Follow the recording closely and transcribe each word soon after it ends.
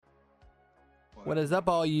What is up,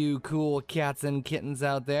 all you cool cats and kittens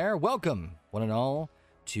out there? Welcome, one and all,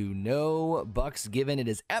 to No Bucks Given. It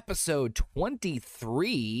is episode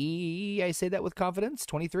 23. I say that with confidence.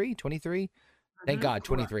 23? 23? Thank God,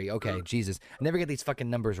 23. Okay, Jesus. I never get these fucking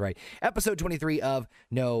numbers right. Episode 23 of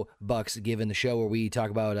No Bucks Given, the show where we talk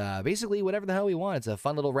about basically whatever the hell we want. It's a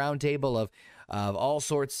fun little round table of all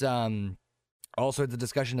sorts of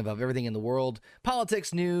discussion of everything in the world,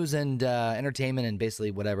 politics, news, and entertainment, and basically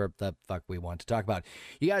whatever the fuck we want to talk about.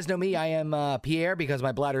 You guys know me. I am Pierre because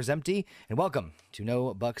my bladder's empty, and welcome to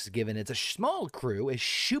No Bucks Given. It's a small crew, a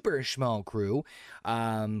super small crew,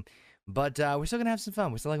 but we're still going to have some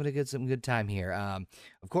fun. We're still going to get some good time here.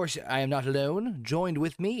 Of course, I am not alone. Joined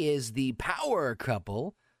with me is the power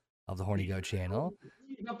couple of the Horny Goat channel.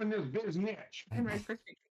 Up in this business.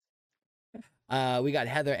 We got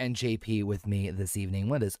Heather and JP with me this evening.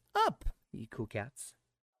 What is up, you cool cats?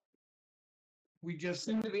 We just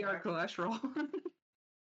seem to be our cholesterol.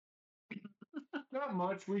 Not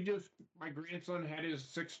much. My grandson had his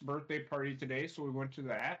 6th birthday party today, so we went to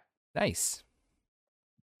that. Nice.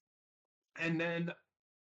 And then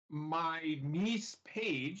my niece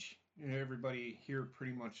Paige, everybody here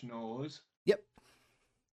pretty much knows. Yep.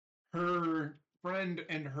 Her friend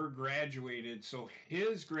and her graduated, so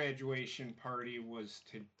his graduation party was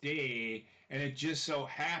today, and it just so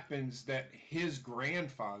happens that his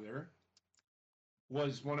grandfather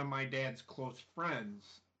was one of my dad's close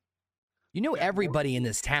friends. You know everybody in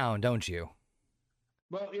this town, don't you?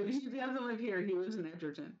 Well, He doesn't live here. He lives in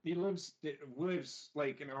Edgerton. he lives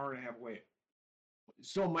like an hour and a half away.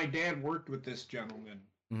 So my dad worked with this gentleman.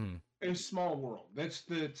 Mm. It's a small world. That's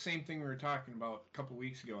the same thing we were talking about a couple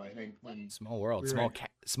weeks ago, I think. Small world,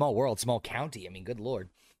 small world, small county. I mean, good Lord.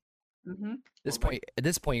 Mm-hmm. At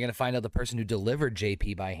this point, you're gonna find out the person who delivered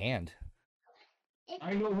JP by hand.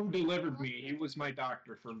 I know who delivered me. He was my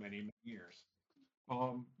doctor for many, many years.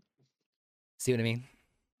 See what I mean?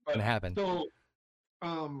 What happened?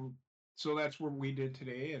 So that's what we did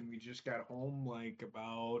today, and we just got home like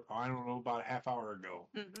about a half hour ago.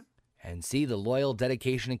 Mm-hmm. And see the loyal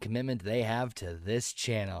dedication and commitment they have to this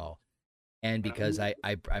channel. And because I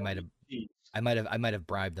might have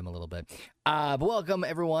bribed them a little bit. But welcome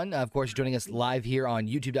everyone. Of course, you're joining us live here on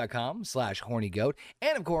youtube.com/hornygoat.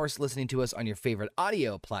 And of course, listening to us on your favorite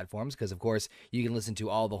audio platforms, because of course, you can listen to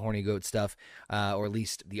all the Horny Goat stuff, or at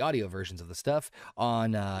least the audio versions of the stuff,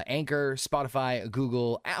 on Anchor, Spotify,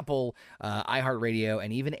 Google, Apple, iHeartRadio,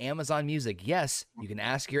 and even Amazon Music. Yes, you can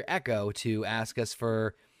ask your Echo to ask us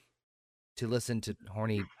to listen to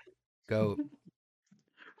Horny Goat.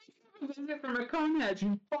 From a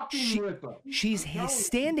conehead. She's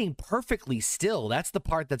standing perfectly still. That's the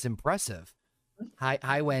part that's impressive.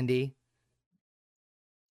 Hi, Wendy.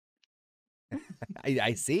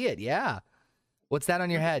 I see it. Yeah. What's that on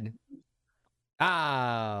your head? Oh.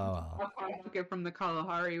 A bucket from the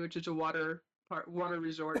Kalahari, which is a water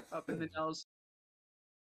resort up in the Dells.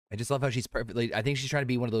 I just love how she's perfectly. I think she's trying to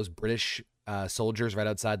be one of those British soldiers right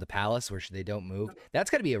outside the palace where they don't move. That's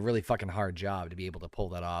got to be a really fucking hard job to be able to pull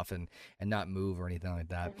that off and not move or anything like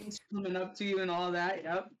that. Coming up to you and all that.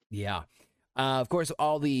 Yep. Yeah. Of course,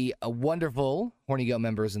 all the wonderful Horny Goat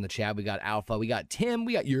members in the chat. We got Alpha, we got Tim,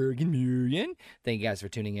 we got Jurgen. Thank you guys for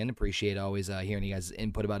tuning in. Appreciate always hearing you guys'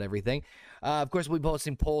 input about everything. Of course, we'll be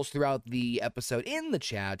posting polls throughout the episode in the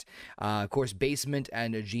chat. Of course, Basement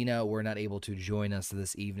and Gina were not able to join us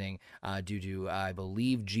this evening due to, I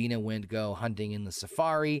believe, Gina went go hunting in the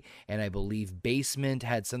safari, and I believe Basement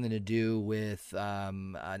had something to do with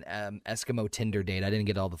an Eskimo Tinder date. I didn't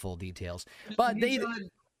get all the full details, but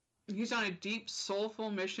He's on a deep,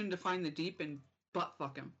 soulful mission to find the deep and butt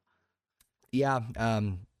fuck him. Yeah.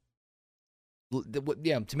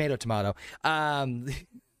 Tomato.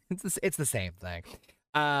 It's the same thing.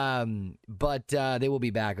 But they will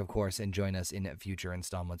be back, of course, and join us in future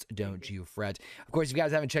installments. Don't you fret. Of course, if you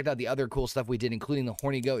guys haven't checked out the other cool stuff we did, including the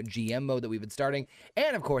Horny Goat GM mode that we've been starting,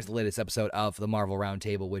 and of course, the latest episode of the Marvel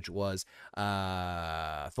Roundtable, which was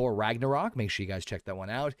Thor Ragnarok. Make sure you guys check that one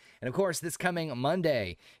out. And of course, this coming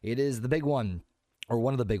Monday, it is the big one. Or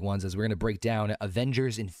one of the big ones, is we're going to break down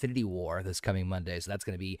Avengers Infinity War this coming Monday. So that's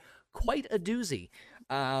going to be quite a doozy.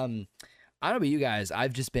 I don't know about you guys.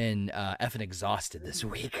 I've just been effing exhausted this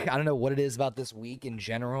week. I don't know what it is about this week in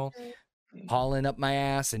general. Hauling up my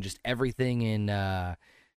ass and just everything in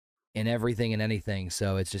everything and anything.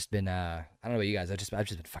 So it's just been I don't know about you guys. I've just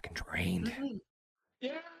been fucking drained.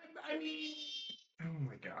 Yeah, I mean, oh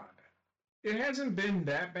my God. It hasn't been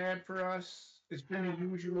that bad for us. It's been a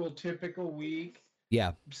usual, typical week. Yeah.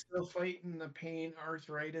 I'm still fighting the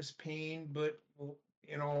arthritis pain, but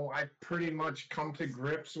I pretty much come to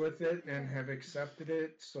grips with it and have accepted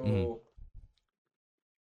it. So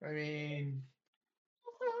I mean,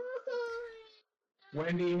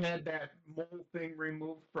 Wendy had that mole thing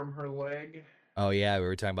removed from her leg. Oh yeah, we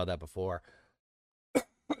were talking about that before.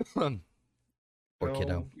 Poor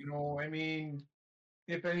kiddo. So, I mean,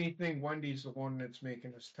 if anything, Wendy's the one that's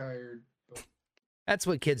making us tired. But That's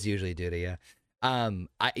what kids usually do to you.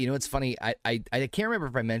 It's funny. I can't remember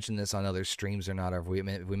if I mentioned this on other streams or not, or if we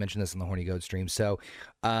mentioned this on the Horny Goat stream. So,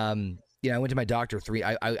 I went to my doctor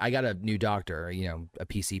I got a new doctor, a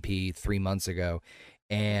PCP 3 months ago,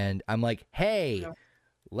 and I'm like, hey. Yeah.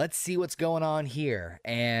 Let's see what's going on here.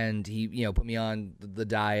 And he, put me on the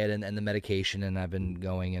diet and the medication, and I've been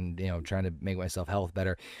going and, trying to make myself health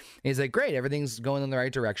better. And he's like, great, everything's going in the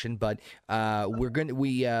right direction, but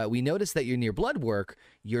we noticed that in your blood work,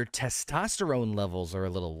 your testosterone levels are a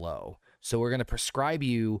little low. So we're going to prescribe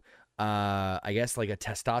you I guess like a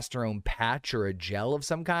testosterone patch or a gel of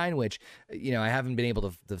some kind, which, I haven't been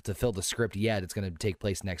able to fill the script yet. It's going to take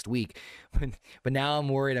place next week. But now I'm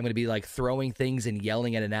worried I'm going to be like throwing things and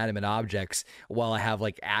yelling at inanimate objects while I have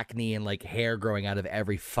like acne and like hair growing out of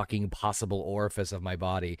every fucking possible orifice of my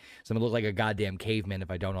body. So I'm going to look like a goddamn caveman if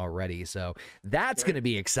I don't already. So that's going to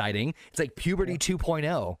be exciting. It's like puberty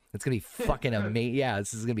 2.0. It's going to be fucking amazing. Yeah,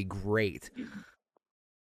 this is going to be great.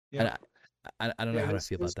 yeah, I don't know how to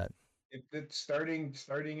feel about that. If it's starting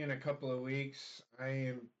in a couple of weeks, I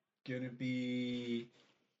am gonna be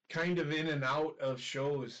kind of in and out of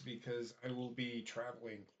shows because I will be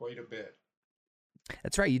traveling quite a bit.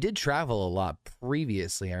 That's right. You did travel a lot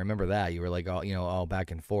previously. I remember that. You were like all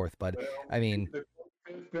back and forth. But Well, I mean, the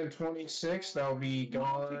 25th and 26th, I'll be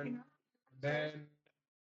gone. Then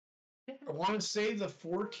I want to say the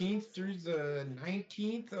 14th through the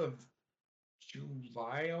 19th of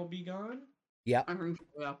July, I'll be gone. yeah.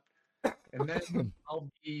 Well, And then I'll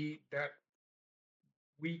be that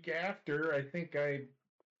week after. I think I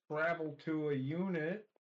travel to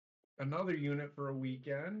another unit for a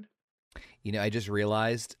weekend. I just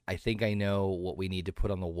realized I think I know what we need to put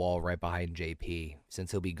on the wall right behind JP. Since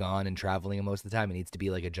he'll be gone and traveling most of the time, it needs to be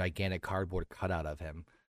like a gigantic cardboard cutout of him.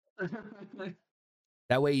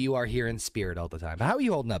 That way you are here in spirit all the time. How are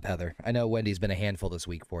you holding up, Heather? I know Wendy's been a handful this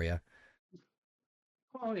week for you.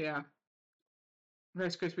 oh yeah.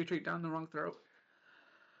 Rice Krispie treat down the wrong throat.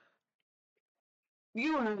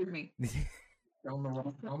 You heard me. On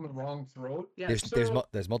the wrong throat. Yeah.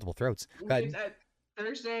 There's multiple throats. Go ahead.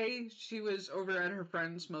 Thursday, she was over at her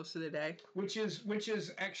friend's most of the day. Which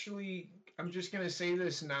is actually, I'm just gonna say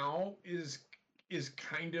this now, is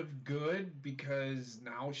kind of good because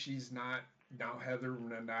now she's not. Now Heather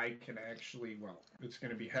and I can actually, well, it's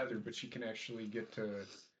gonna be Heather, but she can actually get to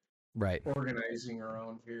Right. organizing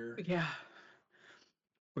around here. Yeah.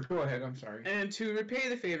 But go ahead, I'm sorry. And to repay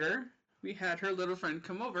the favor, we had her little friend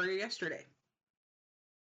come over yesterday.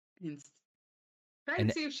 And trying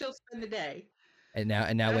to see if she'll spend the day. And now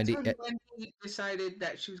That's Wendy when Wendy decided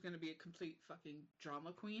that she was going to be a complete fucking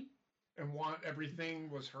drama queen. And everything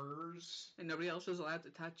was hers. And nobody else was allowed to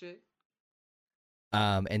touch it.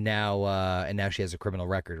 and now she has a criminal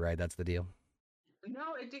record, right? That's the deal.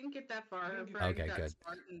 No, it didn't get that far. Her friend Okay, got good.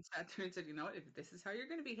 smart and sat there and said, you know what, if this is how you're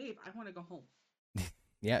going to behave, I want to go home.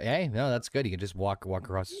 Yeah, hey, no, that's good. You can just walk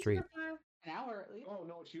across the street. An hour at least. Oh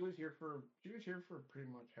no, she was here for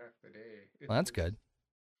pretty much half the day. Well, that's good.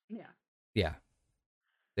 Yeah. Yeah.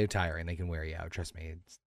 They're tiring. They can wear you out. Trust me.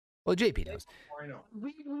 Well, JP knows. I know.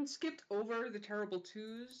 We skipped over the terrible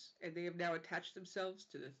twos, and they have now attached themselves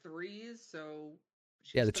to the threes. So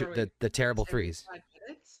Yeah, the terrible threes.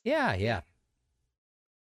 Yeah.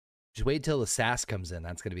 Just wait till the sass comes in.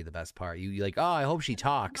 That's gonna be the best part. You like, oh, I hope she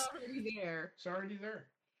talks. It's already there.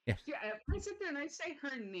 Yeah, if I sit there and I say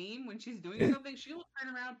her name when she's doing something, she'll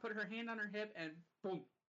turn around, put her hand on her hip, and boom,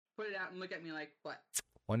 put it out and look at me like, what?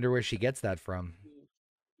 Wonder where she gets that from.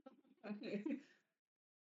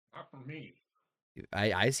 Not for me.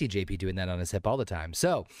 I see JP doing that on his hip all the time.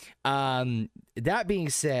 So, that being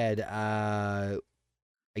said, I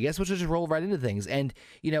guess we'll just roll right into things. And,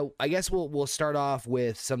 I guess we'll start off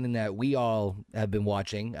with something that we all have been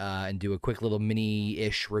watching and do a quick little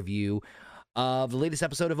mini-ish review of the latest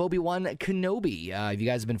episode of Obi Wan Kenobi. If you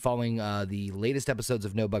guys have been following the latest episodes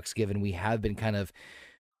of No Bucks Given, we have been kind of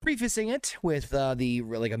prefacing it with a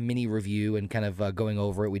mini review and kind of going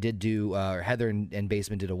over it. We did do Heather and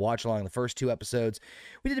Basement did a watch along the first 2 episodes.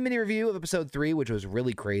 We did a mini review of episode 3, which was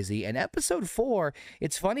really crazy. And episode 4,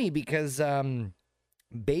 it's funny because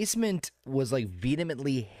Basement was like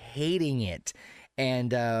vehemently hating it.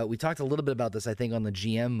 And we talked a little bit about this, I think, on the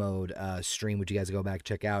GM mode stream, which you guys go back and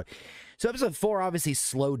check out. So episode 4 obviously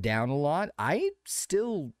slowed down a lot. I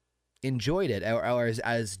still enjoyed it, or as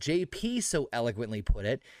JP so eloquently put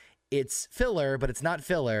it, it's filler, but it's not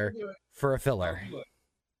filler for a filler.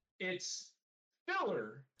 It's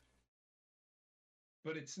filler,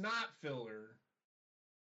 but it's not filler.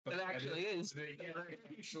 But it actually is. It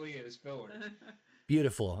actually is filler.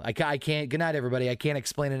 Beautiful. I can't. Good night, everybody. I can't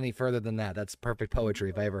explain it any further than that. That's perfect poetry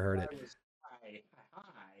if I ever heard it. I was high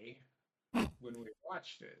when we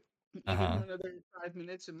watched it. Another 5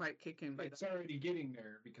 minutes, it might kick in. It's already getting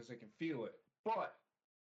there because I can feel it. But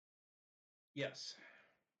yes,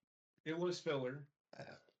 it was filler. It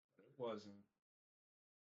wasn't,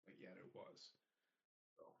 but yet it was.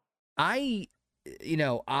 So.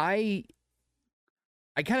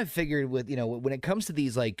 I kind of figured with, when it comes to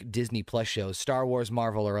these like Disney Plus shows, Star Wars,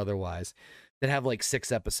 Marvel, or otherwise, that have like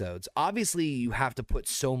 6 episodes, obviously you have to put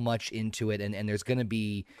so much into it, and there's going to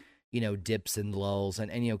be, dips and lulls.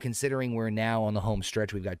 And considering we're now on the home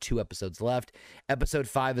stretch, we've got 2 episodes left. Episode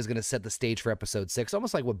 5 is going to set the stage for episode 6,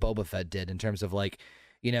 almost like what Boba Fett did in terms of like,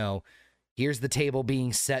 here's the table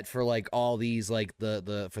being set for like all these, like for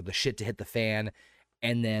the shit to hit the fan.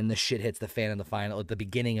 And then the shit hits the fan in the final, at the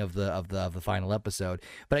beginning of the final episode.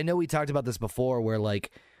 But I know we talked about this before, where like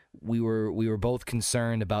we were both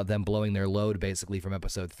concerned about them blowing their load basically from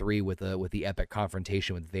episode 3 with the epic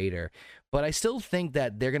confrontation with Vader. But I still think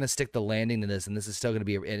that they're gonna stick the landing to this, and this is still gonna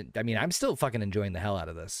be. I mean, I'm still fucking enjoying the hell out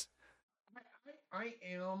of this. I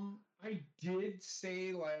am. I did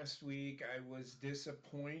say last week I was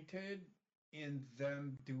disappointed in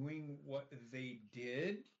them doing what they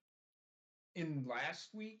did. In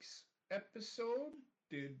last week's episode,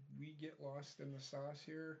 did we get lost in the sauce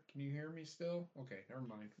here? Can you hear me still? Okay, never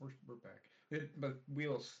mind. We're back. But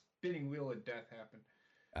spinning wheel of death happened.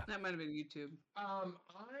 That might have been YouTube.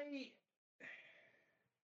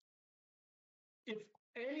 If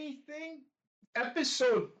anything,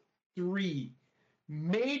 episode 3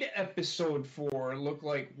 made episode 4 look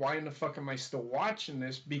like, why in the fuck am I still watching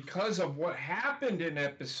this? Because of what happened in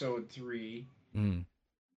episode 3.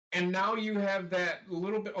 And now you have that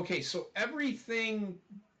little bit. Okay, so everything,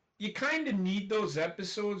 you kind of need those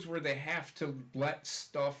episodes where they have to let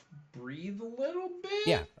stuff breathe a little bit.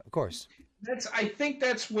 Yeah, of course. I think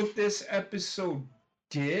that's what this episode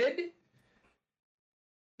did.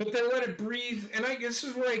 But they let it breathe, and I guess this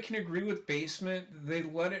is where I can agree with Basement. They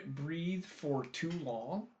let it breathe for too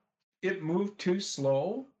long. It moved too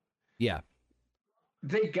slow. Yeah.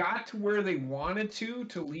 They got to where they wanted to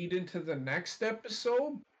lead into the next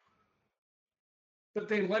episode. But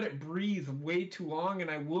they let it breathe way too long, and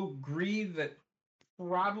I will agree that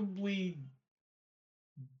probably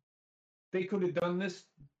they could have done that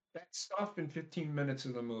stuff in 15 minutes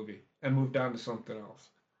of the movie and moved on to something else.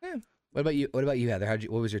 Yeah. What about you, Heather?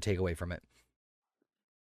 What was your takeaway from it?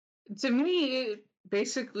 To me, it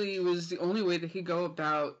basically was the only way that he could go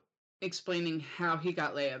about explaining how he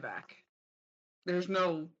got Leia back. There's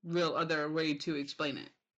no real other way to explain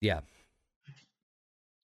it. Yeah.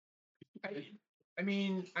 I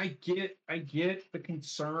mean, I get the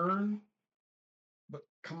concern, but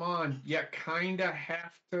come on, you kind of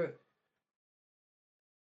have to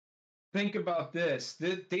think about this.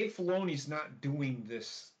 Dave Filoni's not doing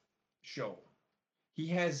this show. He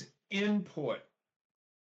has input.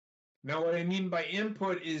 Now, what I mean by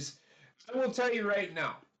input is, I will tell you right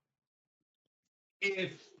now,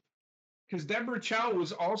 because Deborah Chow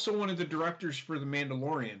was also one of the directors for The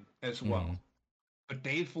Mandalorian as well. But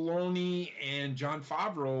Dave Filoni and Jon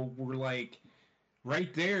Favreau were like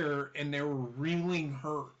right there, and they were reeling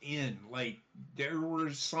her in. Like, there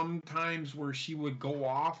were some times where she would go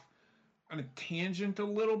off on a tangent a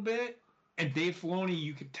little bit, and Dave Filoni,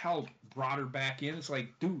 you could tell, brought her back in. It's like,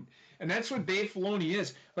 dude, and that's what Dave Filoni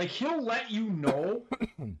is. Like, he'll let you know,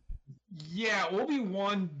 yeah, Obi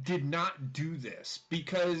Wan did not do this,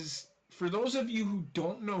 because for those of you who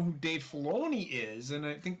don't know who Dave Filoni is, and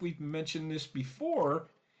I think we've mentioned this before,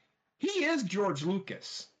 he is George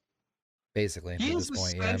Lucas. Basically, he at is this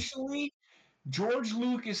point, essentially George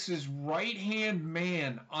Lucas's right-hand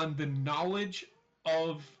man on the knowledge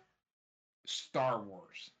of Star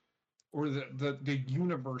Wars or the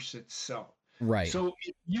universe itself. Right. So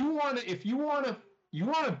if you wanna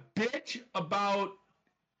bitch about,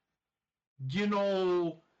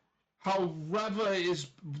 how Reva is,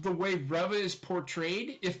 the way Reva is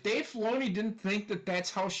portrayed, if Dave Filoni didn't think that that's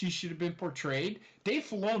how she should have been portrayed, Dave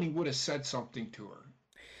Filoni would have said something to her.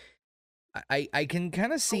 I can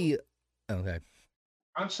kind of see. Okay.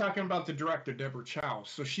 I'm talking about the director, Deborah Chow.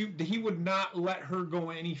 So he would not let her go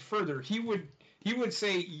any further. He would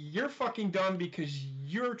say, you're fucking dumb because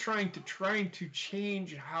you're trying to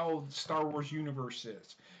change how the Star Wars universe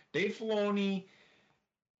is. Dave Filoni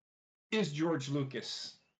is George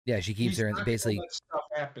Lucas. Yeah, she keeps her in, basically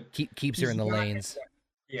keeps her in the lanes.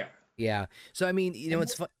 Yeah. Yeah. So I mean, you know,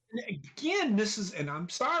 it's fun. Again, and I'm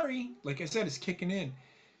sorry, like I said, it's kicking in.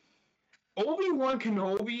 Obi Wan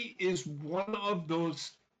Kenobi is one of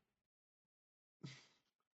those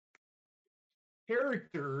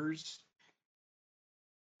characters.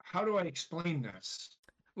 How do I explain this?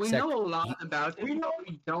 We know a lot about him. We know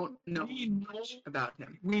We don't know much about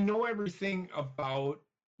him. We know everything about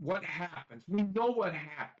what happens. We know what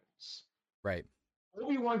happens. Right.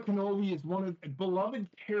 Obi Wan Kenobi is one of the beloved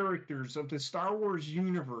characters of the Star Wars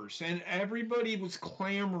universe, and everybody was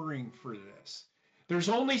clamoring for this. There's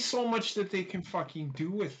only so much that they can fucking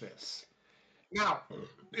do with this. Now,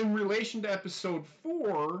 in relation to Episode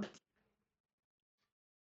 4,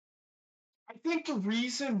 I think the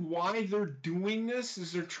reason why they're doing this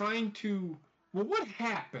is they're trying to. Well, what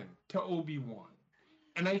happened to Obi Wan?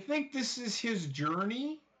 And I think this is his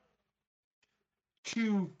journey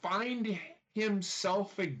to find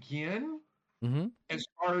himself again as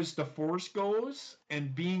far as the Force goes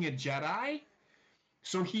and being a Jedi.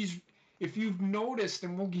 So if you've noticed,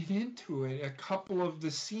 and we'll get into it, a couple of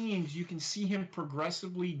the scenes, you can see him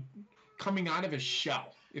progressively coming out of his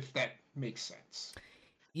shell, if that makes sense.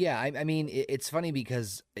 Yeah, I mean, it's funny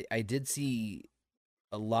because I did see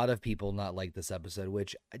a lot of people not like this episode,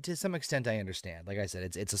 which to some extent I understand. Like I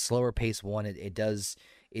said, it's a slower pace one. It does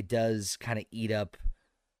kind of eat up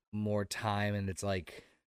more time, and it's like,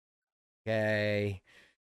 okay,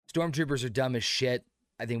 stormtroopers are dumb as shit.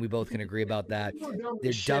 I think we both can agree about that.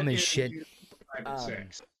 They're dumb as shit.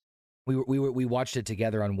 We watched it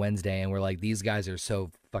together on Wednesday, and we're like, these guys are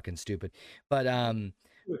so fucking stupid. But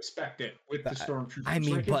you expect it with the stormtroopers. I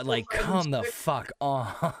mean, but come the fuck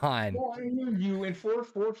on. Well, I knew you in 4,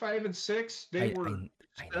 4, 5, and 6. They were.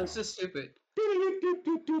 That's just stupid.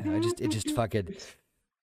 It just fucking.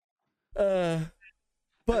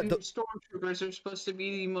 But the stormtroopers are supposed to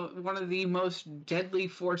be one of the most deadly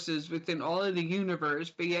forces within all of the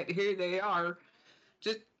universe, but yet here they are.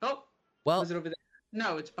 Just is it over there?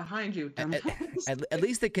 No, it's behind you. At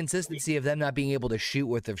least the consistency of them not being able to shoot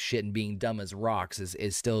worth of shit and being dumb as rocks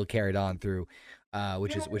is still carried on through,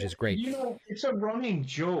 which is great. You know, it's a running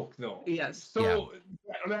joke though. Yes. So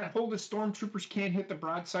that whole the stormtroopers can't hit the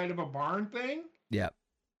broadside of a barn thing. Yeah.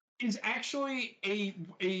 Is actually a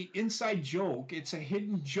inside joke. It's a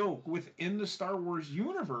hidden joke within the Star Wars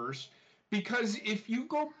universe, because if you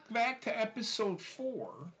go back to Episode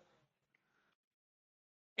 4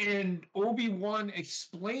 and Obi-Wan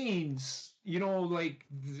explains, you know, like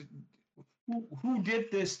who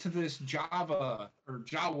did this to this Jawa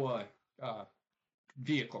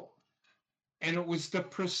vehicle, and it was the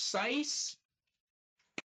precise,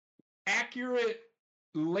 accurate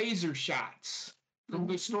laser shots from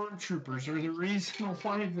the stormtroopers are the reason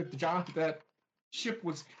why that ship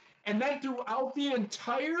was, and then throughout the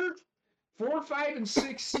entire 4, 5, and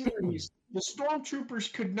 6 series, the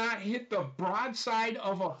stormtroopers could not hit the broadside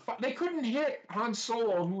of they couldn't hit Han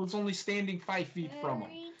Solo, who was only standing 5 feet from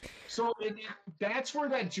him. So that's where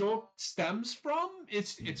that joke stems from.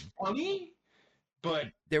 It's funny, but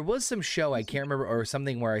there was some show I can't remember, or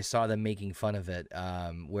something where I saw them making fun of it,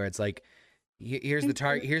 where it's like, here's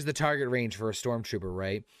the target range for a stormtrooper,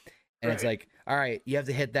 right? And it's like, all right, you have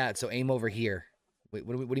to hit that, so aim over here. Wait,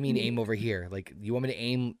 what do you mean aim over here? Like, you want me to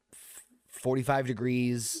aim 45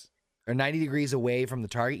 degrees or 90 degrees away from the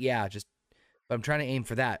target? Yeah, but I'm trying to aim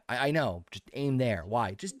for that. I know, just aim there.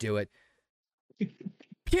 Why? Just do it.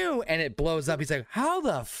 Pew! And it blows up. He's like, how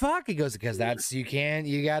the fuck? He goes, because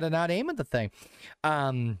you gotta not aim at the thing.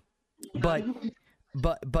 But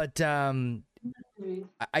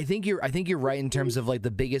I think you're right in terms of like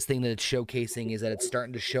the biggest thing that it's showcasing is that it's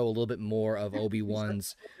starting to show a little bit more of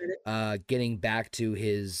Obi-Wan's getting back to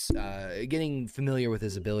his getting familiar with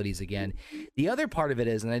his abilities again. The other part of it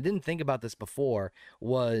is, and I didn't think about this before,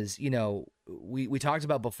 was, you know, we talked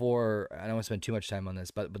about before, I don't want to spend too much time on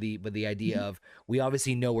this, but the idea of we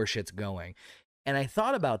obviously know where shit's going. And I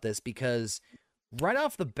thought about this because right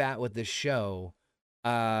off the bat with this show,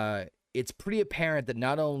 it's pretty apparent that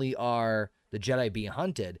not only are the Jedi being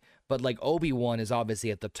hunted, but like Obi-Wan is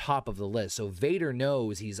obviously at the top of the list. So Vader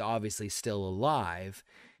knows he's obviously still alive.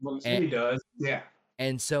 Well, he does, yeah.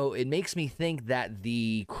 And so it makes me think that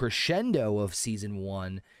the crescendo of season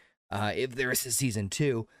 1, if there is a season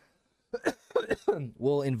 2,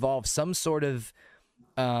 will involve some sort of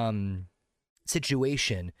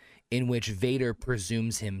situation in which Vader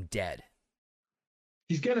presumes him dead.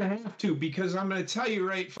 He's gonna have to, because I'm gonna tell you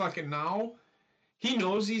right fucking now, he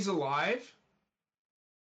knows he's alive.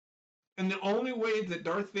 And the only way that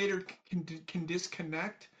Darth Vader can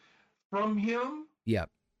disconnect from him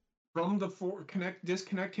from the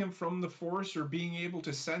disconnect him from the Force or being able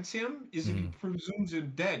to sense him is if he presumes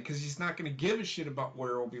him dead, because he's not going to give a shit about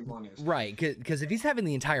where Obi-Wan is. Right, because if he's having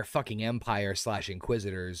the entire fucking Empire /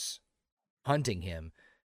 Inquisitors hunting him,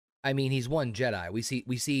 I mean, he's one Jedi. We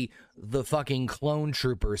see the fucking clone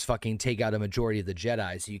troopers fucking take out a majority of the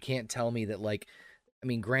Jedi. So you can't tell me that, like, I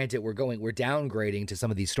mean, granted, we're downgrading to some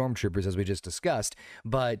of these stormtroopers as we just discussed,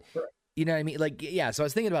 but you know what I mean? Like, yeah. So I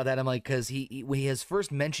was thinking about that. I'm like, because when his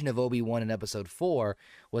first mention of Obi-Wan in Episode 4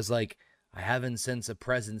 was like, I haven't sensed a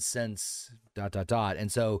presence since ...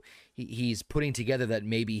 And so he's putting together that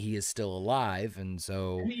maybe he is still alive, and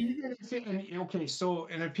so. I mean, okay, so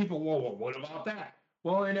and then people, well, what about that?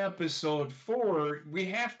 Well, in Episode 4, we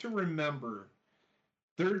have to remember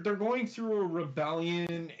they're going through a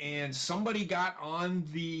rebellion, and somebody got on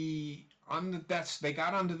the Death. They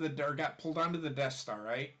got got pulled onto the Death Star,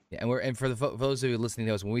 right? Yeah, and for those who are listening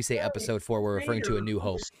to us, when we say Episode 4, we're referring to A New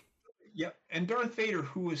Hope. Yep, and Darth Vader,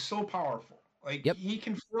 who is so powerful, like he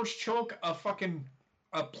can force choke a fucking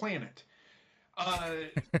planet.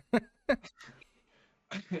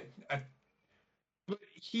 But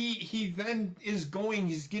he then is going.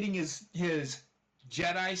 He's getting his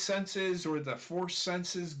Jedi senses or the Force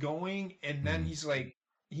senses going, and then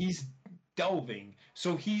he's delving.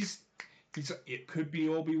 So he's it could be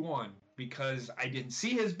Obi-Wan, because I didn't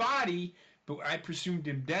see his body, but I presumed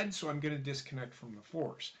him dead, so I'm going to disconnect from the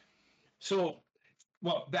Force. So,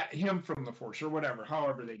 well, that him from the Force or whatever,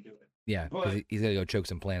 however they do it. Yeah, but he's gonna go choke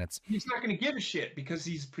some planets. He's not going to give a shit because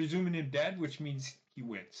he's presuming him dead, which means he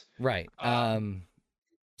wins. Right.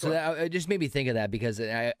 So that it just made me think of that, because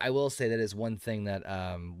I will say that is one thing that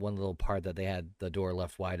one little part that they had the door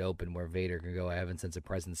left wide open where Vader can go, I haven't sensed a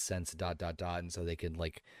presence since ... and so they could,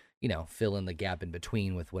 like, you know, fill in the gap in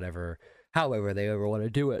between with however they ever want to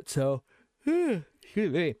do it. So,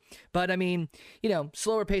 excuse me. But I mean, you know,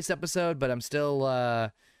 slower paced episode, but I'm still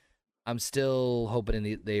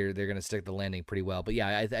hoping they're going to stick the landing pretty well. But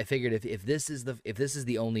yeah, I figured if this is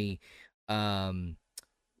the only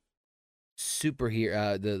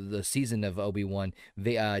superhero the season of Obi-Wan,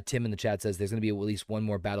 Tim in the chat says there's going to be at least one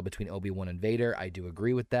more battle between Obi-Wan and Vader. I do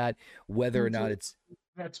agree with that. Whether or not it's,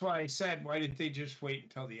 that's why I said, why did they just wait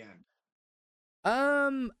until the end?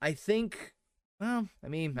 I think, well, I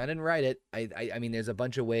mean, I didn't write it. I mean, there's a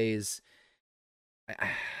bunch of ways.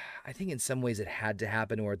 I think in some ways it had to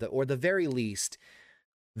happen, or the very least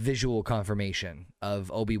visual confirmation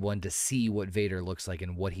of Obi-Wan to see what Vader looks like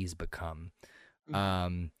and what he's become.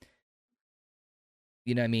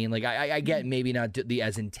 You know what I mean? Like, I get maybe not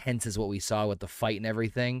as intense as what we saw with the fight and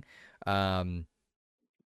everything. But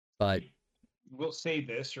we'll say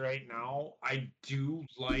this right now. I do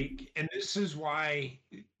like, and this is why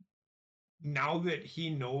now that he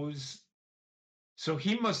knows, so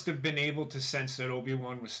he must have been able to sense that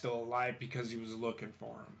Obi-Wan was still alive because he was looking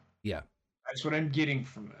for him. Yeah. That's what I'm getting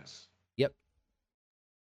from this. Yep.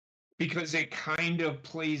 Because it kind of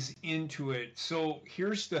plays into it. So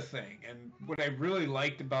here's the thing, and what I really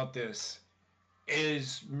liked about this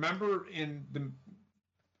is, remember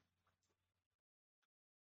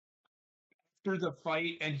after the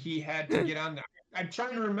fight, and he had to get on I'm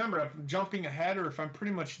trying to remember if I'm jumping ahead or if I'm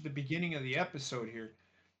pretty much at the beginning of the episode here.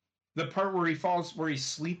 The part where he's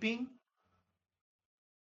sleeping,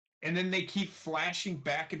 and then they keep flashing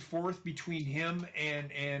back and forth between him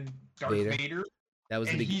and Darth Vader. That was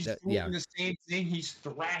he's doing the same thing. He's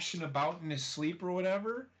thrashing about in his sleep or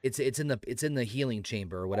whatever. It's in the healing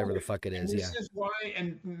chamber or whatever the fuck it is. This is why,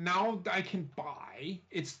 and now I can buy.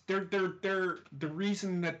 It's they're the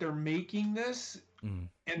reason that they're making this, and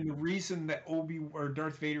the reason that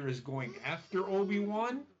Darth Vader is going after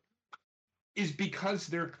Obi-Wan is because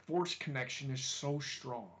their Force connection is so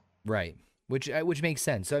strong. Right. Which makes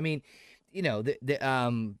sense. So I mean, you know,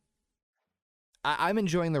 I'm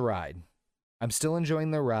enjoying the ride. I'm still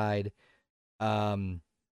enjoying the ride. It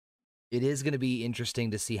is going to be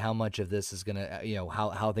interesting to see how much of this is going to, you know,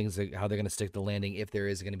 how they're going to stick the landing if there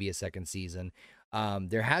is going to be a second season.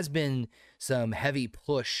 There has been some heavy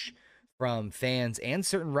push from fans and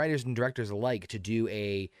certain writers and directors alike to do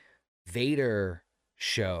a Vader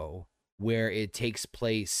show where it takes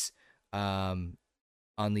place on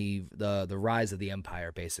the rise of the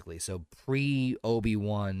Empire, basically. So pre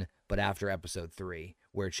Obi-Wan, but after Episode 3,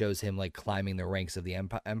 where it shows him like climbing the ranks of the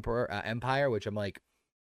Empire, which I'm like,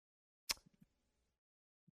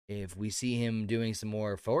 if we see him doing some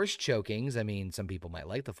more Force chokings, I mean, some people might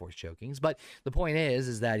like the Force chokings, but the point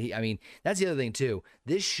is that I mean, that's the other thing too.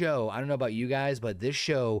 This show, I don't know about you guys, but this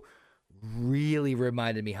show really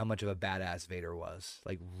reminded me how much of a badass Vader was.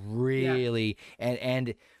 Like, really,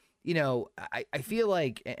 and you know, I feel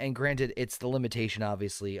like, and granted, it's the limitation,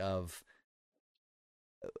 obviously, of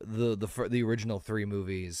the original 3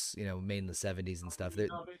 movies, you know, made in the 70s and stuff. They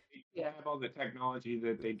have all the technology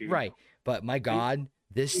that they do Right. now. But my They, God,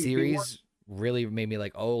 this they want, series really made me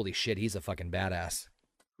like, holy shit, he's a fucking badass.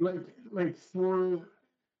 like for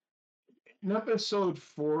in episode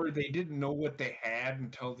 4, they didn't know what they had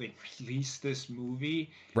until they released this movie,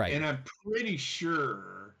 Right. and I'm pretty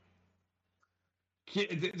sure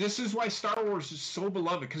this is why Star Wars is so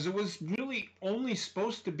beloved, because it was really only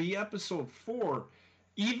supposed to be episode 4,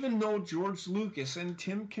 even though George Lucas, and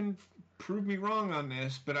Tim can prove me wrong on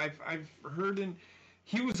this, but I've heard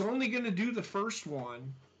he was only going to do the first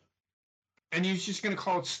one, and he was just going to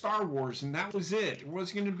call it Star Wars, and that was it. It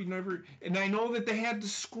wasn't going to be never. And I know that they had the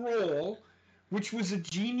scroll, which was a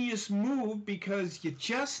genius move because you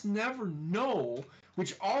just never know.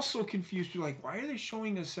 Which also confused me. Like, why are they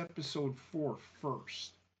showing us episode 4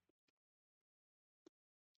 first?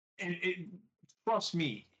 And trust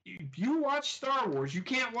me, if you watch Star Wars, you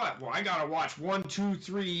can't what? Well, I gotta watch 1, 2,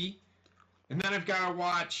 3, and then I gotta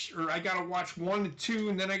watch 1 and 2,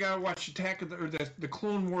 and then I gotta watch Attack of the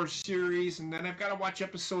Clone Wars series, and then I've gotta watch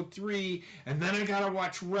episode 3, and then I gotta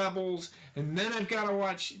watch Rebels, and then I've gotta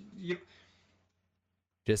watch.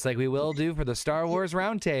 Just like we will do for the Star Wars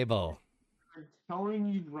Roundtable. I'm telling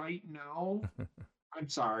you right now, I'm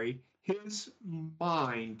sorry. His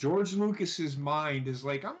mind, George Lucas's mind, is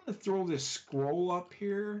like, I'm gonna throw this scroll up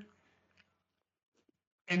here,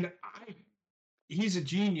 and he's a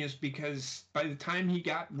genius because by the time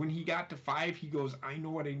when he got to 5, he goes, I know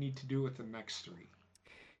what I need to do with the next 3.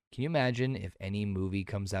 Can you imagine if any movie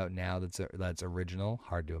comes out now that's original?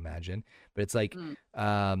 Hard to imagine, but it's like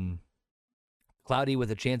Cloudy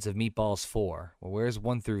with a Chance of Meatballs 4. Well, where's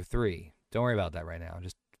 1 through 3? Don't worry about that right now.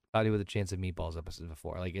 Just Cloudy with a Chance of Meatballs episode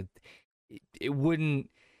 4. Like it wouldn't.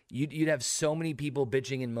 You'd have so many people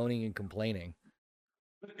bitching and moaning and complaining.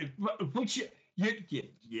 Which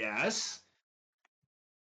yes,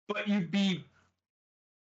 but you'd be.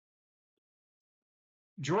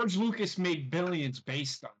 George Lucas made billions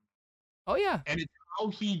based on. Oh yeah, and it's how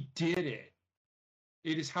he did it.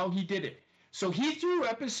 It is how he did it. So he threw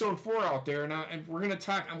episode 4 out there, and we're gonna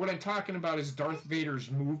talk. What I'm talking about is Darth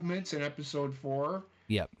Vader's movements in episode 4.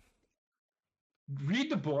 Yep. Read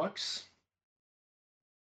the books,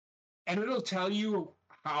 and it'll tell you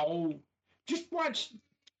how. Just watch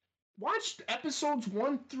episodes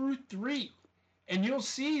 1 through 3, and you'll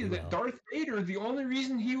see that Darth Vader. The only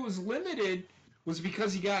reason he was limited was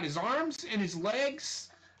because he got his arms and his legs,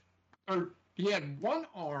 or he had 1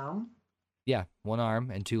 arm. Yeah, 1 arm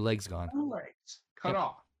and 2 legs gone. 2 legs cut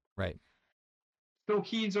off. Right. So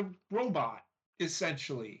he's a robot,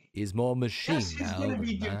 essentially. He's more machine yes, he's now. Going to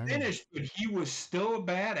be diminished, but he was still a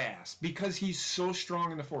badass because he's so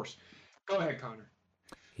strong in the Force. Go ahead, Connor.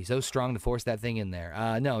 He's so strong to force that thing in there.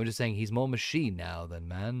 No, I'm just saying he's more machine now than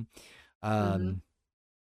man.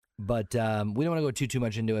 But we don't want to go too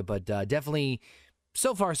much into it, but definitely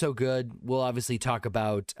so far so good. We'll obviously talk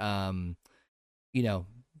about, you know,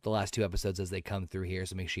 the last 2 episodes as they come through here,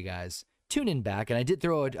 so make sure you guys tune in back. And I did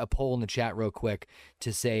throw a poll in the chat real quick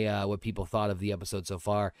to say what people thought of the episode so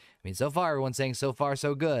far. I mean, so far, everyone's saying so far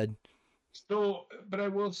so good. So, but I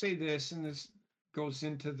will say this, and this goes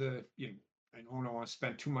into the, I don't want to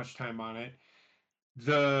spend too much time on it.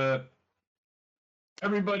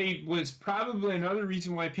 Everybody was probably, another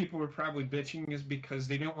reason why people were probably bitching is because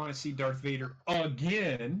they didn't want to see Darth Vader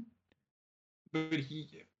again. But he's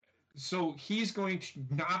going to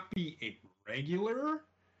not be a regular,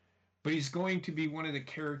 but he's going to be one of the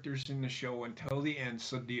characters in the show until the end,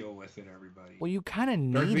 so deal with it, everybody. Well, you kind of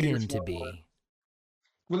need him to be.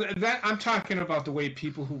 Well, that I'm talking about the way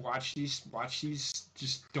people who watch these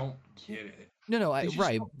just don't get it. No,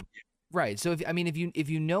 right. So if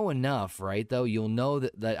you know enough, right, though, you'll know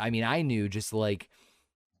that I mean, I knew just like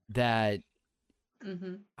that.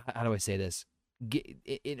 How do I say this?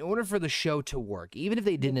 In order for the show to work, even if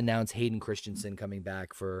they didn't announce Hayden Christensen coming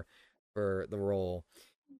back for the role,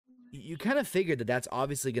 you kind of figured that that's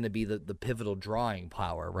obviously going to be the pivotal drawing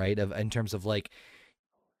power, right? In terms of like,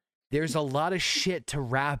 there's a lot of shit to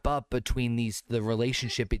wrap up between the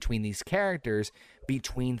relationship between these characters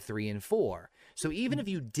between 3 and 4. So even if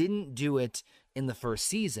you didn't do it in the first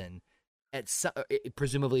season,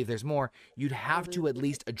 presumably if there's more, you'd have to at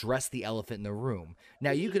least address the elephant in the room.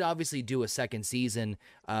 Now, you could obviously do a second season,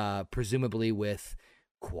 presumably with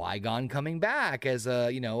Qui-Gon coming back as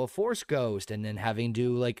a Force ghost, and then having to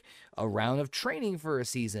do like a round of training for a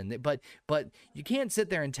season. But you can't sit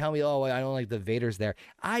there and tell me, oh, I don't like the Vaders there.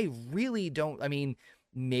 I really don't. I mean,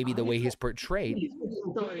 maybe the way he's portrayed.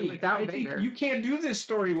 You can't do this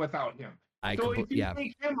story without him. So if you yeah.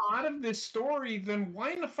 take him out of this story, then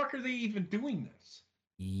why in the fuck are they even doing this?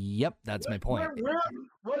 Yep, that's my point.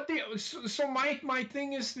 So my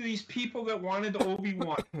thing is to these people that wanted Obi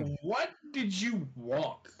Wan. What did you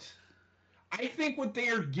want? I think what they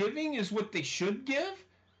are giving is what they should give,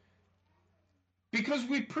 because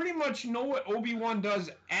we pretty much know what Obi Wan does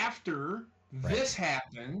after this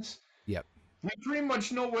happens. Yep. We pretty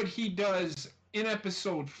much know what he does in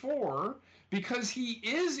Episode 4, because he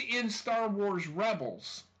is in Star Wars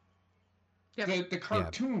Rebels, the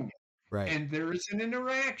cartoon, right? And there is an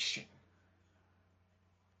interaction.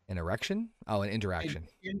 An erection? Oh, an interaction.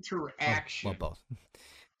 Interaction. Oh, well,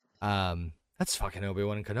 both. That's fucking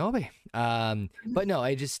Obi-Wan and Kenobi. But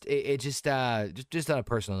no, just on a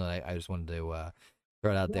personal note, I just wanted to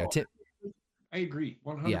throw it out there. I agree,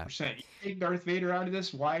 100%. You take Darth Vader out of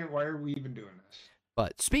this, why are we even doing this?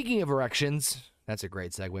 But speaking of erections, that's a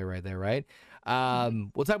great segue right there, right?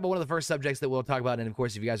 We'll talk about one of the first subjects that we'll talk about, and of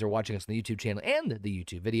course, if you guys are watching us on the YouTube channel and the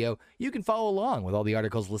YouTube video, you can follow along with all the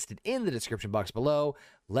articles listed in the description box below.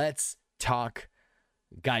 Let's talk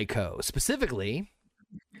Geico, specifically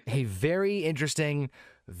a very interesting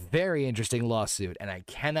lawsuit, and I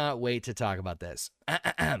cannot wait to talk about this.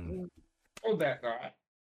 Hold that thought.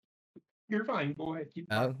 You're fine. Go ahead. Keep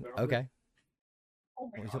talking. Oh, okay. Oh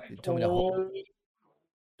my God. You told me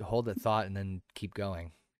to hold that thought and then keep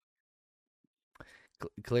going.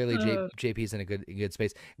 Clearly, JP's in a good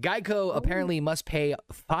space. Geico apparently must pay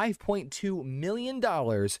 $5.2 million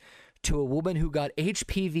to a woman who got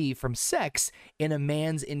HPV from sex in a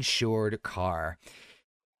man's insured car.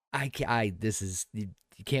 You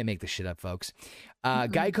can't make this shit up, folks.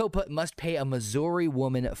 Geico must pay a Missouri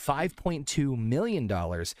woman $5.2 million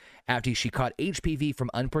after she caught HPV from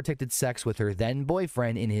unprotected sex with her then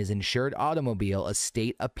boyfriend in his insured automobile, a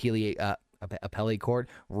state appellate court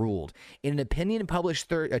ruled. In an opinion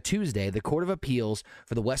published Tuesday, the Court of Appeals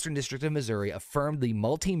for the Western District of Missouri affirmed the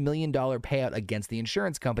multi-million-dollar payout against the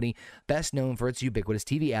insurance company, best known for its ubiquitous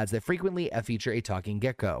TV ads that frequently feature a talking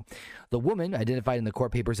gecko. The woman, identified in the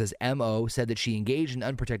court papers as M.O., said that she engaged in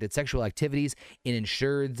unprotected sexual activities in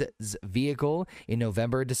insured's vehicle in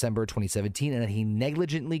November-December 2017, and that he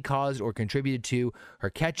negligently caused or contributed to her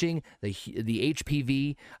catching the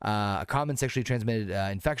HPV, a common sexually transmitted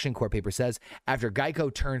infection, court paper says. After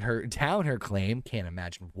Geico turned down her claim, can't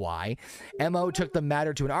imagine why, M.O. took the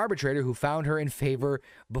matter to an arbitrator who found her in favor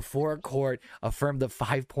before a court affirmed the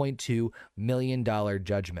 $5.2 million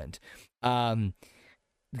judgment.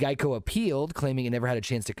 Geico appealed, claiming it never had a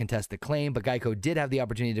chance to contest the claim, but Geico did have the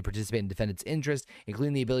opportunity to participate and defend its interest,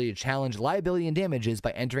 including the ability to challenge liability and damages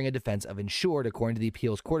by entering a defense of insured, according to the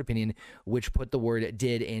appeals court opinion, which put the word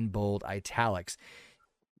 "did" in bold italics.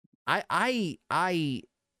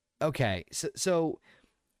 Okay, so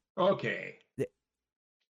okay.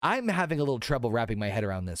 I'm having a little trouble wrapping my head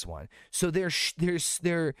around this one. So she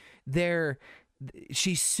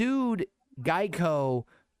sued Geico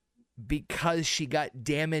because she got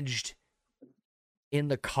damaged in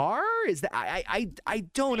the car? Is that I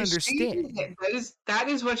don't understand. That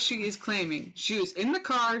is what she is claiming. She was in the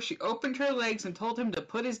car, she opened her legs and told him to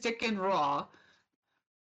put his dick in raw.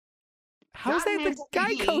 How is that the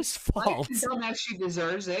Geico's fault? Dumbass, she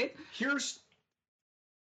deserves it.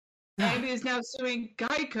 And is now suing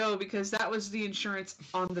Geico because that was the insurance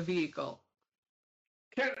on the vehicle.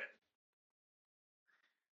 Go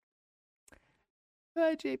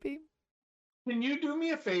ahead, JP. Can you do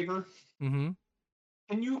me a favor? Mm-hmm.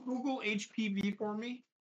 Can you Google HPV for me?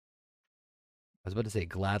 I was about to say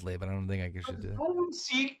gladly, but I don't think I should do.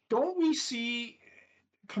 Don't we see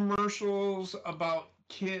commercials about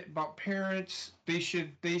parents? They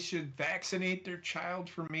should vaccinate their child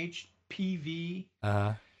from HPV.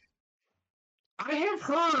 I have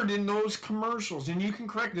heard in those commercials, and you can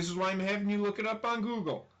correct. This is why I'm having you look it up on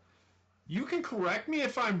Google. You can correct me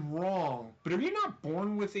if I'm wrong, but are you not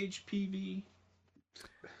born with HPV?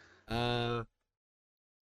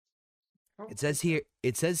 It says here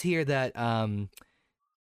that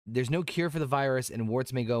there's no cure for the virus, and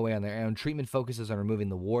warts may go away on their own. Treatment focuses on removing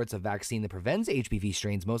the warts. A vaccine that prevents HPV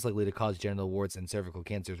strains most likely to cause genital warts and cervical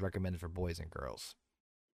cancer is recommended for boys and girls.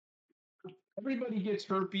 Everybody gets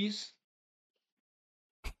herpes.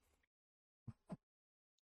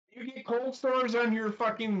 You get cold sores on your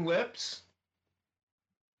fucking lips.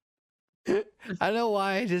 I don't know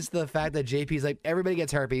why, just the fact that JP's like, everybody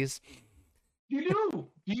gets herpes. You do.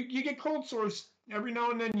 You get cold sores every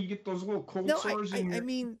now and then. You get those little cold sores. I don't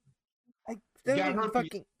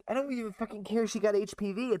even fucking care she got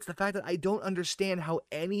HPV. It's the fact that I don't understand how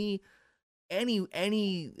any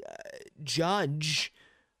judge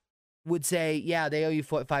would say, yeah, they owe you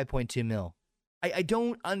 5.2 mil. I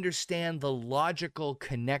don't understand the logical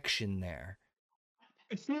connection there,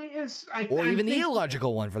 or even the think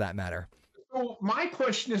illogical one for that matter. so. My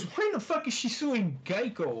question is, why the fuck is she suing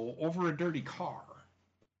Geico over a dirty car?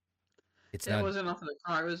 It's It not. wasn't off of the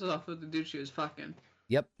car. It was off of the dude she was fucking.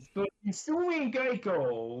 Yep. But he's suing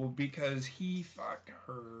Geico because he fucked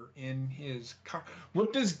her in his car.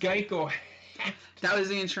 What does Geico have? That was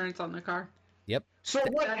the insurance on the car. Yep. So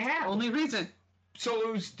what That's the happened? only reason. So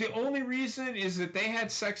it was the only reason is that they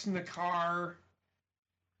had sex in the car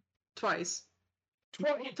Twice.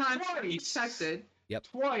 twice. Texted. Yep.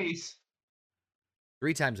 Twice.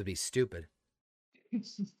 3 times would be stupid. I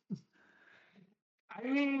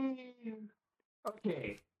mean,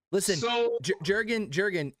 okay. Listen, So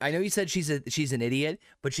Jurgen, I know you said she's an idiot,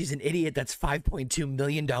 but she's an idiot that's $5.2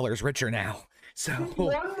 million richer now. So she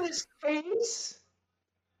won this case.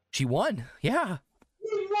 she won. Yeah.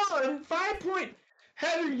 You won 5 point.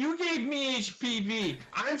 Heather, you gave me HPV.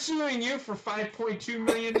 I'm suing you for $5.2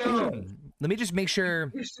 million. Let me just make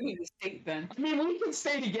sure. You're suing the state then. I mean, we can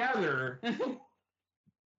stay together.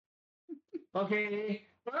 Okay,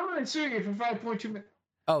 but I'm gonna sue you for 5.2 million.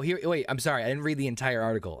 Oh, here. Wait, I'm sorry. I didn't read the entire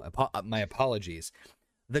article. My apologies.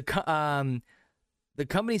 The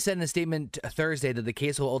company said in a statement Thursday that the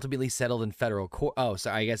case will ultimately settle in federal court. Oh,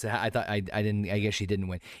 sorry. I guess I thought I didn't. I guess she didn't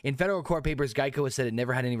win. In federal court papers, Geico has said it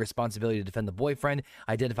never had any responsibility to defend the boyfriend,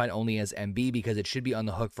 identified only as MB, because it should be on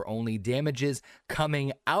the hook for only damages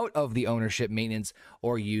coming out of the ownership, maintenance,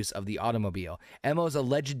 or use of the automobile. MO's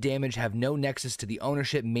alleged damage have no nexus to the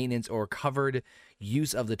ownership, maintenance, or covered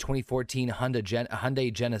use of the 2014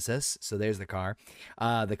 Hyundai Genesis. So there's the car.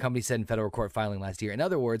 The company said in federal court filing last year. In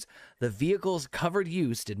other words, the vehicle's covered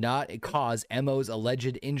use did not cause MO's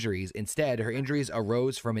alleged injuries. Instead, her injuries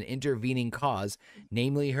arose from an intervening cause,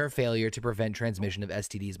 namely her failure to prevent transmission of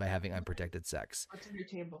STDs by having unprotected sex. What's on your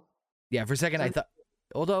table? Yeah, for a second I thought,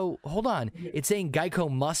 although, hold on. It's saying Geico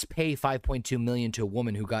must pay $5.2 million to a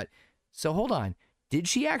woman who got, so hold on. Did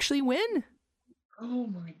she actually win? Oh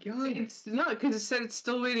my god! It's not because it said it's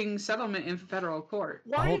still waiting settlement in federal court.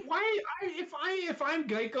 Why? If I'm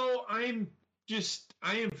Geico, I am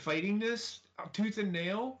fighting this tooth and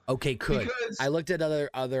nail. Okay, could. Because I looked at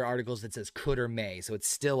other articles that says could or may, so it's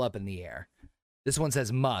still up in the air. This one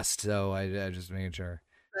says must, so I just made sure.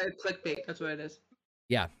 Clickbait, that's what it is.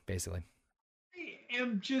 Yeah, basically. I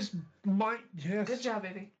am just yes. Good job,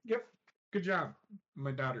 baby. Yep. Good job.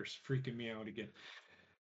 My daughter's freaking me out again.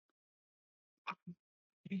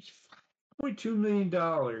 $5.2 million.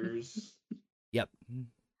 Yep.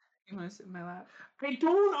 You want to sit in my lap? I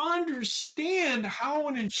don't understand how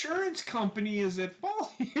an insurance company is at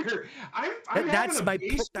fault here. That's my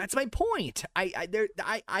point.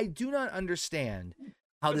 I do not understand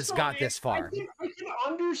how this got this far. I can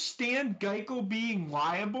understand Geico being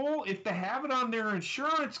liable if they have it on their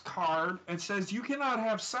insurance card and says you cannot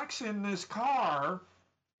have sex in this car.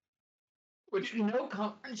 Which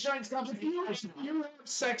no insurance company. If you have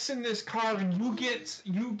sex in this car and you get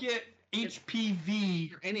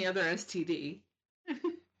HPV or any other STD,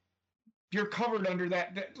 you're covered under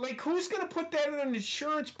that. Like, who's going to put that in an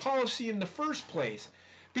insurance policy in the first place?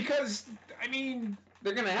 Because I mean,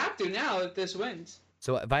 they're gonna have to now if this wins.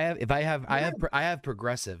 So I have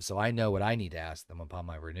Progressive, so I know what I need to ask them upon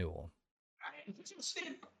my renewal.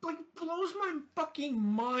 It like blows my fucking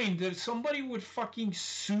mind that somebody would fucking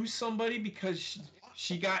sue somebody because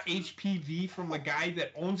she got HPV from a guy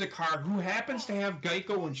that owns a car who happens to have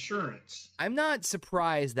Geico insurance. I'm not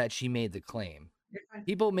surprised that she made the claim.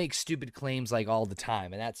 People make stupid claims like all the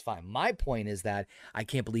time, and that's fine. My point is that I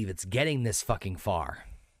can't believe it's getting this fucking far.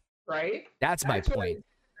 Right? That's my point.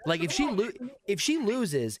 Like if she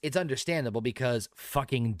loses, it's understandable because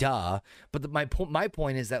fucking duh. But my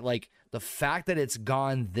point is that like the fact that it's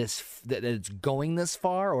gone that it's going this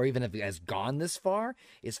far, or even if it has gone this far,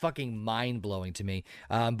 is fucking mind blowing to me.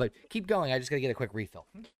 But keep going. I just gotta get a quick refill.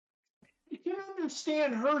 You can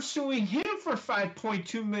understand her suing him for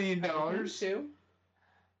 $5.2 million. Sue.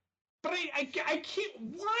 But I can't.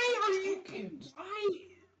 Why are you? Why?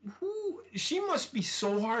 Who? She must be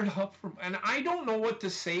so hard up from. And I don't know what to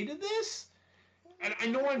say to this. And I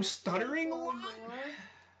know I'm stuttering a lot.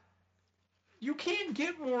 You can't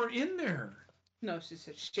get more in there. No, she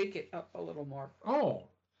said shake it up a little more. Oh.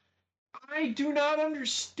 I do not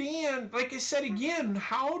understand. Like I said again,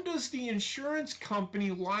 how does the insurance company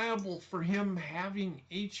liable for him having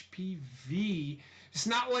HPV? It's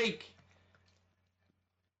not like.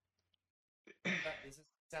 Does this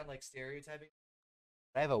sound like stereotyping?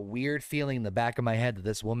 I have a weird feeling in the back of my head that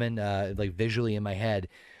this woman, like visually in my head,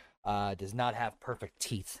 does not have perfect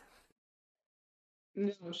teeth.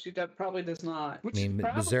 No, probably does not. I Which mean, is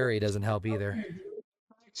probably Missouri doesn't help either.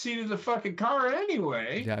 seat of the fucking car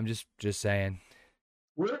anyway. I'm just saying.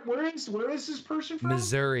 Where is this person from?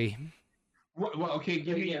 Missouri. Well, okay,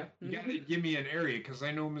 give me Yeah. you gotta give me an area because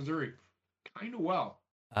I know Missouri kind of well.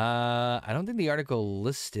 I don't think the article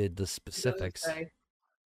listed the It doesn't specifics. say.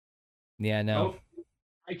 Yeah, no. Nope.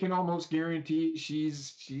 I can almost guarantee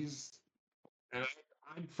she's and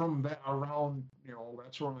I'm from that around,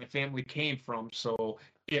 that's where my family came from. So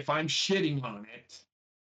if I'm shitting on it,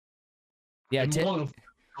 Yeah, I'm one of them,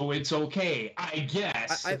 so it's okay, I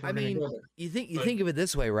guess. if we're I gonna mean, go there. you But- think of it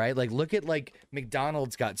this way, right? Like, look at like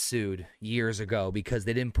McDonald's got sued years ago because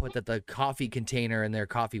they didn't put that the coffee container in their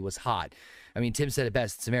coffee was hot. I mean, Tim said it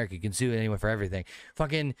best. It's America. You can sue anyone for everything.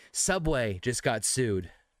 Fucking Subway just got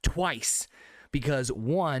sued twice because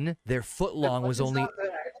one, their foot long was only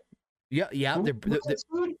yeah. Who- Their, who got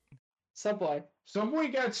sued? Subway. Somebody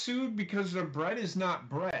got sued because their bread is not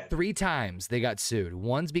bread. 3 times they got sued.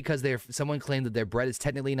 One's because someone claimed that their bread is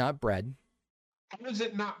technically not bread. How is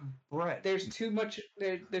it not bread? There's too much.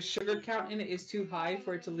 The sugar count in it is too high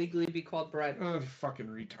for it to legally be called bread. Oh, they're fucking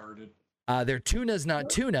retarded. Their tuna's not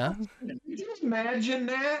tuna. Can you imagine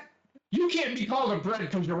that? You can't be called a bread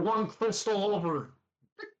because you're one crystal over.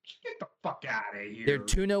 Get the fuck out of here. Their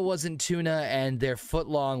tuna wasn't tuna, and their foot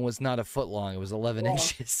long was not a foot long. It was 11 Long.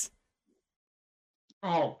 inches.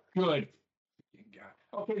 Oh, good.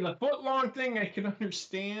 Okay, the foot long thing I can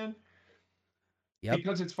understand. Yep.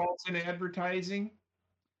 Because it's false in advertising.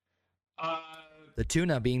 The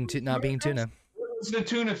tuna being not being tuna. What was the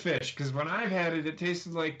tuna fish? Because when I've had it, it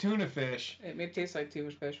tasted like tuna fish. It may taste like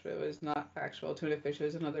tuna fish, but it was not actual tuna fish. It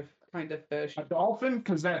was another kind of fish. A dolphin?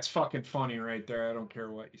 Because that's fucking funny right there. I don't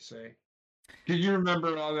care what you say. Do you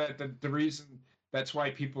remember all that? The reason that's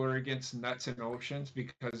why people are against nuts in oceans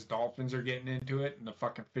because dolphins are getting into it and the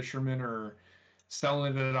fucking fishermen are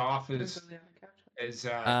selling it off as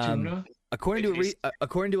tuna. According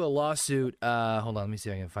to a lawsuit, hold on, let me see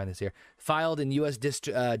if I can find this here. Filed in U.S.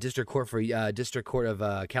 District Court for District Court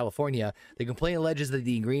of California, the complaint alleges that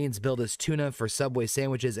the ingredients billed as tuna for Subway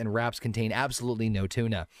sandwiches and wraps contain absolutely no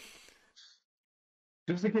tuna.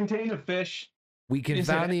 Does it contain a fish? We Is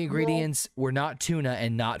it found the edible? ingredients were not tuna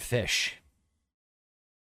and not fish.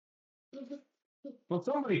 Well,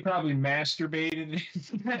 somebody probably masturbated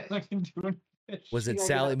looking tuna fish. Was it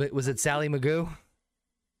Sally Magoo?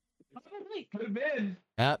 Probably could have been.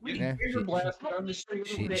 We Yeah, finger blasted on the street.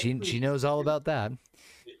 she knows all about that.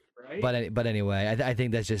 Right? But anyway, I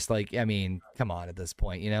think that's just like, I mean, come on at this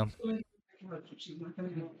point, you know. Oh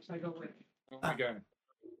my god.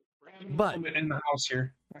 But in the house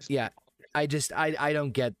here. yeah, I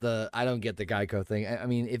don't get the Geico thing. I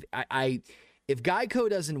mean, if Geico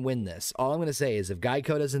doesn't win this, all I'm gonna say is if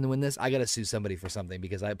Geico doesn't win this, I gotta sue somebody for something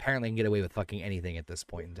because I apparently can get away with fucking anything at this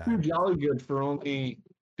point in Too time. jolly good for only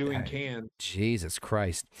doing cans. Jesus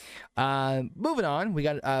Christ. Moving on, we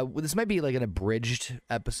got this might be like an abridged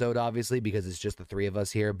episode, obviously, because it's just the 3 of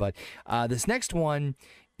us here. But this next one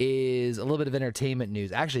is a little bit of entertainment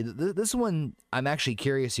news. Actually, this one I'm actually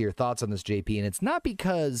curious to your thoughts on this, JP, and it's not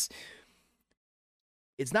because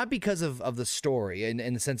of the story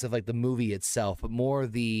in the sense of like the movie itself, but more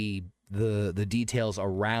the details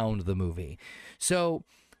around the movie. So,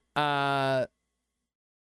 back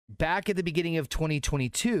at the beginning of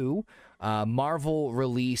 2022, Marvel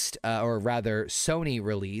released, or rather Sony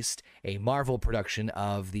released, a Marvel production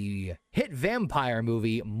of the hit vampire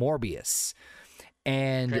movie Morbius.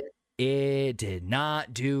 And it did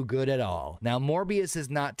not do good at all. Now, Morbius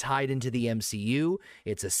is not tied into the MCU.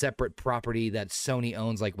 It's a separate property that Sony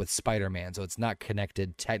owns, like with Spider-Man, so it's not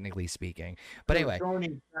connected, technically speaking. But anyway.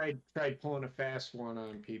 Sony tried pulling a fast one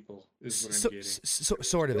on people, is what I'm getting.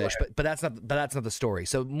 Sort of ish, but that's not the story.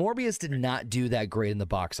 So Morbius did not do that great in the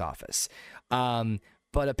box office. But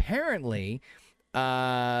apparently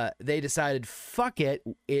they decided fuck it.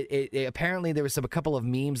 It apparently there was a couple of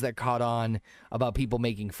memes that caught on about people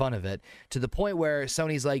making fun of it to the point where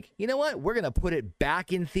Sony's like, you know what, we're gonna put it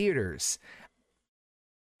back in theaters.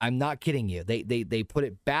 I'm not kidding you. They put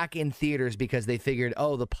it back in theaters because they figured,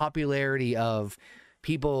 oh, the popularity of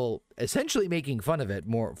people essentially making fun of it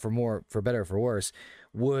for better or for worse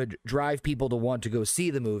would drive people to want to go see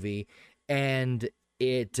the movie. And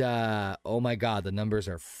it oh my god, the numbers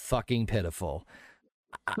are fucking pitiful.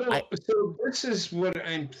 So this is what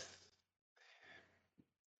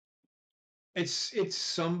it's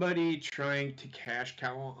somebody trying to cash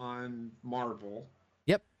cow on Marvel.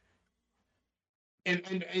 Yep. And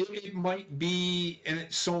it might be, and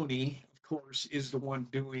Sony, of course, is the one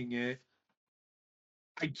doing it.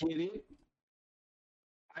 I get it.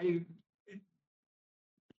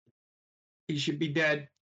 He should be dead.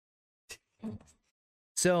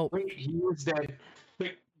 So Wait, he was dead.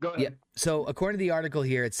 Wait, go ahead. yeah. So according to the article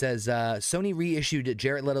here, it says Sony reissued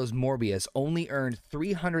Jared Leto's Morbius only earned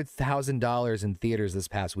 $300,000 in theaters this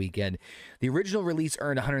past weekend. The original release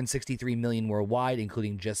earned $163 million worldwide,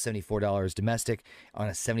 including just $74 domestic on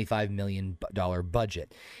a $75 million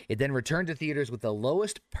budget. It then returned to theaters with the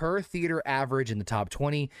lowest per theater average in the top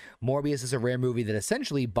 20. Morbius is a rare movie that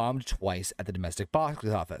essentially bombed twice at the domestic box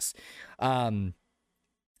office.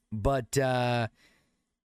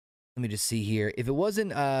 Let me just see here. If it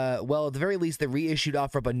wasn't, well, at the very least, the reissued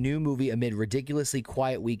offer up a new movie amid ridiculously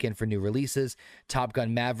quiet weekend for new releases. Top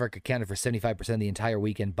Gun Maverick accounted for 75% of the entire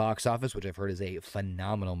weekend box office, which I've heard is a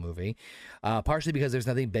phenomenal movie. Partially because there's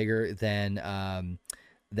nothing bigger than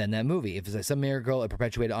that movie. If it's some miracle, it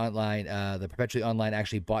perpetuated online, the perpetually online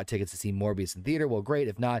actually bought tickets to see Morbius in theater. Well, great.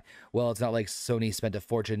 If not, well, it's not like Sony spent a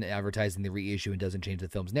fortune advertising the reissue and doesn't change the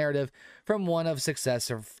film's narrative from one of success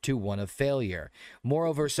to one of failure.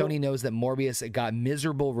 Moreover, Sony knows that Morbius got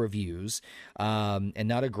miserable reviews and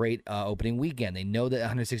not a great opening weekend. They know that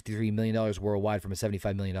 $163 million worldwide from a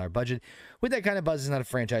 $75 million budget. With that kind of buzz, is not a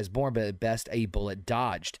franchise born, but at best a bullet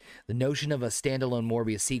dodged. The notion of a standalone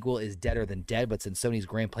Morbius sequel is deader than dead, but since Sony's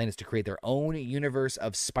grand plan is to create their own universe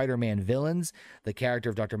of Spider-Man villains, the character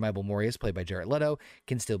of Dr. Michael Morbius, played by Jared Leto,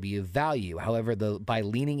 can still be of value. However, by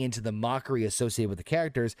leaning into the mockery associated with the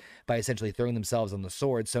characters, by essentially throwing themselves on the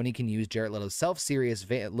sword, Sony can use Jared Leto's self-serious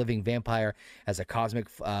living vampire as a comic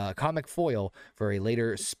foil for a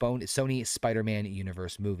later Sony Spider-Man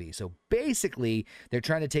universe movie. So basically, they're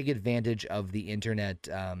trying to take advantage of the internet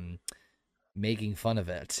making fun of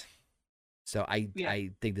it. So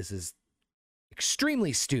I think this is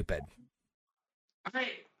extremely stupid.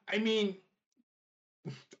 I mean,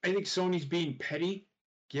 I think Sony's being petty.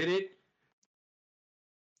 Get it?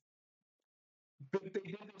 But they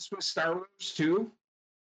did this with Star Wars too.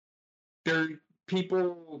 There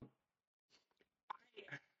people.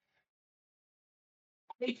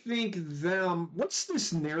 I think them. What's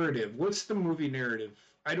this narrative? What's the movie narrative?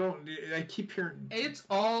 I keep hearing. It's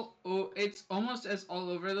almost as all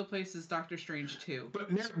over the place as Doctor Strange 2.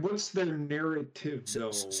 But what's their narrative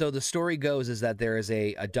though? So the story goes is that there is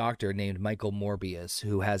a doctor named Michael Morbius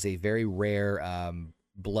who has a very rare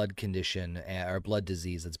blood condition or blood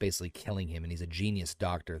disease that's basically killing him, and he's a genius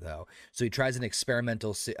doctor though. So he tries an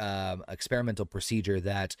experimental procedure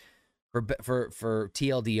that for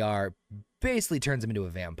TLDR basically turns him into a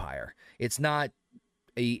vampire. It's not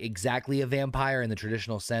exactly a vampire in the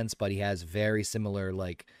traditional sense, but he has very similar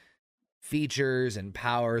like features and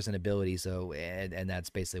powers and abilities. So and that's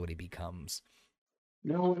basically what he becomes.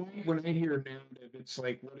 No, when I hear narrative, it's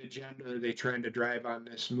like, what agenda are they trying to drive on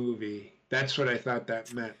this movie? That's what I thought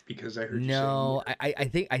that meant, because I heard. No, I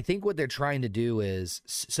think what they're trying to do is,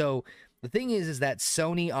 so the thing is that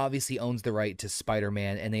Sony obviously owns the right to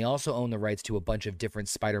Spider-Man, and they also own the rights to a bunch of different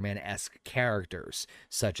Spider-Man-esque characters,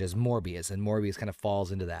 such as Morbius, and Morbius kind of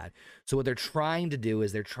falls into that. So what they're trying to do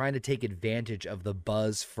is they're trying to take advantage of the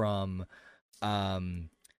buzz from the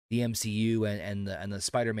MCU and the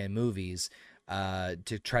Spider-Man movies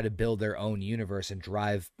to try to build their own universe and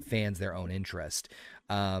drive fans their own interest,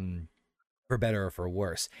 for better or for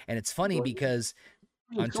worse. And it's funny because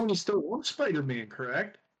Sony still wants Spider-Man,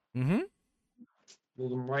 correct? Mm-hmm. Well,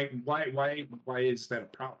 then why is that a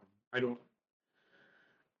problem? I don't.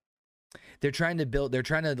 They're trying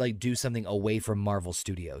to like do something away from Marvel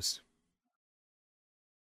Studios.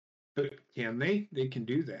 But can they? They can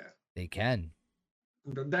do that. They can.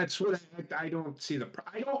 That's what I don't see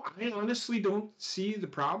I honestly don't see the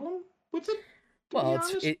problem with it. Well,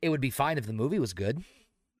 it would be fine if the movie was good.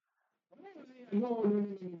 No,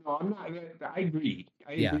 I'm not. I agree.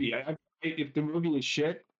 I agree. If the movie is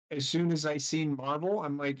shit, as soon as I seen Marvel,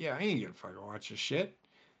 I'm like, yeah, I ain't gonna fucking watch this shit.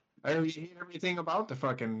 I already hate everything about the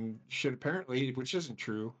fucking shit, apparently, which isn't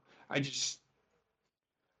true. I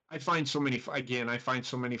find so many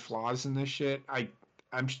flaws in this shit. I'm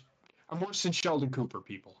worse than Sheldon Cooper,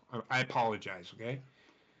 people. I apologize, okay?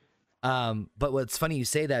 But what's funny you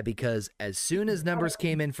say that, because as soon as numbers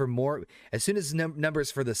came in for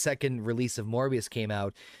numbers for the second release of Morbius came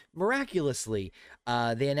out, miraculously,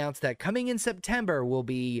 they announced that coming in September will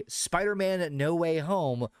be Spider-Man No Way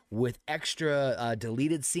Home with extra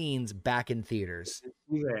deleted scenes back in theaters.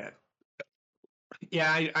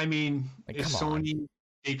 Yeah, I mean, like, if Sony,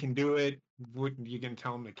 they can do it. You can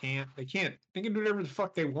tell them they can't. They can't. They can do whatever the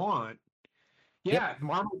fuck they want. Yeah, yep.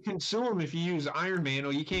 Marvel can sue them if you use Iron Man.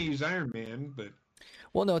 Or you can't use Iron Man, but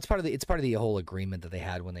well, no, it's part of the whole agreement that they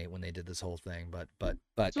had when they did this whole thing. But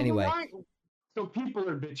so anyway, so people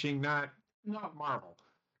are bitching, not Marvel.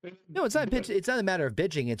 No, it's not it's not a matter of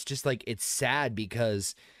bitching. It's just like it's sad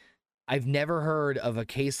because I've never heard of a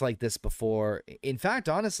case like this before. In fact,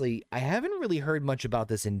 honestly, I haven't really heard much about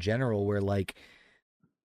this in general where like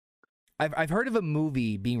I've heard of a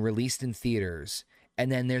movie being released in theaters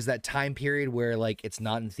and then there's that time period where like it's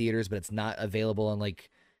not in theaters but it's not available on like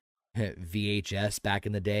VHS back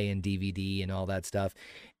in the day and DVD and all that stuff.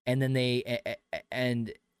 And then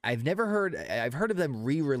and I've heard of them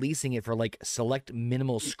re-releasing it for like select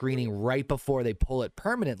minimal screening right before they pull it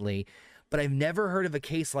permanently, but I've never heard of a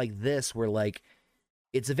case like this where like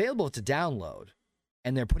it's available to download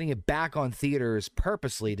and they're putting it back on theaters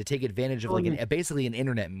purposely to take advantage of like basically an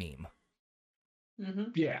internet meme. Mm-hmm.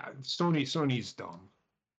 Yeah, Sony's dumb.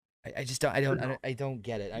 I just don't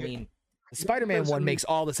get it. I mean, the Spider-Man one makes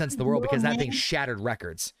all the sense in the world because that thing shattered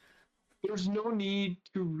records. There's no need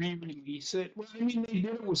to re-release it. Well, I mean, they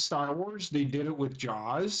did it with Star Wars. They did it with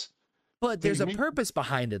Jaws. But there's a purpose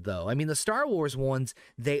behind it, though. I mean, the Star Wars ones,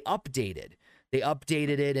 they updated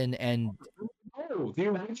it and No, the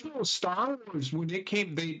original Star Wars, when it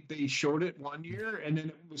came, they showed it one year, and then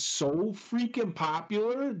it was so freaking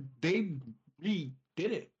popular, they redid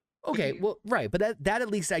it. Okay, well, right, but that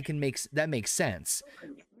at least that makes sense.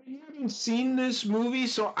 I haven't seen this movie,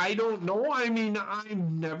 so I don't know. I mean,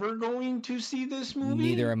 I'm never going to see this movie.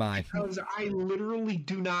 Neither am I. Because I literally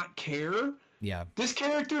do not care. Yeah. This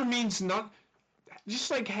character means not.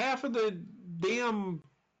 Just like half of the damn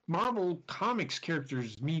Marvel Comics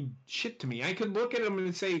characters mean shit to me. I could look at him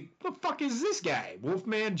and say, "The fuck is this guy?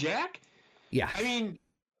 Wolfman Jack?" Yeah. I mean,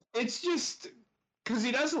 it's just because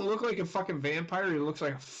he doesn't look like a fucking vampire. He looks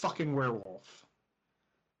like a fucking werewolf.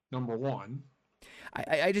 Number one.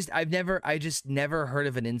 I just never heard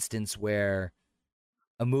of an instance where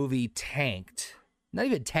a movie tanked. Not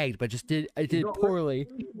even tanked, but just did poorly.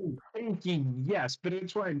 Tanking, yes, but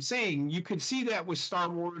it's what I'm saying. You could see that with Star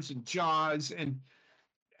Wars and Jaws and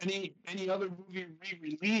any other movie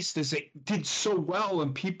re-released as it did so well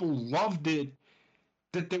and people loved it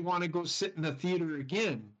that they want to go sit in the theater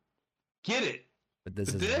again. Get it? But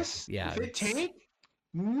this if it tanked,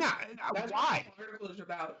 nah. That's why? what the article is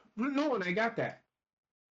about. No, and I got that.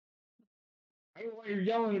 I don't know why you're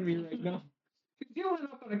yelling at me right now. You went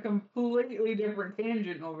up on a completely different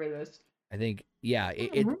tangent over this. I think, yeah.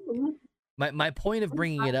 My point of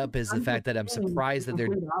bringing it up is the fact that I'm surprised that they're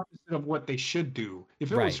the opposite of what they should do.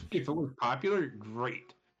 If it was popular,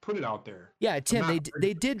 great. Put it out there. Yeah, Tim,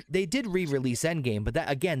 they did re-release Endgame, but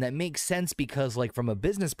that makes sense because like from a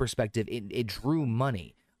business perspective, it drew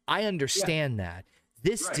money. I understand that.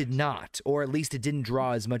 This did not, or at least it didn't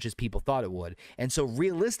draw as much as people thought it would. And so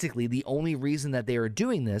realistically, the only reason that they are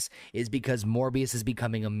doing this is because Morbius is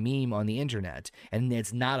becoming a meme on the internet, and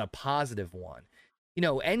it's not a positive one. You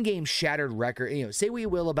know, Endgame shattered record. You know, say what you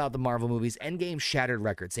will about the Marvel movies, Endgame shattered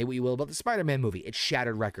records. Say what you will about the Spider-Man movie, it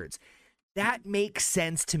shattered records. That makes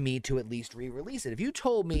sense to me to at least re-release it. If you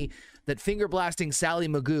told me that finger blasting Sally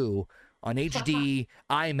Magoo on HD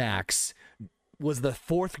IMAX was the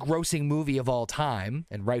 4th grossing movie of all time,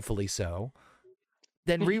 and rightfully so,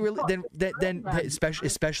 then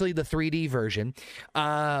especially the 3D version,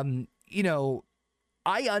 you know,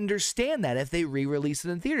 I understand that if they re-release it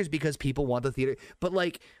in theaters because people want the theater, but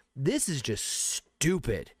like this is just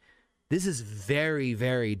stupid. This is very,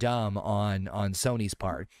 very dumb on Sony's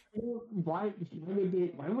part. Why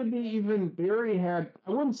would they even? They already had. I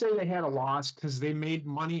wouldn't say they had a loss because they made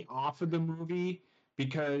money off of the movie.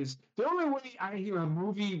 Because the only way I hear a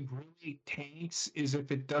movie really tanks is if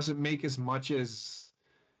it doesn't make as much as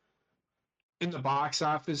in the box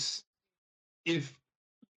office,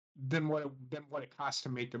 than what it costs to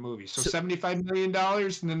make the movie. So $75 million,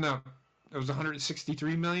 and then it was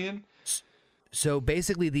 $163 million. So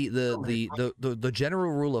basically, the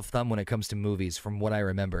general rule of thumb when it comes to movies, from what I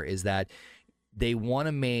remember, is that they want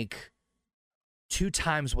to make 2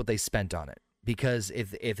 times what they spent on it. Because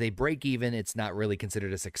if they break even, it's not really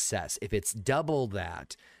considered a success. If it's double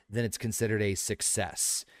that, then it's considered a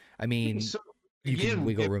success. I mean, so, you can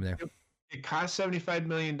wiggle room there. It cost $75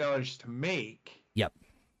 million to make. Yep.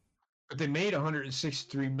 But they made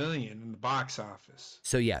 $163 million in the box office.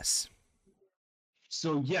 So yes.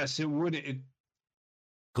 So yes, it would.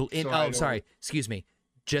 Sorry. Excuse me.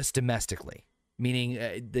 Just domestically. Meaning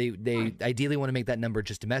they ideally want to make that number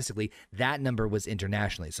just domestically. That number was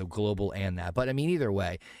internationally, so global and that. But I mean, either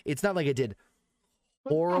way, it's not like it did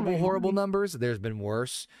horrible numbers. There's been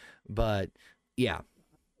worse, but yeah.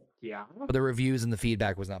 Yeah. But the reviews and the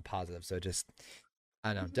feedback was not positive, so just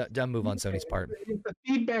I don't know, dumb move on Sony's part. The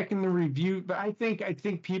feedback and the review, but I think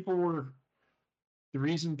people were the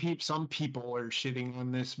reason some people are shitting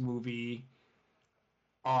on this movie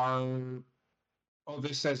are Oh,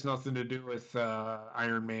 this has nothing to do with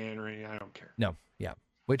Iron Man or anything. I don't care. No, yeah,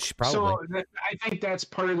 which probably. So I think that's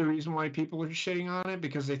part of the reason why people are shitting on it,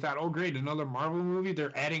 because they thought, oh, great, another Marvel movie.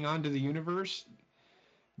 They're adding on to the universe.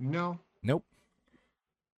 No, Nope.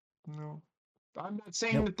 no. I'm not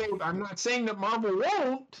saying Nope. that I'm not saying that Marvel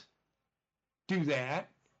won't do that,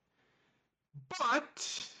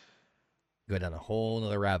 but Go down a whole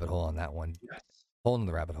nother rabbit hole on that one. yes. Whole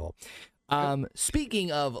nother rabbit hole.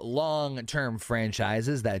 Speaking of long-term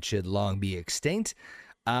franchises that should long be extinct,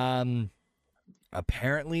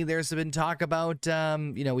 apparently there's been talk about,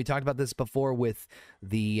 we talked about this before with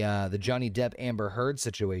the Johnny Depp Amber Heard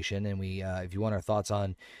situation, and we, if you want our thoughts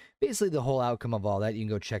on basically the whole outcome of all that, you can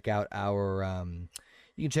go check out our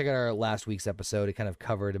last week's episode. It kind of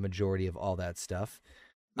covered a majority of all that stuff.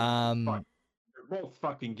 They're both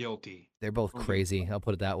fucking guilty. They're both crazy. I'll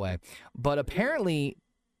put it that way. But apparently,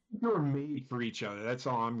 they're made for each other. That's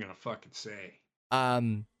all I'm gonna fucking say.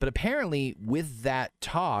 But apparently, with that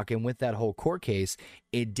talk and with that whole court case,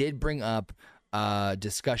 it did bring up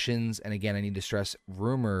discussions, and again, I need to stress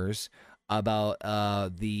rumors about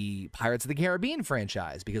the Pirates of the Caribbean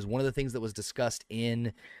franchise, because one of the things that was discussed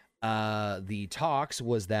in the talks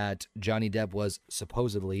was that Johnny Depp was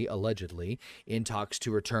supposedly, allegedly, in talks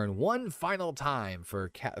to return one final time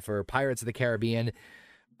for Pirates of the Caribbean.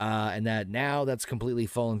 And that now that's completely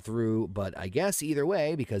fallen through. But I guess either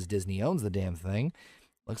way, because Disney owns the damn thing,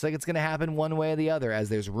 looks like it's going to happen one way or the other, as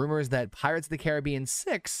there's rumors that Pirates of the Caribbean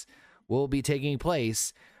 6 will be taking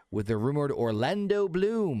place with the rumored Orlando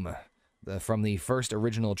Bloom from the first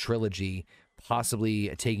original trilogy, possibly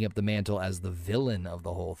taking up the mantle as the villain of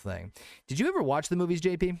the whole thing. Did you ever watch the movies,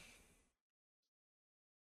 JP?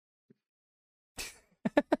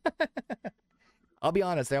 I'll be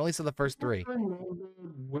honest, I only saw the first three.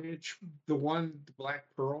 Which, the one, the Black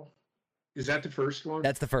Pearl? Is that the first one?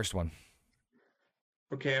 That's the first one.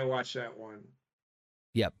 Okay, I watched that one.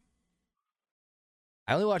 Yep.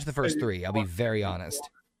 I only watched the first three, I'll be very honest.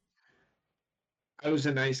 I was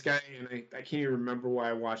a nice guy, and I can't even remember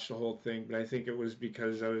why I watched the whole thing, but I think it was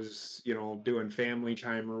because I was, doing family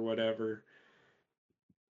time or whatever.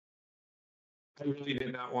 I really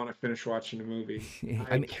did not want to finish watching the movie.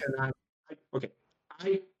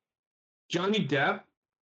 Johnny Depp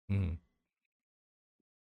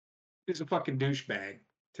is a fucking douchebag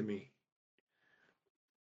to me.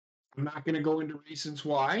 I'm not going to go into reasons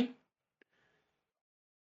why.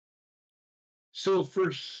 So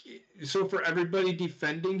for everybody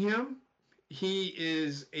defending him, he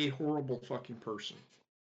is a horrible fucking person.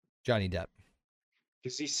 Johnny Depp.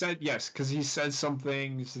 Because he said some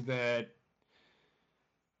things that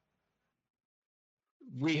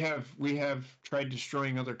we have tried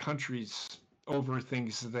destroying other countries over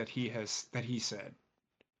things that he said.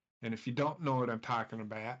 And if you don't know what I'm talking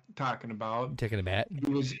about, taking a bat.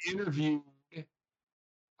 He was interviewed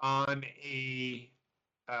on a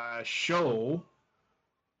show,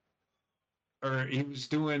 or he was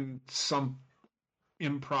doing some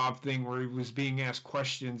improv thing where he was being asked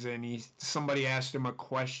questions, and somebody asked him a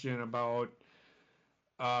question about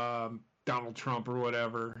Donald Trump or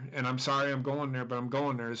whatever. And I'm sorry I'm going there, but I'm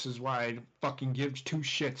going there. This is why I fucking give two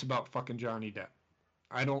shits about fucking Johnny Depp.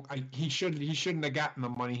 He shouldn't have gotten the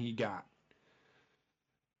money he got.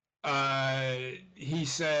 He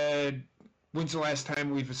said, "When's the last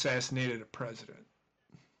time we've assassinated a president?"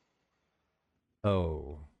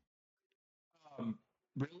 Oh.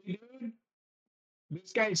 Really, dude?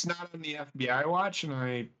 This guy's not on the FBI watch,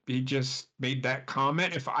 and he just made that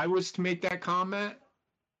comment. If I was to make that comment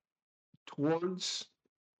towards,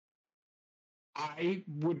 I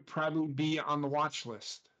would probably be on the watch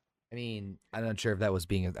list. I mean, I'm not sure if that was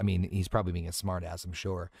he's probably being a smartass, I'm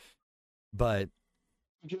sure. But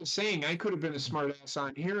I'm just saying, I could have been a smartass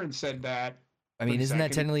on here and said that. I mean, isn't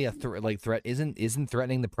that technically a threat? Isn't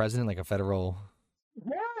threatening the president like a federal?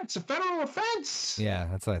 Yeah, it's a federal offense. Yeah,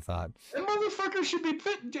 that's what I thought. That motherfucker should be.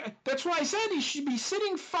 That's why I said he should be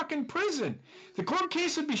sitting fucking prison. The court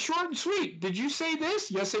case would be short and sweet. Did you say this?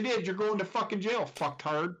 Yes, I did. You're going to fucking jail,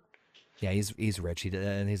 fucktard. Yeah, he's rich.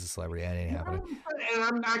 And he's a celebrity. That ain't happening. And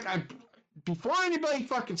I'm not. Before anybody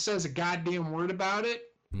fucking says a goddamn word about it,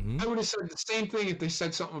 I would have said the same thing if they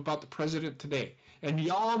said something about the president today. And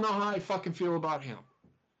y'all know how I fucking feel about him.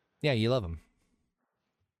 Yeah, you love him.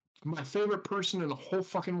 My favorite person in the whole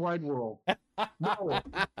fucking wide world. No.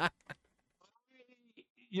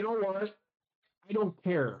 You know what? I don't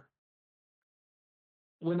care.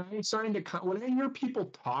 When I hear people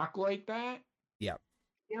talk like that, yeah,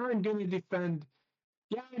 I'm going to defend.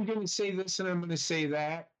 Yeah, I'm going to say this and I'm going to say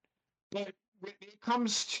that. But when it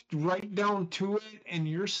comes right down to it, and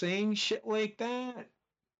you're saying shit like that,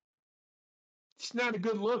 It's not a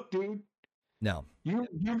good look, dude. No. You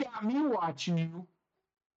got me watching you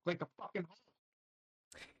like a fucking.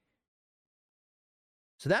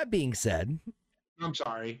 So that being said, I'm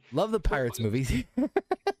sorry. love the Pirates movies.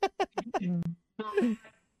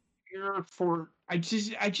 I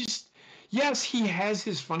just yes, he has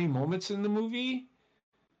his funny moments in the movie.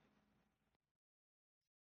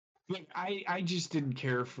 But I just didn't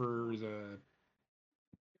care for the.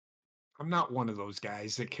 I'm not one of those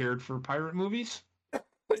guys that cared for pirate movies.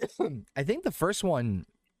 I think the first one,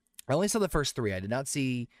 I only saw the first three. I did not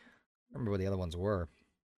see. I remember what the other ones were.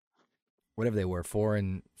 Whatever they were, 4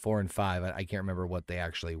 and 5. I can't remember what they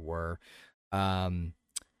actually were. Um,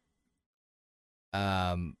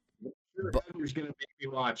 Sure, Heather's gonna make me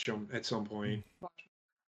watch them at some point. I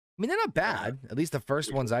mean, they're not bad. At least the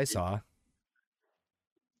first ones I saw.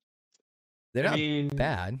 They're not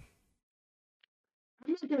bad.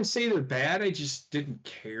 I'm not gonna say they're bad. I just didn't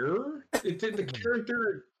care. It did the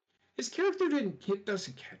character. His character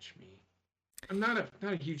doesn't catch me. I'm not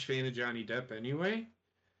a huge fan of Johnny Depp anyway.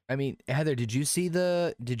 I mean, Heather, did you see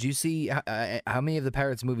how many of the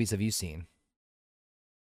Pirates movies have you seen?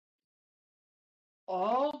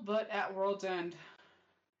 All but at World's End.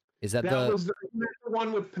 Is that was the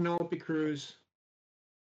one with Penelope Cruz?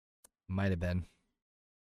 Might have been.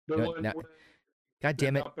 The No, one now, with God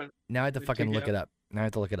damn it! Now I have to fucking look together. it up. Now I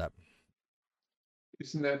have to look it up.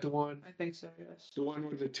 Isn't that the one? I think so, yes. The one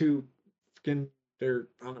with the two fucking, they're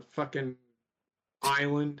on a fucking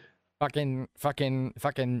island. Fucking.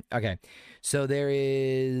 Okay, so there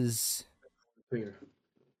is. Clear.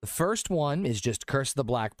 The first one is just Curse of the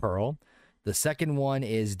Black Pearl. The second one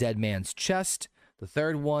is Dead Man's Chest. The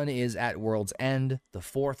third one is At World's End. The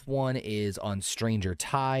fourth one is On Stranger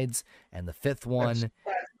Tides, and the fifth one.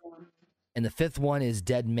 And the fifth one is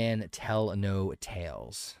Dead Man Tell No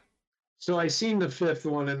Tales. So I seen the fifth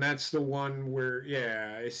one, and that's the one where,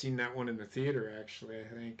 yeah, I seen that one in the theater. Actually, I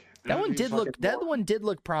think that one did look. That one did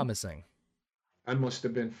look promising. I must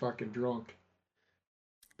have been fucking drunk.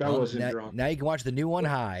 That wasn't drunk. Now you can watch the new one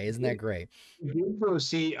high. Isn't that great? Did you go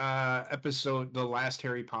see the last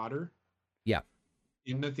Harry Potter? Yeah.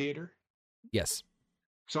 In the theater? Yes.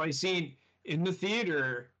 So I seen in the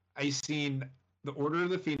theater, I seen The Order of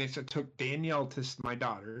the Phoenix. I took Danielle to my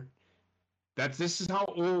daughter. This is how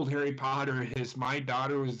old Harry Potter is. My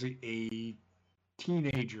daughter was a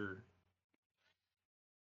teenager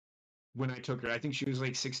when I took her. I think she was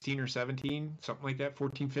like 16 or 17, something like that,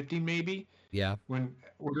 14, 15 maybe. Yeah. When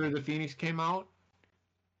Order of the Phoenix came out.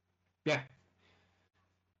 Yeah.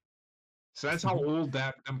 So that's how old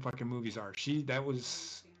them fucking movies are.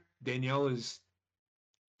 Danielle is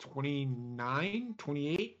 29,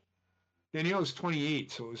 28. Danielle is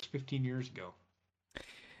 28, so it was 15 years ago.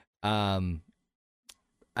 I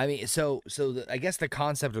mean, I guess the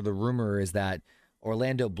concept or the rumor is that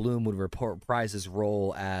Orlando Bloom would reprise his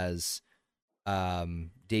role as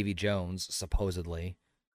Davy Jones, supposedly,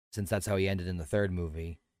 since that's how he ended in the third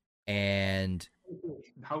movie. And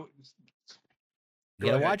how you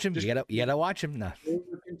gotta watch him. You gotta watch him. No.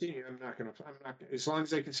 Continue. I'm not gonna. As long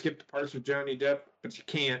as I can skip the parts with Johnny Depp, but you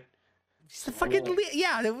can't. It's the fucking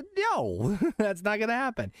no. That's not gonna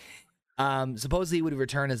happen. Supposedly he would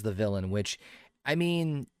return as the villain, which, I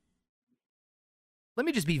mean, let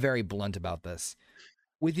me just be very blunt about this.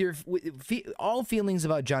 With all feelings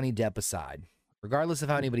about Johnny Depp aside, regardless of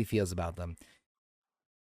how anybody feels about them,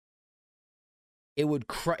 it would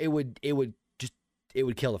kill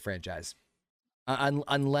the franchise.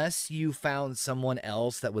 Unless you found someone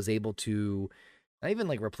else that was able to not even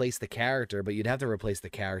like replace the character, but you'd have to replace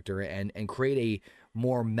the character and create a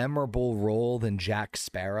more memorable role than Jack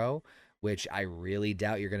Sparrow, which I really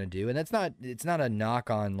doubt you're going to do. And it's not a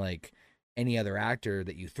knock on like any other actor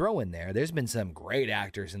that you throw in there. There's been some great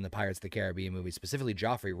actors in the Pirates of the Caribbean movies, specifically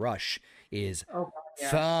Joffrey Rush is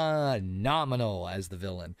phenomenal as the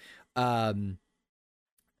villain. I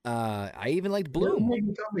even liked Bloom.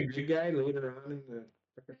 You tell me good guy later on in the.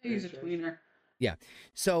 He's a tweener. Yeah.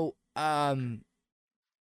 So,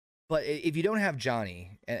 but if you don't have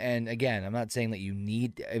Johnny, and again, I'm not saying that you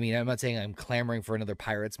need. I mean, I'm not saying I'm clamoring for another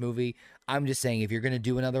Pirates movie. I'm just saying if you're gonna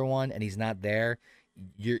do another one and he's not there,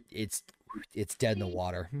 it's dead in the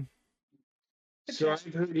water. So I've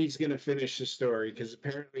heard he's gonna finish the story because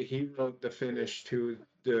apparently he wrote the finish to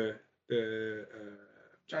the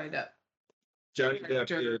Johnny Depp. Johnny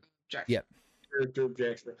Depp. Yep. Character of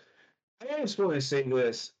Jack Sparrow. I just want to say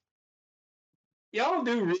this. Y'all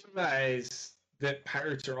do realize that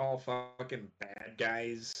pirates are all fucking bad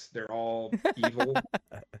guys. They're all evil.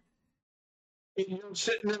 And you're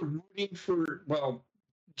sitting there rooting for, well,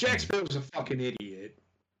 Jack Sparrow's a fucking idiot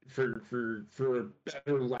for a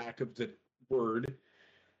better lack of the word,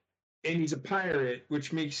 and he's a pirate,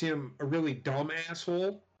 which makes him a really dumb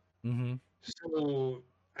asshole. Mm-hmm. So,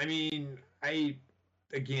 I mean,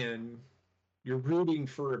 again, you're rooting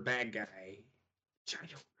for a bad guy. Which I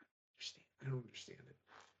don't understand. I don't understand it.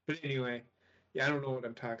 But anyway, yeah, I don't know what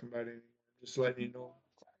I'm talking about anymore. Just letting you know.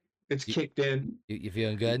 It's You, kicked in. you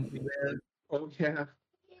feeling good? Oh, yeah.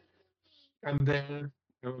 I'm there.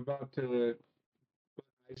 I'm about to. My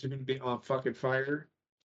eyes are going to be on fucking fire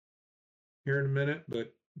here in a minute,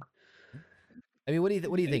 but. I mean, what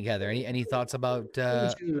do you think, Heather? Any thoughts about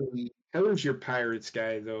Heather's your Pirates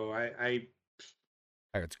guy, though.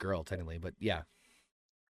 Pirate's girl, technically, but yeah.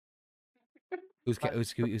 Who's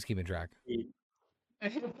keeping track?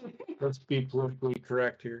 Let's be politically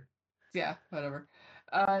correct here. Yeah, whatever.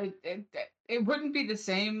 It wouldn't be the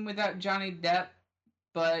same without Johnny Depp,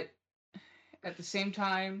 but at the same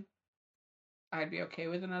time, I'd be okay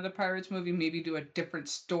with another Pirates movie. Maybe do a different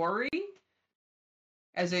story.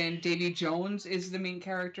 As in, Davy Jones is the main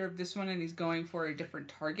character of this one, and he's going for a different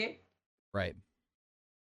target. Right.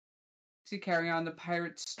 To carry on the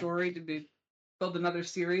Pirates story to build another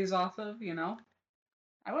series off of, you know?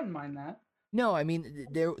 I wouldn't mind that. No, I mean,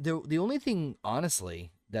 the only thing,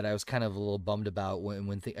 honestly, that I was kind of a little bummed about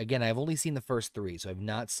again, I've only seen the first three, so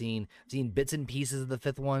I've seen bits and pieces of the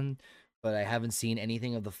fifth one, but I haven't seen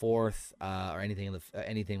anything of the fourth or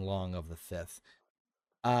anything long of the fifth.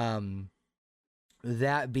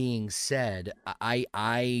 That being said,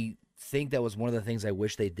 I think that was one of the things I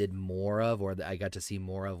wish they did more of, or that I got to see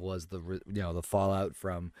more of, was the fallout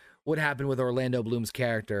from what happened with Orlando Bloom's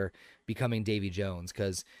character becoming Davy Jones.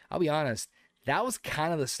 Because I'll be honest, that was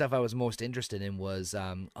kind of the stuff I was most interested in. Was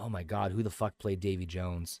oh my god, who the fuck played Davy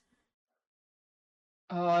Jones?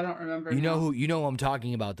 Oh, I don't remember. You know who I'm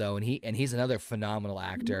talking about though, and he's another phenomenal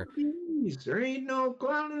actor. There ain't no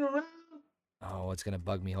clowning around. Oh, it's gonna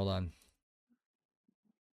bug me. Hold on.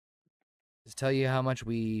 Just tell you how much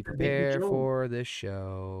we prepare for this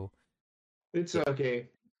show. It's okay.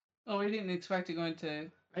 Oh, I didn't expect to go into.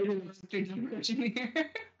 I didn't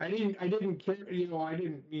care. I didn't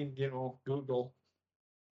mean Google.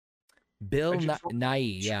 Bill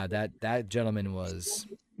Nighy, yeah, that gentleman was.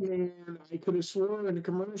 And I could have sworn in the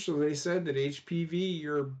commercial they said that HPV,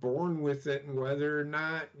 you're born with it, and whether or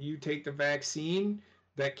not you take the vaccine,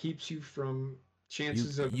 that keeps you from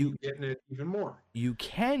chances of you getting it even more. You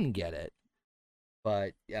can get it,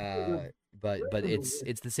 but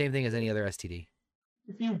it's the same thing as any other STD.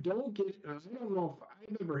 If you don't get it, I don't know if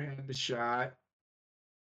I've ever had the shot.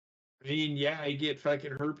 I mean, yeah, I get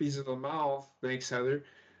fucking herpes of the mouth. Thanks, Heather.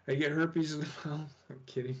 I get herpes of the mouth. I'm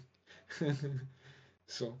kidding.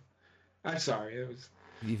 So, I'm sorry. It was.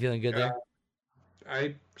 You feeling good there?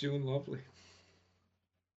 I'm doing lovely.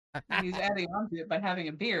 He's adding on to it by having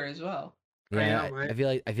a beer as well. Yeah, I feel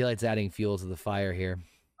like it's adding fuel to the fire here.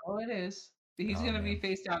 Oh, it is. He's gonna be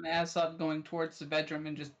face down, ass up, going towards the bedroom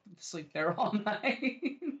and just sleep there all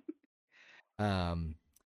night.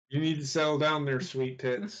 You need to settle down there, sweet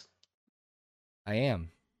tits. I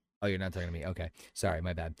am. Oh, you're not talking to me. Okay, sorry,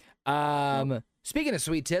 my bad. Speaking of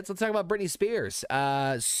sweet tits, let's talk about Britney Spears.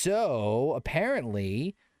 So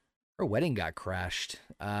apparently, her wedding got crashed.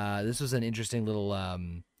 This was an interesting little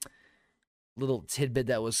tidbit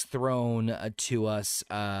that was thrown to us.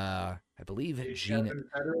 I believe Gina.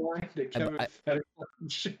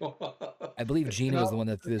 I believe Gina was the one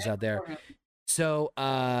that threw this out there. So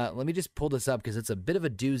let me just pull this up because it's a bit of a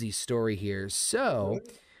doozy story here. So,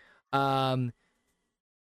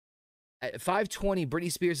 at 5:20,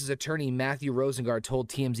 Britney Spears' attorney Matthew Rosengart told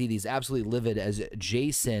TMZ that he's absolutely livid as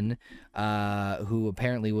Jason, who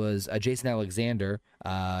apparently was Jason Alexander,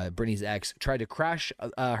 Britney's ex, tried to crash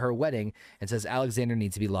her wedding and says Alexander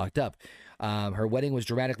needs to be locked up. Her wedding was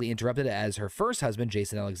dramatically interrupted as her first husband,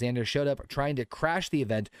 Jason Alexander, showed up trying to crash the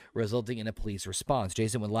event, resulting in a police response.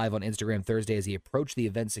 Jason went live on Instagram Thursday as he approached the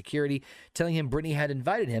event security, telling him Britney had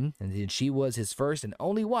invited him and that she was his first and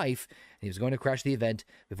only wife, and he was going to crash the event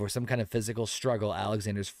before some kind of physical struggle.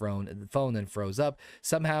 Alexander's phone then froze up.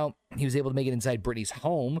 Somehow, he was able to make it inside Britney's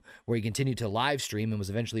home, where he continued to live stream and was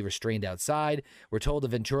eventually restrained outside. We're told the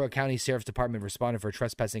Ventura County Sheriff's Department responded for a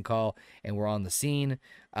trespassing call and were on the scene.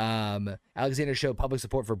 Alexander showed public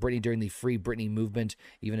support for Britney during the Free Britney movement,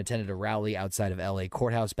 even attended a rally outside of LA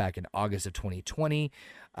courthouse back in August of 2020.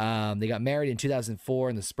 They got married in 2004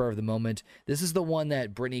 in the spur of the moment. This is the one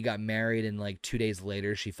that Britney got married and like 2 days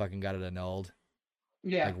later she fucking got it annulled.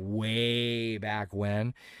 Yeah. Like way back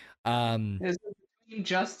when. It was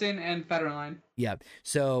Justin and Federline. Yeah.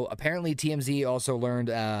 So apparently TMZ also learned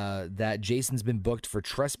that Jason's been booked for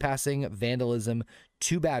trespassing, vandalism,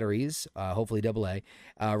 2 batteries, hopefully AA,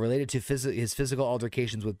 related to his physical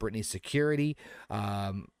altercations with Britney's security.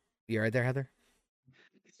 You right there, Heather?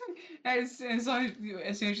 As soon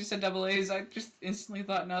as you said double A's, I just instantly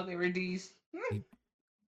thought, no, they were D's.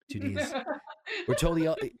 2 Ds.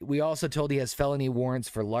 We also told he has felony warrants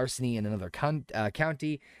for larceny in another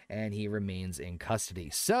county, and he remains in custody.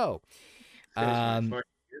 So, God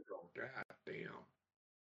damn.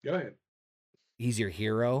 Go ahead. He's your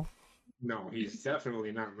hero? No, he's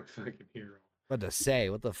definitely not my fucking hero. What to say?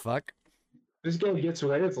 What the fuck? This guy gets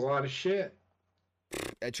away with a lot of shit.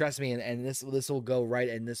 Trust me, and this will go right,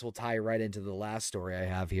 and this will tie right into the last story I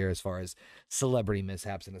have here as far as celebrity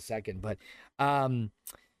mishaps in a second. But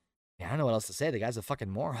I don't know what else to say. The guy's a fucking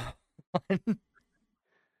moron.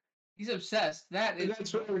 He's obsessed.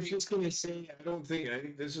 That's what I was just gonna say. I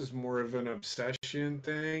think this is more of an obsession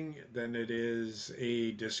thing than it is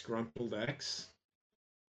a disgruntled ex.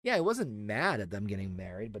 Yeah, he wasn't mad at them getting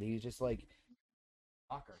married, but he was just like,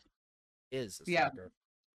 stalker. Is a stalker.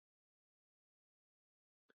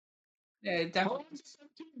 Yeah, definitely.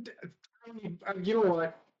 You know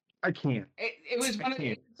what? I can't. It was one of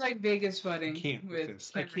it's like Vegas wedding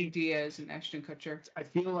with Cameron Diaz and Ashton Kutcher. I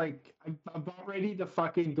feel like I'm about ready to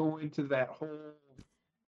fucking go into that whole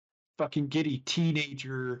fucking giddy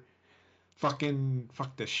teenager fucking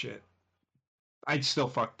fuck this shit. I'd still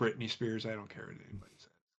fuck Britney Spears. I don't care what anybody says.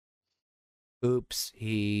 Oops,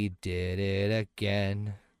 he did it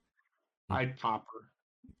again. I'd pop her.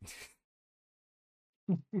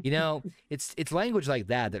 You know, it's language like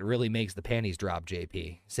that that really makes the panties drop,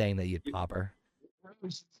 JP, saying that you'd pop her.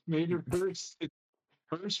 Made her hers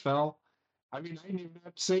fell. I mean, I didn't even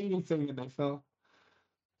have to say anything and I fell.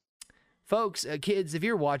 Folks, kids, if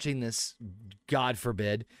you're watching this, God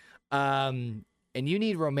forbid, and you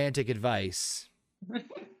need romantic advice.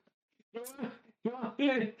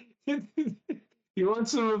 You want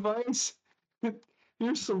some advice?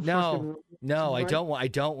 Here's some. No, I don't want. I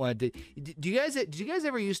don't want to. Did you guys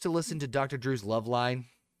ever used to listen to Dr. Drew's Love Line?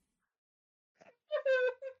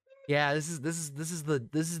 Yeah, this is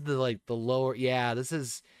the like the lower. Yeah, this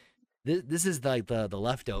is like the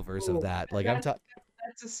leftovers of that. Like I'm talking.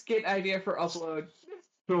 That's a skit idea for upload.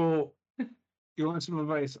 So, you want some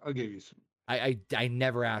advice? I'll give you some. I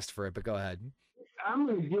never asked for it, but go ahead. I'm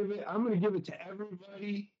gonna give it to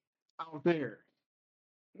everybody out there.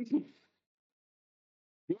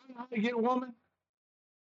 You want to know how to get a woman?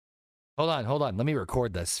 Hold on. Let me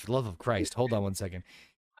record this. For the love of Christ. Hold on one second.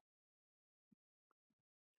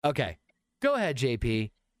 Okay. Go ahead,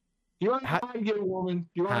 JP. You want to know how to get a woman?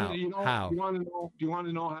 How? Do you want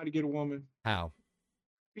to know how to get a woman? How?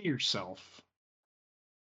 Be yourself.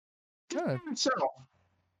 Huh. Be yourself.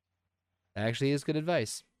 Actually is good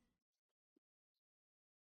advice.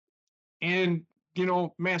 And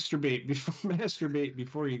masturbate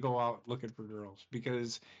before you go out looking for girls,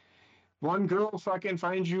 because one girl fucking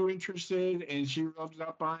finds you interested and she rubs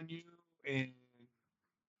up on you, and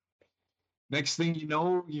next thing you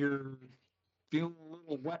know, you're feeling a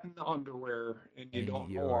little wet in the underwear and you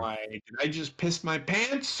don't know why. Did I just piss my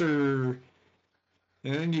pants, or?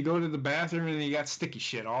 And then you go to the bathroom and you got sticky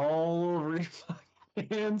shit all over your fucking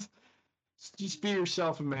hands. Just be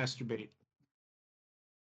yourself and masturbate.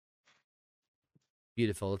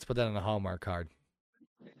 Beautiful. Let's put that on a Hallmark card.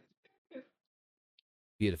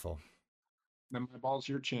 Beautiful. Then my ball's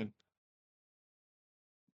your chin.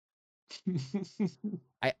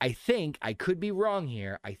 I think, I could be wrong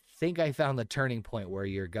here. I think I found the turning point where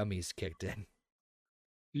your gummies kicked in.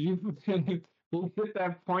 You hit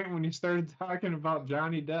that point when you started talking about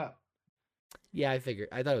Johnny Depp. Yeah, I figured.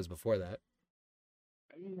 I thought it was before that.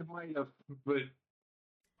 I mean, it might have, but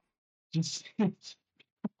just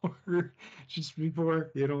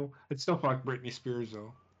before, I'd still fuck Britney Spears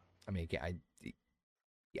though. I mean, you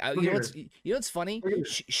know what's funny?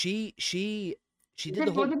 She did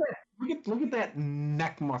the whole. Look at that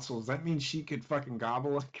neck muscles. That means she could fucking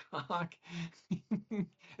gobble a cock, and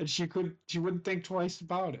she wouldn't think twice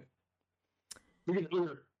about it. Look at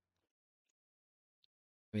her.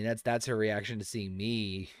 I mean, that's her reaction to seeing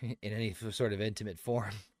me in any sort of intimate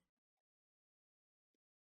form.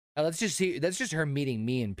 That's just her meeting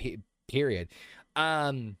me in period.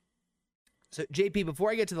 So JP,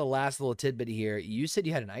 before I get to the last little tidbit here, you said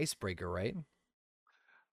you had an icebreaker, right?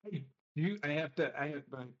 I have to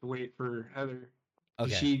wait for Heather.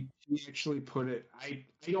 Okay. She actually put it. I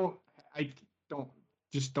don't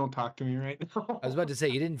talk to me right now. I was about to say,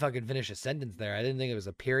 you didn't fucking finish a sentence there. I didn't think it was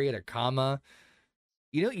a period, a comma.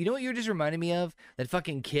 You know what you're just reminding me of? That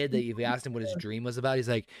fucking kid that if you asked him what his dream was about, he's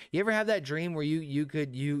like, "You ever have that dream where you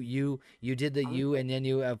did the you and then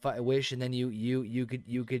you wish and then you and you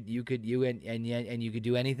could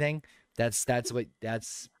do anything." That's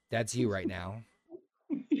you right now.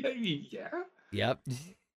 Yeah. Yep.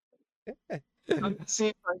 Let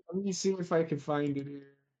me see if I can find it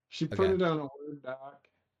here. She put Okay. it on a Word doc,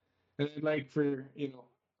 and I'd like for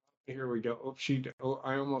here we go.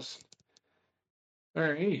 I almost. All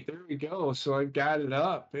right, there we go. So I've got it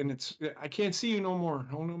up, and I can't see you no more.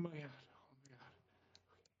 Oh no, my God.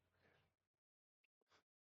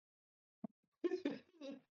 Oh my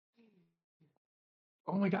God.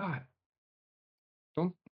 Oh my God.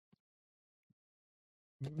 Don't.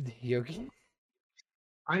 You okay?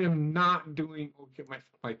 I am not doing okay.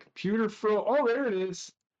 My computer froze. Oh, there it is.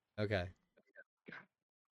 Okay. God.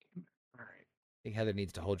 All right. I think Heather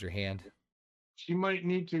needs to hold your hand. She might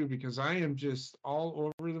need to because I am just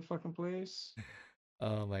all over the fucking place.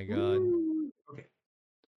 Oh my god. Woo. Okay.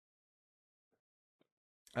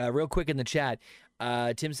 Real quick in the chat,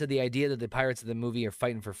 Tim said the idea that the pirates of the movie are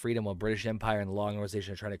fighting for freedom while British Empire and the law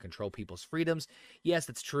organization are trying to control people's freedoms. Yes,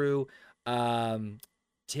 that's true.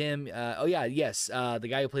 Tim, oh yeah, yes, the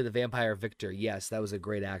guy who played the vampire Victor. Yes, that was a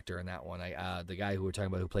great actor in that one. The guy who we're talking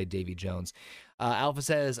about who played Davy Jones. Alpha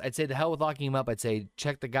says, I'd say the hell with locking him up. I'd say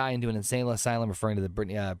check the guy into an insane asylum, referring to the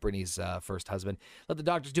Britney's first husband. Let the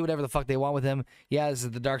doctors do whatever the fuck they want with him. Yeah, this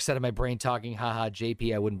is the dark side of my brain talking. Haha,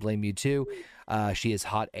 JP, I wouldn't blame you too. She is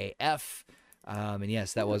hot AF. And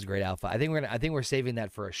yes, that was great, Alpha. I think we're saving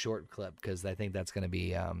that for a short clip because I think that's gonna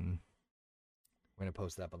be we're gonna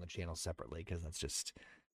post it up on the channel separately because that's just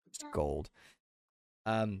gold.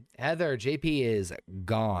 Heather, JP is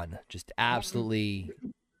gone. Just absolutely.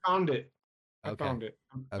 Found it. I Okay. found it.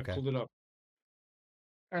 I Okay. pulled it up.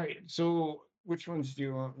 All right. So which ones do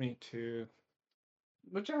you want me to?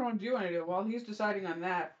 Whichever one do you want to do? While he's deciding on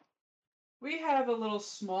that, we have a little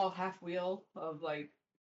small half wheel of like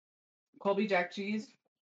Colby Jack cheese.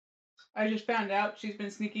 I just found out she's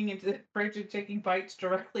been sneaking into the fridge and taking bites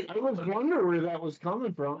directly. I was wondering where that was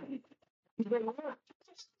coming from.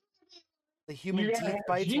 The human You gotta teeth have bites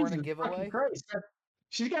weren't a Jesus fucking giveaway. Christ.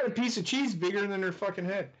 She's got a piece of cheese bigger than her fucking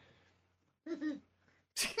head.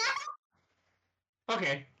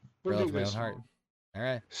 Okay, we'll Girl do after my own this heart. one. All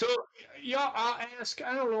right. So, yeah, I'll ask.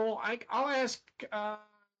 I don't know. I'll ask. I'll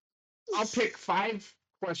pick 5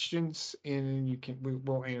 questions, and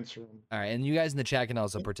we'll answer them. All right, and you guys in the chat can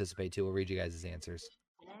also participate too. We'll read you guys' answers.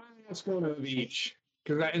 Let's go to each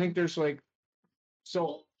because I think there's like.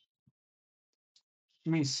 So,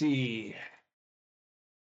 let me see.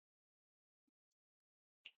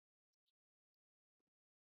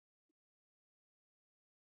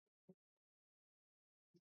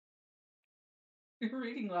 Your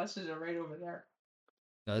reading glasses are right over there.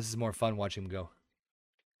 No, this is more fun watching him go.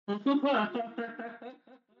 I'm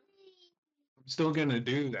still gonna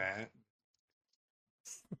do that.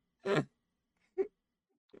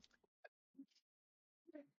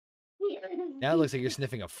 Now it looks like you're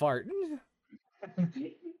sniffing a fart.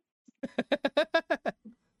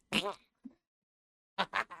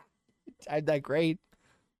 Timed that great.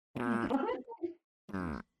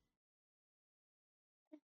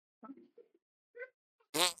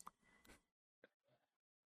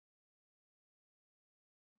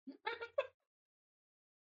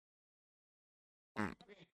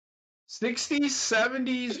 60s,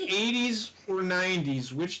 70s, 80s, or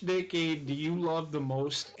 90s? Which decade do you love the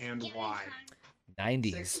most and why?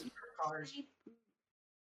 90s.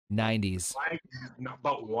 90s. Why? No,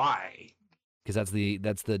 but why? Because that's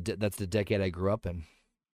the decade I grew up in.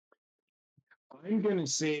 I'm gonna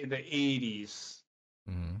say the 80s.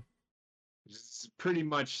 Mm-hmm. It's pretty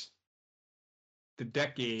much the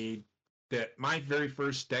decade that my very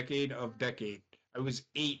first decade of decade. I was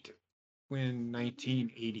 8 when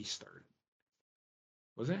 1980 started.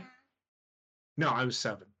 Was it? No, I was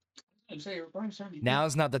 7.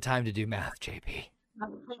 Now's not the time to do math, JP.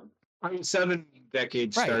 I was 7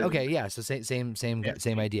 decades Right. started. Okay. Yeah. So same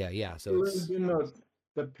idea. Yeah. So it's You know,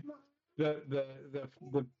 the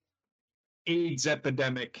AIDS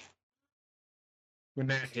epidemic when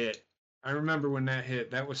that hit. I remember when that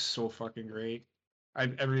hit. That was so fucking great.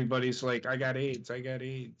 Everybody's like, I got AIDS. I got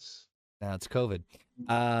AIDS. now it's COVID.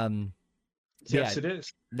 Yes, Yeah, it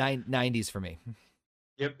is. 90s for me.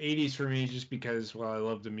 Yep, 80s for me just because, well, I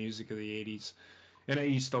love the music of the 80s. And I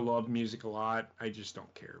used to love music a lot. I just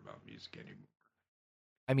don't care about music anymore.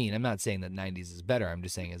 I mean, I'm not saying that 90s is better. I'm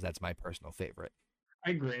just saying is that's my personal favorite.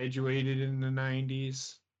 I graduated in the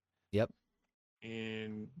 90s. Yep.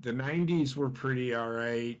 And the 90s were pretty all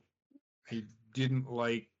right. I didn't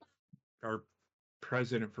like our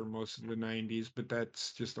president for most of the 90s, but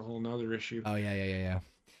that's just a whole nother issue. Oh yeah.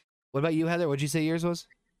 What about you, Heather? What'd you say yours was?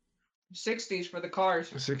 60s for the cars.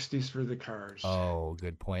 60s for the cars. Oh,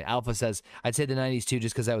 good point. Alpha says I'd say the 90s too,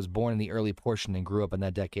 just because I was born in the early portion and grew up in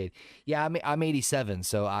that decade. Yeah, I'm 87,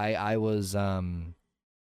 so I was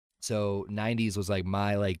so 90s was like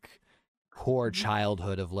my like core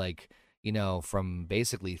childhood of like from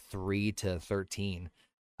basically 3 to 13.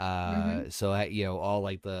 So all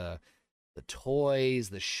like the toys,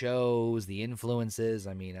 the shows, the influences.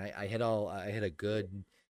 I mean, I hit a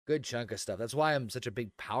good chunk of stuff. That's why I'm such a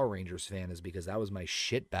big Power Rangers fan, is because that was my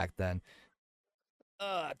shit back then.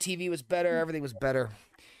 TV was better, everything was better.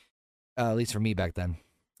 At least for me back then.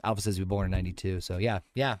 Alpha says he was born in 92, so yeah,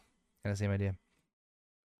 kind of same idea.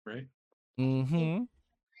 Right? Mm-hmm.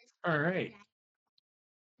 All right.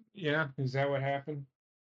 Yeah, is that what happened?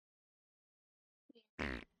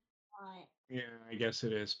 Yeah, I guess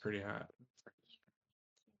it is pretty hot.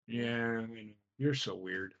 Yeah, I know. You're so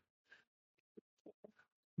weird.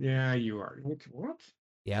 Yeah, you are. What?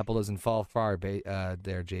 The apple doesn't fall far,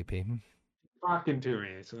 there, JP. Talking to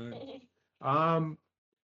me. So,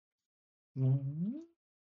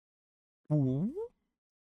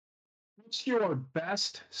 what's your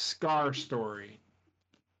best scar story?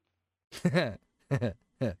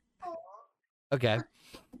 Okay,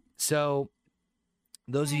 so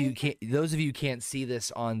those of you can't see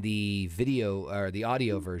this on the video or the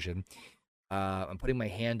audio version. I'm putting my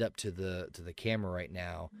hand up to the camera right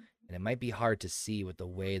now, and it might be hard to see with the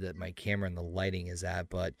way that my camera and the lighting is at,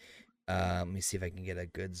 but let me see if I can get a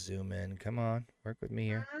good zoom in. Come on, work with me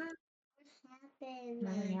here.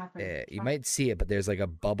 You might see it, but there's like a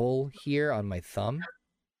bubble here on my thumb.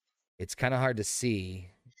 It's kind of hard to see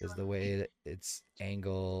because the way it's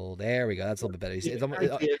angled. There we go. That's a little bit better.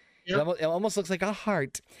 It almost looks like a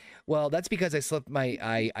heart. Well, that's because I slipped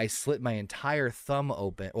I slit my entire thumb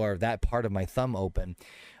open, or that part of my thumb open.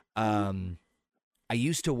 I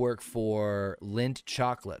used to work for Lindt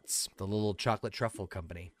Chocolates, the little chocolate truffle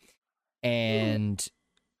company, and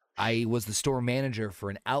I was the store manager for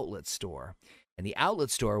an outlet store. And the outlet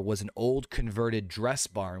store was an old converted dress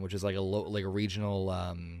barn, which is like a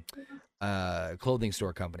regional clothing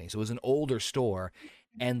store company. So it was an older store,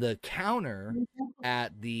 and the counter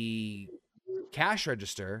at the cash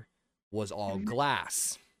register was all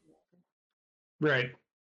glass. Right.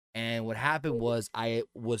 And what happened was I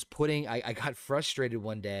got frustrated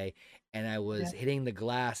one day, and I was hitting the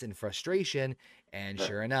glass in frustration, and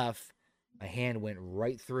sure enough, my hand went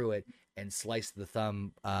right through it and sliced the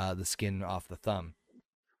skin off the thumb.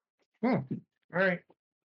 All right.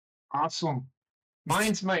 Awesome.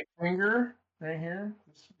 Mine's my finger right here.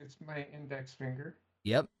 It's my index finger.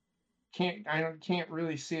 Yep. Can't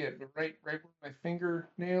really see it, but right where my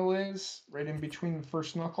fingernail is, right in between the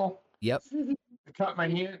first knuckle. Yep. I cut my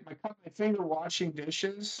finger washing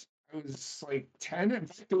dishes. I was like 10. In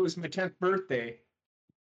fact, it was my 10th birthday.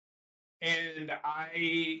 And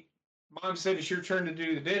mom said, it's your turn to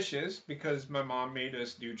do the dishes, because my mom made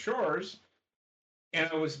us do chores. And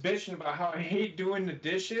I was bitching about how I hate doing the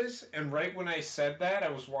dishes. And right when I said that, I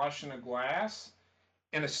was washing a glass,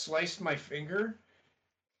 and it sliced my finger.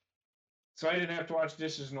 So I didn't have to wash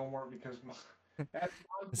dishes no more, because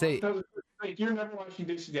like, you're never washing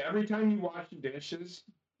dishes. Every time you wash the dishes,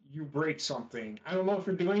 you break something. I don't know if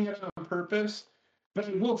you're doing it on purpose, but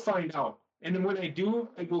I will find out. And then when I do,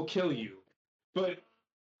 I will kill you. But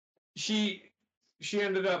she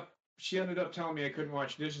ended up telling me I couldn't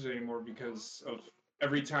wash dishes anymore because of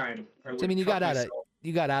every time I would. I mean, you got out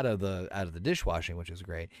of the dishwashing, which is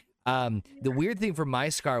great. The weird thing for my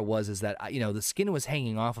scar is that the skin was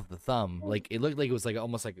hanging off of the thumb. Like it looked like it was like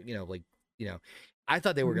almost like I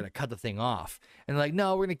thought they were gonna cut the thing off, and they're like,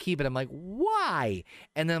 no, we're gonna keep it. I'm like, why?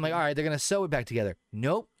 And then I'm like, all right, they're gonna sew it back together.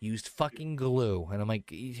 Nope, used fucking glue. And I'm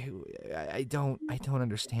like, I don't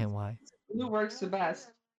understand why. Glue works the best.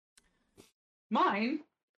 Mine,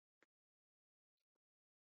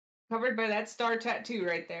 covered by that star tattoo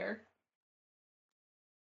right there.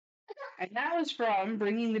 And that was from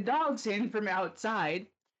bringing the dogs in from outside.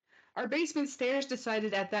 Our basement stairs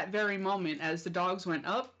decided at that very moment, as the dogs went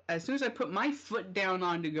up, as soon as I put my foot down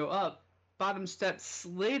on to go up, bottom step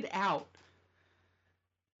slid out.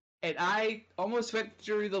 And I almost went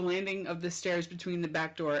through the landing of the stairs between the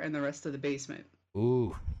back door and the rest of the basement.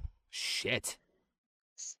 Ooh, shit.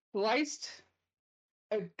 Sliced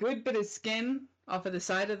a good bit of skin off of the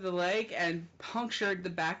side of the leg and punctured the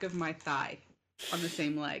back of my thigh on the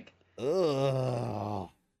same leg. Ugh.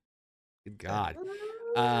 Good God.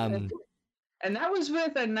 And that was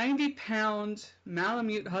with a 90-pound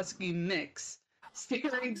Malamute Husky mix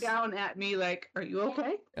staring down at me like, "Are you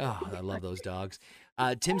okay?" Oh, I love those dogs.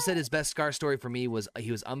 Tim said his best Scar story for me was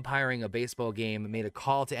he was umpiring a baseball game, made a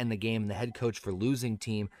call to end the game, and the head coach for losing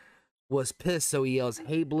team was pissed, so he yells,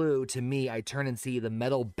 "Hey, Blue," to me. I turn and see the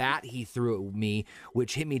metal bat he threw at me,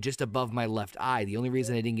 which hit me just above my left eye. The only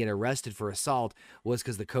reason I didn't get arrested for assault was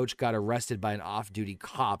because the coach got arrested by an off-duty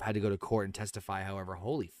cop, had to go to court and testify, however.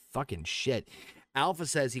 Holy fucking shit. Alpha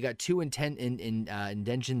says he got two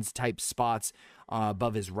indentions type spots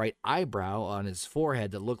above his right eyebrow on his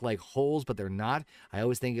forehead that look like holes, but they're not. I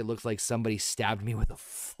always think it looks like somebody stabbed me with a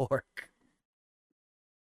fork.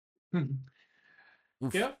 Oof.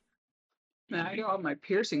 Yep. Man, I got all my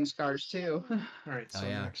piercing scars too. All right. So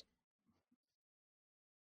yeah. next.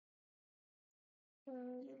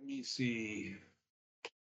 Let me see.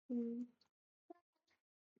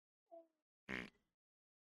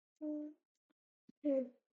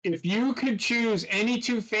 If you could choose any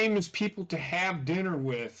two famous people to have dinner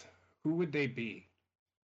with, who would they be?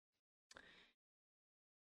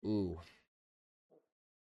 Ooh.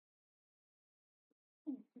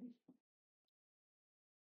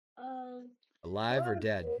 Alive or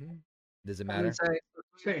dead? Does it matter?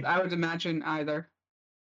 I would imagine either.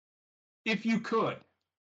 If you could.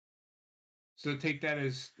 So take that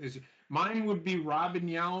as mine would be Robin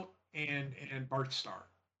Yount and Bart Starr.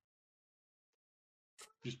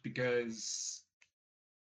 Just because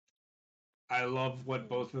I love what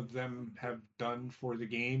both of them have done for the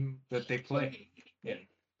game that they play. Yeah.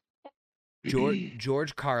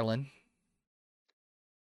 George Carlin.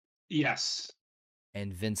 Yes.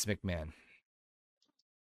 And Vince McMahon.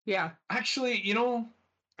 Yeah. Actually,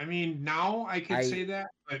 I mean, now I could say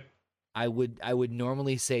that, but I would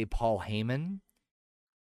normally say Paul Heyman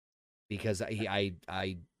because I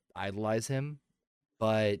idolize him,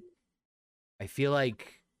 but I feel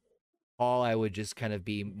like Paul, I would just kind of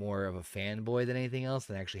be more of a fanboy than anything else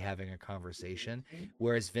than actually having a conversation.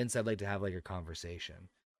 Whereas Vince, I'd like to have like a conversation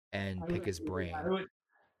and pick his brain.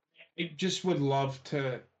 I just would love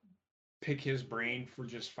to pick his brain for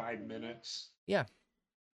just 5 minutes. Yeah.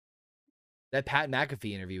 That Pat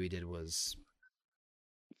McAfee interview he did was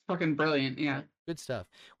fucking brilliant. Yeah. Good stuff.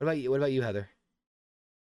 What about you, Heather?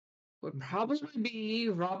 Would probably be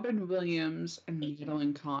Robin Williams and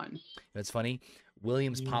Madeline Kahn. That's funny.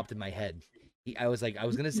 Williams popped in my head. I was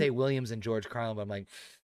gonna say Williams and George Carlin, but I'm like,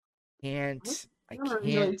 I can't.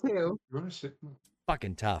 Too.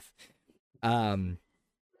 Fucking tough.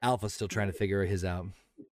 Alpha's still trying to figure his out.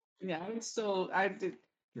 Yeah, I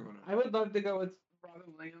would love to go with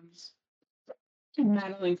Robin Williams and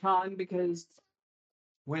Madeline Kahn because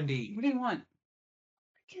Wendy. What do you want?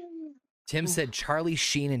 Tim said Charlie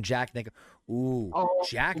Sheen and Jack Nicholson. Ooh,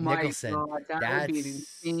 Jack Nicholson. God, that would be an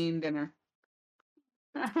insane dinner.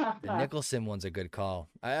 The Nicholson one's a good call.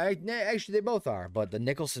 Actually, they both are, but the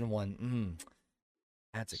Nicholson one,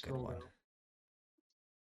 that's a good one.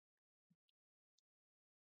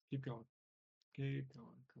 Keep going. Keep going.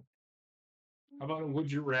 Cool. How about a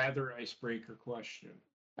would you rather icebreaker question?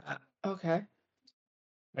 Okay.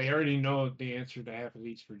 I already know the answer to half of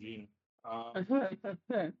these for Gina.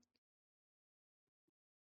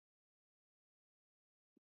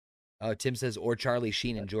 Oh, Tim says, or Charlie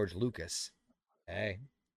Sheen and George Lucas. Hey.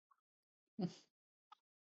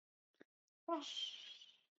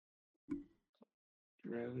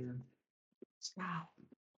 Rather.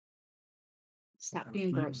 Stop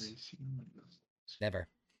being gross. Never.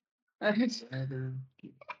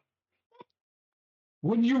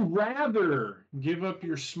 Would you rather give up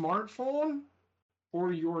your smartphone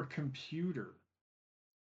or your computer?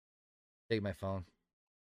 Take my phone.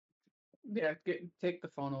 Yeah, take the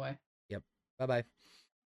phone away. Yep. Bye-bye.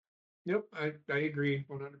 Yep, I agree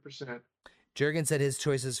 100%. Jurgen said his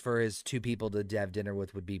choices for his two people to have dinner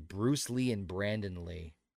with would be Bruce Lee and Brandon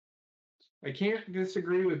Lee. I can't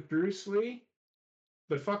disagree with Bruce Lee,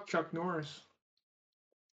 but fuck Chuck Norris.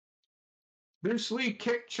 Bruce Lee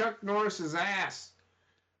kicked Chuck Norris's ass.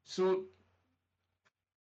 So,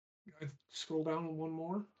 scroll down one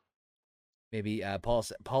more. Maybe Paul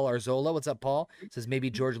Arzola. What's up, Paul? Says maybe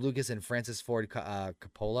George Lucas and Francis Ford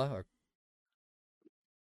Coppola or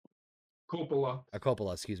Coppola.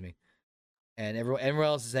 Coppola, excuse me. And everyone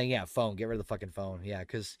else is saying, yeah, phone. Get rid of the fucking phone. Yeah,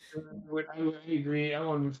 because I agree. That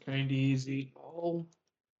one was kind of easy. Oh.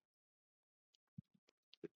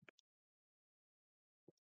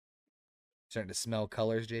 Starting to smell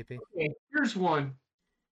colors, JP. Okay, here's one.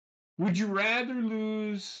 Would you rather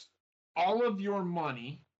lose all of your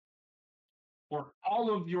money or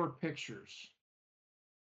all of your pictures?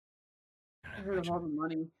 I heard of all the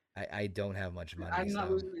money. I don't have much money. I'm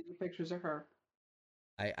not losing any pictures of her.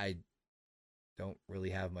 I don't really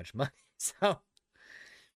have much money, so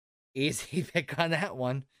Easy pick on that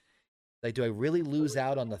one. Like, do I really lose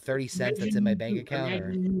out on the 30 cents that's in Imagine my you bank do. account,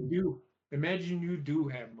 or Imagine you do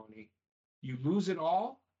have money. You lose it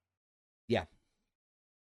all. yeah,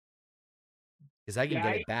 because I can Yeah,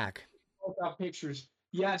 get I it back. got pictures.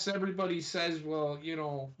 Yes, everybody says, well,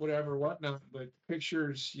 whatever, whatnot, but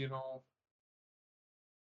pictures, I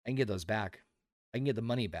can get those back. I can get the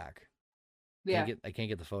money back. Yeah. I can't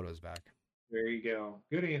get the photos back. there you go.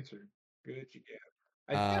 Good answer. Good you get.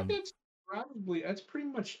 I think Um, that's pretty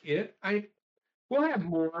much it. We'll have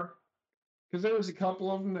more because there was a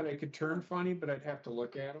couple of them that I could turn funny, but I'd have to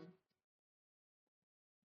look at them.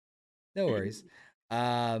 no worries.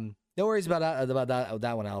 No worries about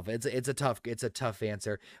that one, Alpha. It's a tough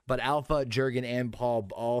answer. But Alpha, Jurgen, and Paul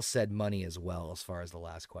all said money as well as far as the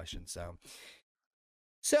last question. So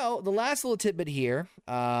the last little tidbit here,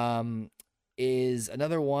 is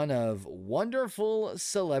another one of wonderful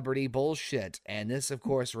celebrity bullshit, and this, of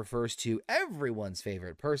course, refers to everyone's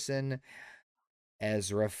favorite person,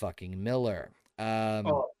 Ezra fucking Miller.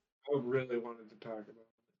 Oh, I really wanted to talk about it.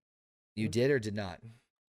 You did or did not?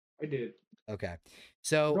 I did. Okay. Go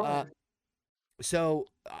So, ahead.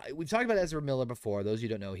 we've talked about Ezra Miller before. Those of you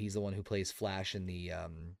who don't know, he's the one who plays Flash in the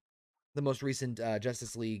most recent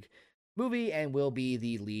Justice League movie, and will be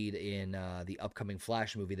the lead in the upcoming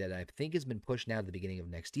Flash movie that I think has been pushed now to the beginning of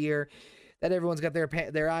next year, that everyone's got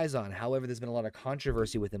their eyes on. However, there's been a lot of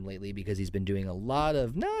controversy with him lately because he's been doing a lot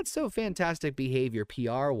of not so fantastic behavior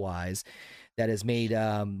PR wise that has made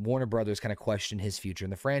Warner Brothers kind of question his future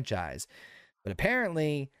in the franchise. But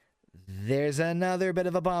apparently, there's another bit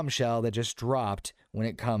of a bombshell that just dropped when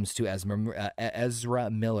it comes to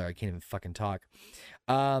Ezra Miller. I can't even fucking talk.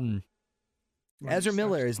 Ezra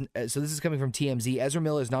Miller is, so this is coming from TMZ. Ezra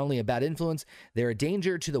Miller is not only a bad influence, they're a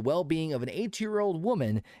danger to the well-being of an 8-year-old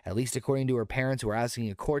woman, at least according to her parents, who are asking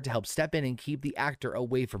a court to help step in and keep the actor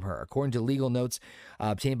away from her. According to legal notes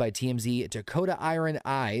obtained by TMZ, Dakota Iron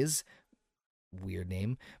Eyes, weird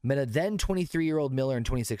name, met a then 23-year-old Miller in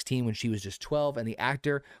 2016 when she was just 12, and the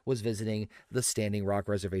actor was visiting the Standing Rock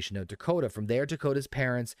Reservation of Dakota. From there, Dakota's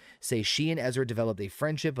parents say she and Ezra developed a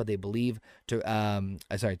friendship, but they believe Tokata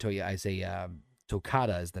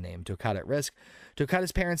is the name. Tokata at Risk.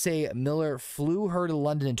 Tokata's parents say Miller flew her to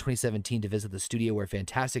London in 2017 to visit the studio where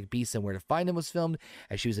Fantastic Beasts and Where to Find Him was filmed,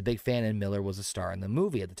 as she was a big fan and Miller was a star in the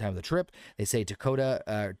movie. At the time of the trip, they say Tokata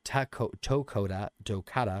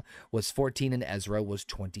was 14 and Ezra was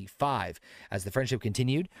 25. As the friendship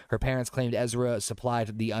continued, her parents claimed Ezra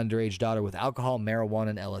supplied the underage daughter with alcohol, marijuana,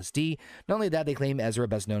 and LSD. Not only that, they claim Ezra,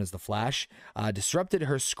 best known as the Flash, disrupted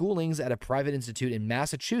her schoolings at a private institute in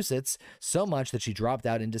Massachusetts so much that she dropped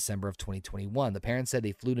out in December of 2021. The parents said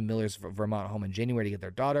they flew to Miller's Vermont home in January to get their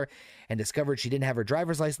daughter and discovered she didn't have her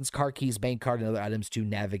driver's license, car keys, bank card, and other items to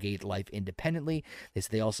navigate life independently. They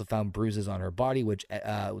said they also found bruises on her body, which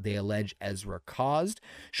they allege Ezra caused.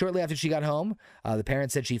 Shortly after she got home, the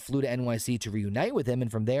parents said she flew to NYC to reunite with him,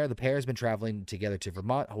 and from there, the pair has been traveling together to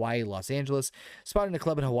Vermont, Hawaii, Los Angeles, spotting a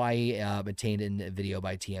club in Hawaii, obtained in video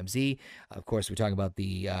by TMZ. Of course, we're talking about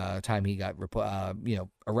the time he got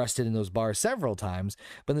arrested in those bars several times.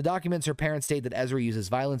 But in the documents, her parents state that Ezra uses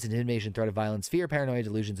violence, intimidation, threat of violence, fear, paranoia,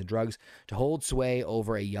 delusions, and drugs to hold sway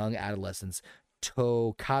over a young adolescent's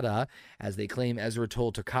Tokata, as they claim Ezra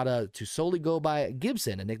told Tokata to solely go by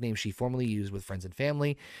Gibson, a nickname she formerly used with friends and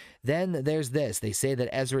family. Then there's this. They say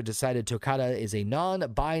that Ezra decided Tokata is a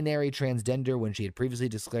non-binary transgender when she had previously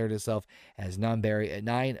declared herself as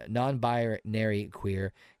non-binary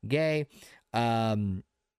queer gay.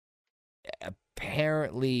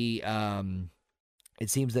 Apparently, it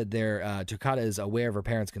seems that Tokata is aware of her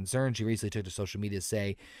parents' concerns. She recently took to social media to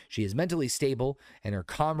say she is mentally stable, and her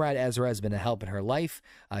comrade Ezra has been a help in her life.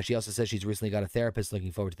 She also says she's recently got a therapist,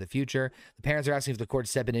 looking forward to the future. The parents are asking for the court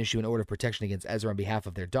to step in and issue an order of protection against Ezra on behalf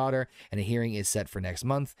of their daughter, and a hearing is set for next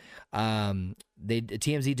month.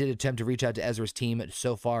 TMZ did attempt to reach out to Ezra's team.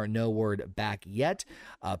 So far, no word back yet.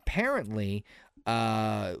 Apparently,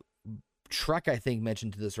 Truck, I think,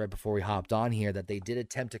 mentioned to this right before we hopped on here that they did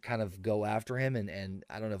attempt to kind of go after him, and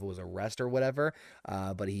I don't know if it was arrest or whatever,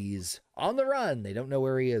 but he's on the run. They don't know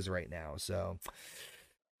where he is right now, so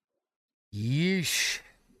yeesh.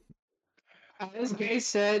 As I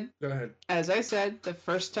said, Go ahead. As I said, the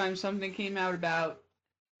first time something came out about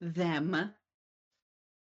them,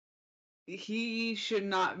 he should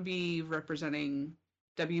not be representing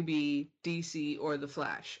WB, DC, or the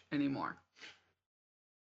Flash anymore.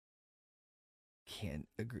 Can't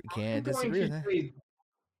disagree with that.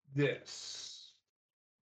 This.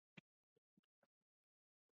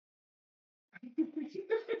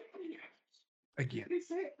 Again.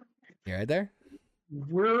 You right there?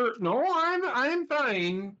 I'm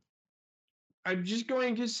fine. I'm just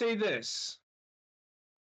going to say this.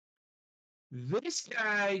 This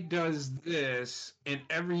guy does this, and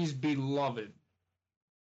everybody's beloved.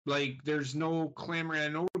 Like, there's no clamor. I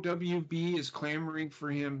know WB is clamoring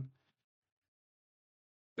for him.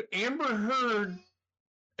 But Amber Heard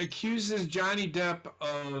accuses Johnny Depp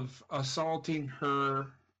of assaulting her,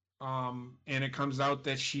 and it comes out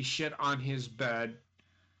that she shit on his bed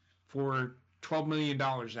for $12 million,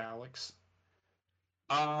 Alex.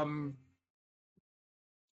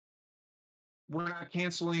 We're not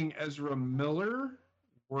canceling Ezra Miller.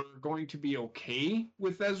 We're going to be okay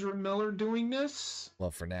with Ezra Miller doing this.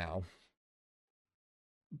 Well, for now.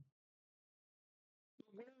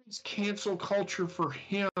 Where is cancel culture for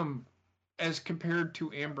him as compared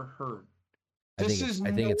to Amber Heard? I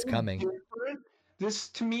think it's coming. Different. This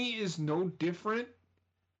to me is no different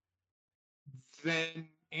than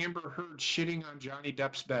Amber Heard shitting on Johnny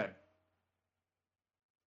Depp's bed.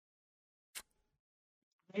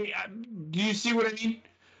 Hey, do you see what I mean?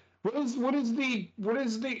 What is the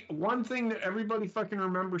one thing that everybody fucking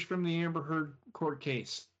remembers from the Amber Heard court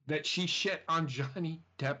case? That she shit on Johnny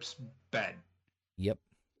Depp's bed. Yep.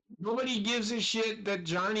 Nobody gives a shit that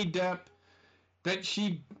Johnny Depp, that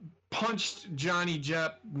she punched Johnny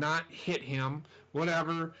Depp, not hit him,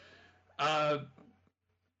 whatever.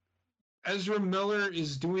 Ezra Miller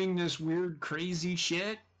is doing this weird, crazy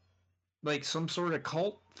shit, like some sort of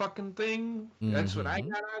cult fucking thing. Mm-hmm. That's what I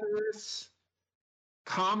got out of this.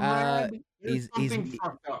 Comrade, he's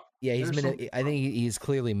fucked up. Yeah, I think he's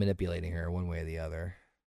clearly manipulating her one way or the other.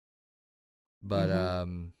 But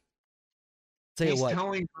he's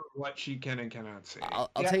telling her what she can and cannot say.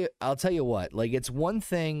 I'll tell you what. Like, it's one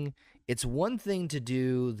thing to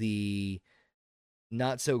do the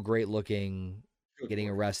not so great looking getting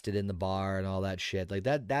arrested in the bar and all that shit. Like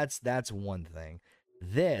that's one thing.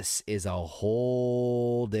 This is a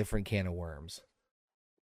whole different can of worms.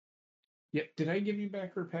 Yeah, did I give you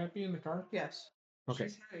back her pappy in the car? Yes. Okay.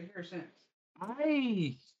 She's had it here since.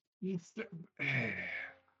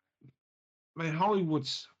 Man,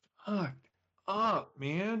 Hollywood's fucked up,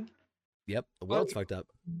 man. Yep, the world's fucked up.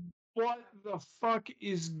 What the fuck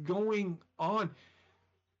is going on?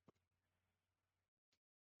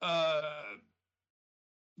 There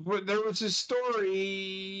was a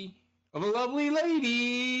story of a lovely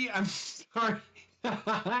lady. I'm sorry.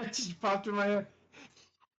 It just popped in my head.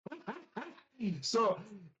 So,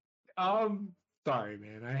 sorry,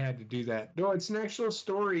 man. I had to do that. No, it's an actual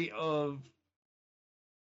story of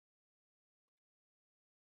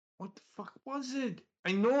what the fuck was it?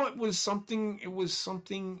 I know it was something. It was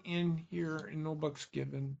something in here in No Bucks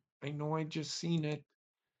Given. I know I just seen it.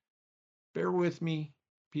 Bear with me,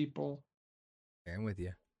 people. Bearing with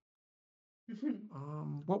you.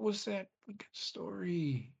 What was that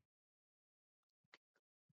story?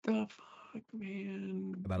 The fuck,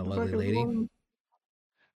 man? About a lovely lady.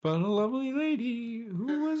 About a lovely lady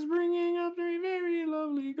who was bringing up three very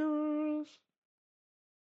lovely girls.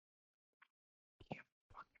 Can't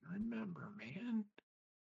fucking remember, man.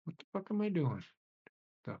 What the fuck am I doing?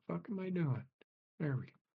 The fuck am I doing? There we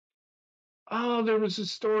go. Oh, there was a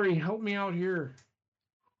story. Help me out here.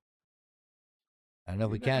 I don't know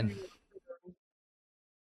if we can.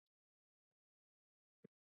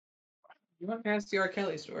 You want to ask the R.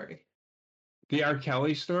 Kelly story? The R.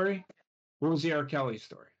 Kelly story? What was the R. Kelly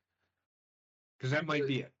story? Because that might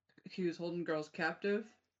be it. He was holding girls captive.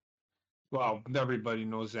 Well, everybody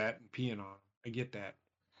knows that and peeing on them. I get that.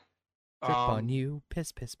 Drip on you,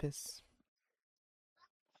 piss, piss, piss.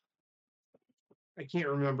 I can't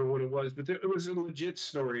remember what it was, but it was a legit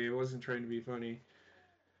story. It wasn't trying to be funny.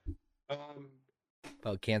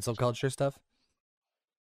 About cancel culture stuff?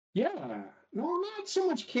 Yeah. No, not so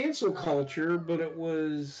much cancel culture, but it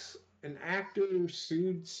was an actor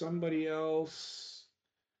sued somebody else.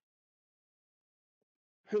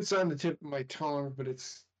 It's on the tip of my tongue, but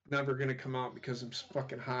it's never going to come out because I'm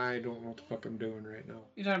fucking high. I don't know what the fuck I'm doing right now.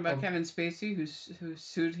 You're talking about Kevin Spacey, who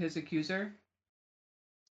sued his accuser?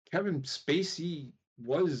 Kevin Spacey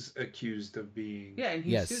was accused of being... Yeah, and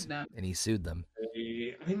he sued them. And he sued them.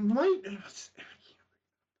 I might...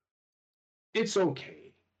 It's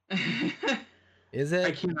okay. Is it?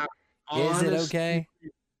 I cannot... Is it okay?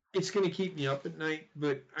 It's going to keep me up at night,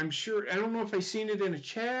 but I'm sure... I don't know if I seen it in a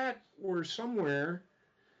chat or somewhere,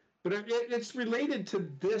 but it's related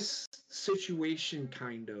to this situation,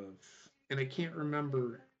 kind of. And I can't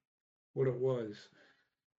remember what it was.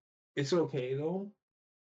 It's okay, though.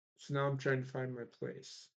 So now I'm trying to find my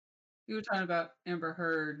place. You were talking about Amber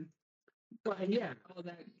Heard. Yeah. All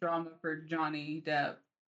that drama for Johnny Depp.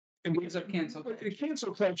 And because of cancel culture.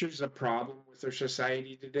 Cancel culture is a problem with our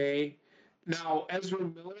society today. Now, Ezra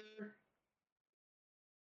Miller,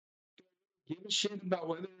 give a shit about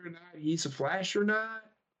whether or not he's a Flash or not?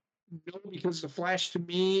 No, because the Flash to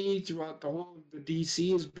me throughout the whole of the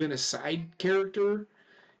DC has been a side character,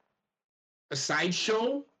 a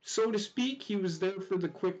sideshow, so to speak. He was there for the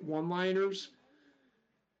quick one-liners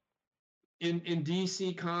in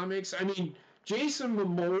DC Comics. I mean, Jason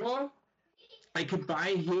Momoa, I could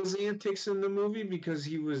buy his antics in the movie because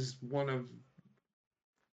he's one of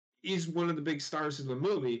the big stars of the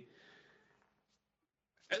movie.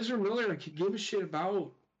 Ezra Miller, I could give a shit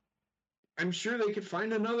about. I'm sure they could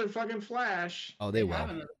find another fucking Flash. Oh, they will. have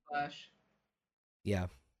another Flash. Yeah,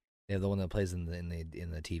 they're the one that plays in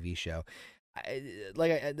the TV show.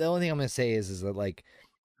 The only thing I'm gonna say is that like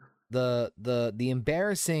the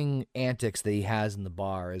embarrassing antics that he has in the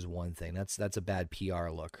bar is one thing. That's a bad PR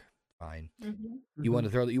look. Fine. Mm-hmm. You want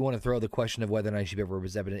to throw the question of whether or not he should be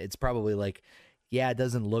represented. It's probably like, yeah, it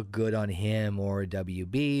doesn't look good on him or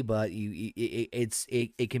WB, but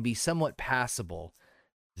it can be somewhat passable.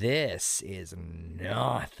 This is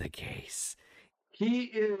not the case. He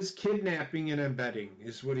is kidnapping and embedding,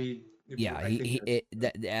 is what he. Yeah,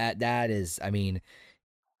 that is. I mean,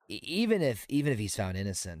 even if he's found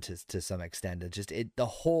innocent to some extent, the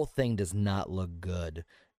whole thing does not look good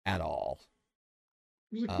at all.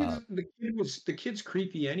 The kid's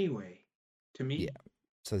creepy anyway, to me. Yeah,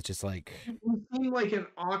 so it's just like he seemed like an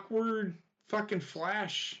awkward fucking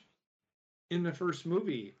Flash in the first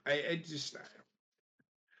movie.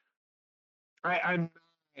 I'm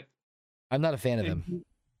not a fan of him.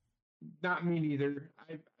 Not me neither.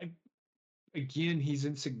 Again, he's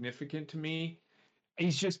insignificant to me.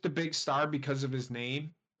 He's just a big star because of his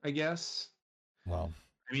name, I guess. Well,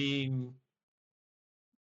 I mean,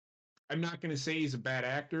 I'm not going to say he's a bad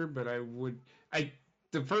actor, but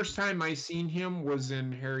the first time I seen him was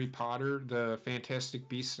in Harry Potter, the Fantastic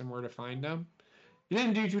Beasts and Where to Find Them. He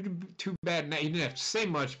didn't do too bad in that. He didn't have to say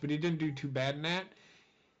much, but he didn't do too bad in that.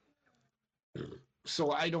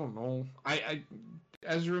 So I don't know.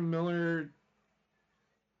 Ezra Miller,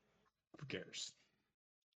 who cares?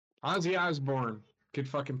 Ozzy Osbourne could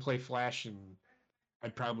fucking play Flash, and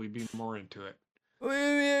I'd probably be more into it. You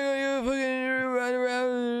fucking run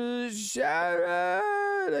around the shower.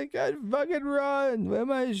 I can't fucking run. Where are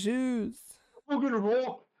my shoes? We're gonna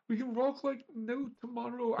walk. We can walk like no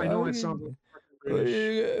tomorrow. I know it sounds like fucking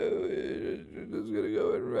British. Just gonna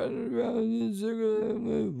go and run around in a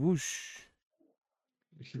circle. Whoosh.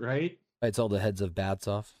 Right? Bites all the heads of bats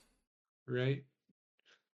off. Right.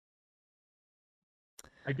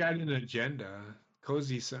 I got an agenda.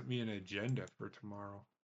 Cozy sent me an agenda for tomorrow.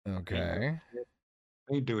 Okay.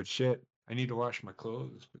 I ain't doing shit. I need to wash my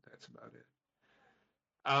clothes, but that's about it.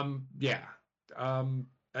 Yeah.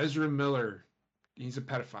 Ezra Miller, he's a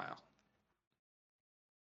pedophile.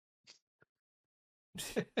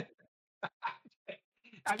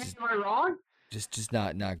 I mean, am I wrong? Just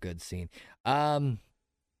not good scene.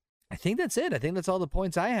 I think that's it. I think that's all the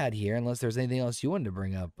points I had here, unless there's anything else you wanted to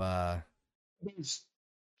bring up. There's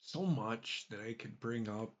so much that I could bring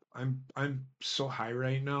up. I'm so high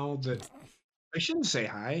right now that I shouldn't say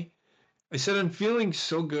high. I said I'm feeling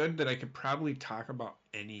so good that I could probably talk about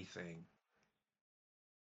anything.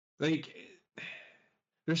 Like,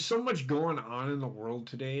 there's so much going on in the world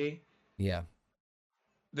today. Yeah.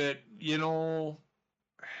 That,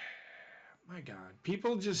 my God,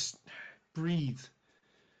 people just breathe.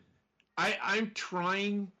 I'm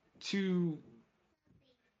trying to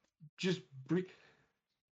just breathe.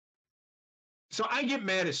 So I get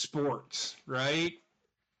mad at sports, right?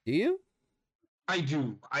 Do you? I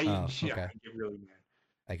do. Okay. I get really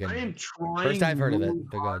mad. I am trying. First I've heard of it.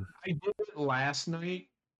 But go ahead. I did it last night,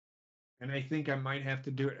 and I think I might have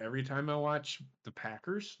to do it every time I watch the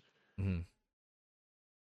Packers. Mm-hmm.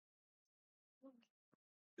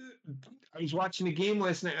 I was watching a game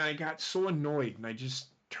last night, and I got so annoyed, and I just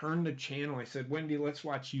turned the channel. I said, Wendy, let's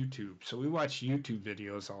watch YouTube. So we watched YouTube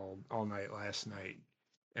videos all night last night.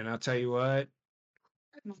 And I'll tell you what,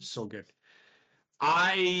 it was so good.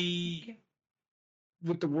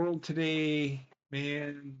 With the world today,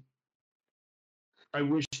 man, I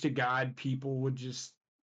wish to God people would just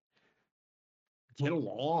get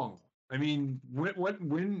along. I mean,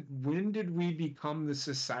 when did we become the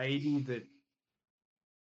society that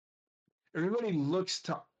everybody looks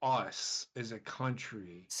to us as a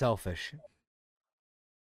country? Selfish.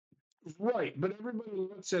 Right, but everybody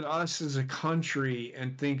looks at us as a country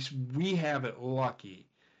and thinks we have it lucky.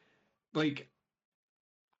 Like,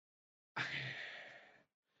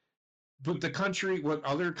 but what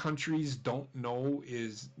other countries don't know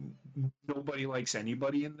is nobody likes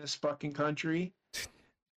anybody in this fucking country.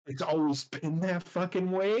 It's always been that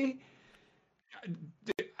fucking way.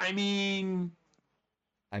 I mean,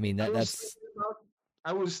 that's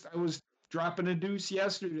I was dropping a deuce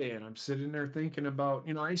yesterday, and I'm sitting there thinking about,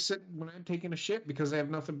 I sit when I'm taking a shit because I have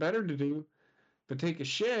nothing better to do but take a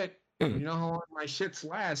shit. You know how long my shits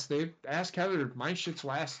last? They ask Heather, my shits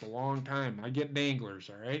last a long time. I get danglers,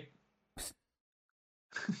 all right?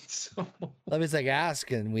 so, Let me like ask,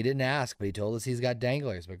 and we didn't ask, but he told us he's got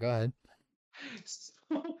danglers. But go ahead. so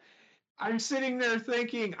I'm sitting there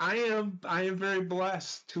thinking I am very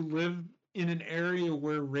blessed to live in an area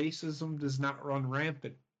where racism does not run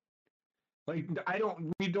rampant. Like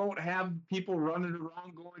we don't have people running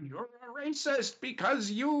around going, "You're a racist because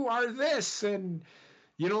you are this," and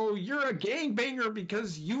you're a gangbanger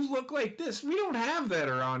because you look like this. We don't have that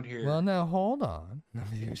around here. Well, now hold on.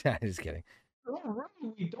 I'm just kidding. No,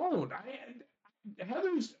 really, we don't.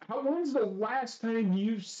 Heather's. When's the last time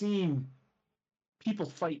you've seen people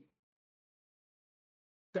fight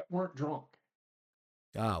that weren't drunk?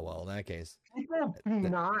 Ah, well, in that case, People do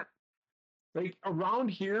not. Like around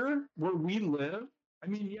here where we live, I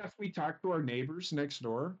mean, yes, we talk to our neighbors next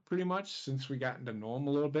door pretty much since we gotten to know them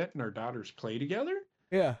a little bit and our daughters play together.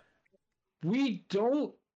 yeah. We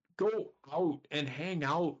don't go out and hang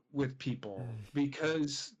out with people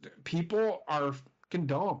because people are fucking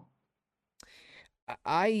dumb.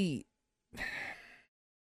 I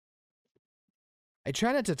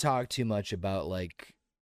try not to talk too much about like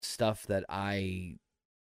stuff that I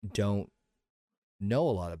don't know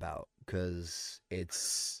a lot about because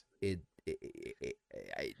it's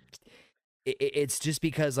just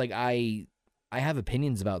because like I have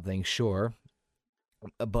opinions about things, sure,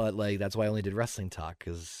 but like that's why I only did wrestling talk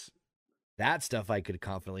because that stuff I could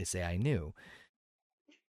confidently say I knew.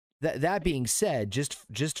 That being said,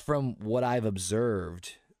 just from what I've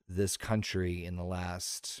observed this country in the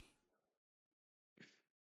last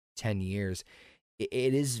 10 years,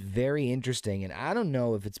 it is very interesting, and I don't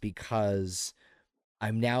know if it's because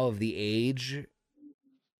I'm now of the age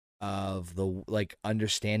of the like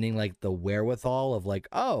understanding like the wherewithal of like,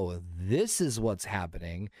 oh, this is what's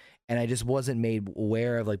happening, and I just wasn't made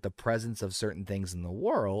aware of like the presence of certain things in the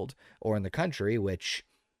world or in the country, which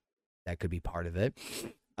that could be part of it.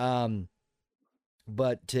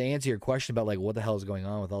 But to answer your question about like what the hell is going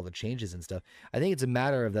on with all the changes and stuff, I think it's a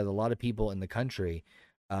matter of that a lot of people in the country,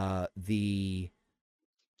 the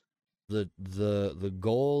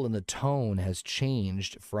goal and the tone has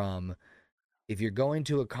changed from, if you're going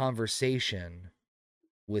to a conversation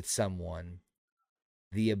with someone,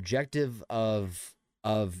 the objective of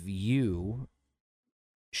you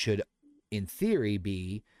should in theory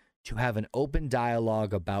be to have an open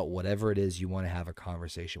dialogue about whatever it is you want to have a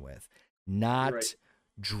conversation with, not Right.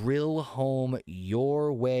 drill home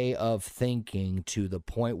your way of thinking to the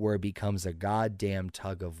point where it becomes a goddamn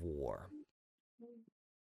tug of war.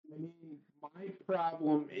 I mean, my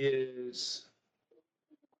problem is,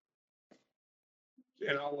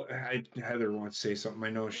 and Heather wants to say something.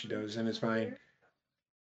 I know she does, and it's fine.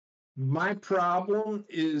 My problem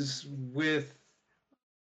is with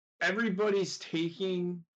everybody's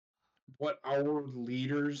taking what our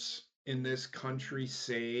leaders in this country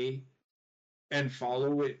say and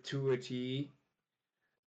follow it to a T.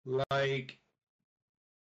 Like,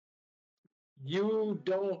 you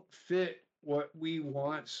don't fit what we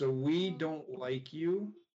want, so we don't like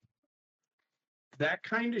you. That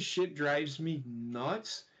kind of shit drives me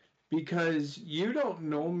nuts because you don't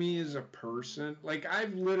know me as a person. Like,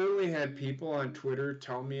 I've literally had people on Twitter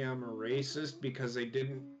tell me I'm a racist because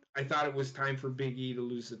I thought it was time for Big E to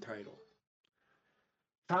lose the title.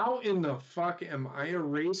 How in the fuck am I a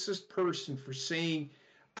racist person for saying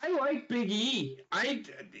I like Big E?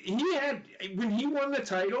 When he won the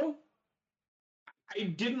title, I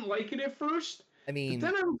didn't like it at first. I mean,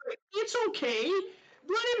 but then I was like, it's okay.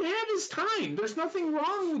 Let him have his time. There's nothing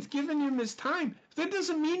wrong with giving him his time. That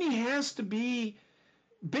doesn't mean he has to be.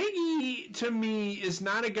 Big E, to me, is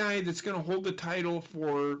not a guy that's going to hold the title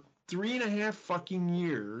for 3.5 fucking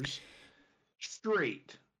years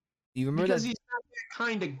straight. you remember Because that? he's not that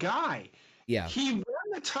kind of guy. Yeah. He won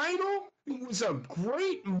the title. It was a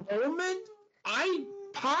great moment. I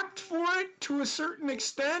popped for it to a certain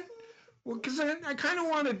extent. Well, because I kind of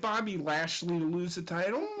wanted Bobby Lashley to lose the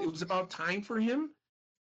title. It was about time for him.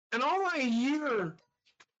 And all I hear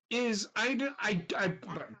is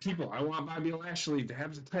people, I want Bobby Lashley to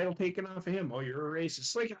have the title taken off of him. Oh, you're a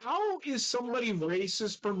racist. Like, how is somebody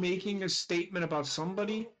racist for making a statement about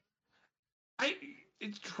somebody?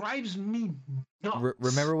 It drives me nuts.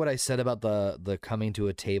 Remember what I said about the coming to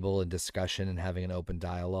a table and discussion and having an open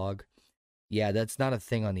dialogue? Yeah, that's not a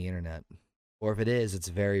thing on the internet. Or if it is, it's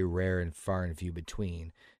very rare and far and few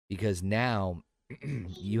between. Because now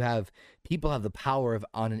people have the power of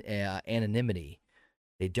anonymity.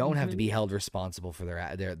 They don't have to be held responsible for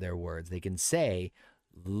their words. They can say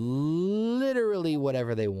literally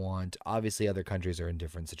whatever they want. Obviously, other countries are in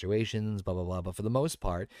different situations, blah blah blah. But for the most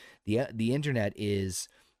part, the internet is,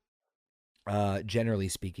 generally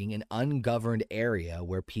speaking, an ungoverned area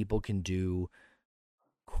where people can do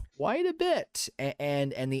quite a bit.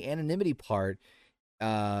 And the anonymity part,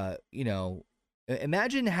 imagine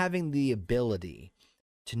having the ability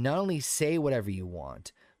to not only say whatever you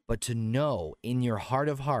want, but to know in your heart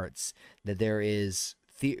of hearts that there is,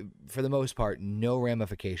 for the most part, no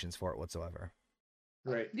ramifications for it whatsoever.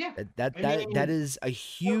 Right. Yeah. That is a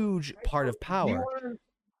huge part of power.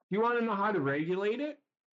 You want to know how to regulate it?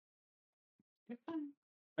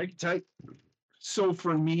 I can tell you. So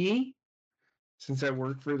for me, since I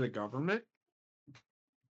work for the government,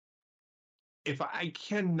 if I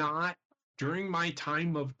cannot, during my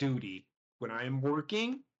time of duty, when I am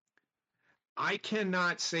working, I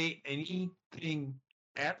cannot say anything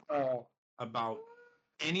at all about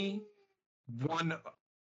any one.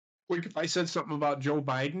 Like if I said something about Joe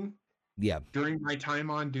Biden, Yeah. during my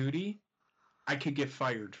time on duty, I could get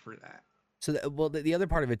fired for that. So, the other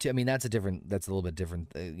part of it too. I mean, that's a little bit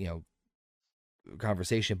different,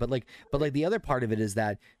 conversation. But the other part of it is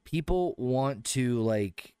that people want to,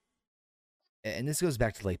 like, and this goes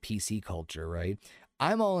back to like PC culture, right?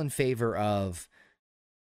 I'm all in favor of.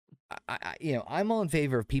 I'm all in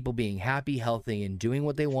favor of people being happy, healthy, and doing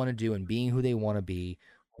what they want to do and being who they want to be,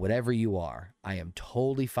 whatever you are. I am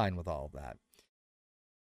totally fine with all of that.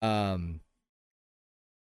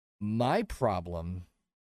 My problem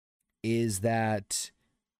is that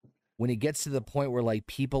when it gets to the point where like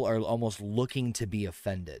people are almost looking to be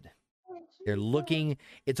offended,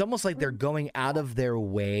 it's almost like they're going out of their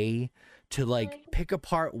way to like pick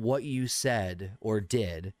apart what you said or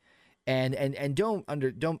did. And I want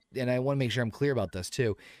to make sure I'm clear about this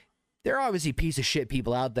too. There are obviously piece of shit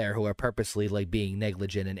people out there who are purposely like being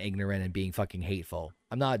negligent and ignorant and being fucking hateful.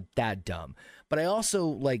 I'm not that dumb, but I also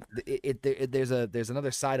like there's another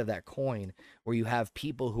side of that coin where you have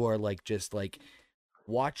people who are like just like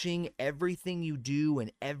watching everything you do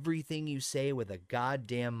and everything you say with a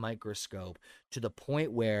goddamn microscope, to the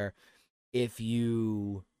point where if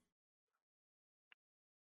you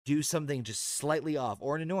do something just slightly off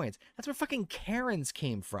or an annoyance, that's where fucking Karens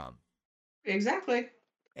came from. Exactly.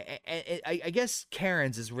 And I guess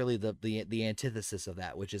Karens is really the antithesis of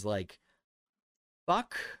that, which is like,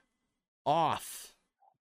 fuck off.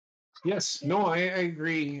 Yes, no, I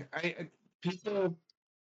agree.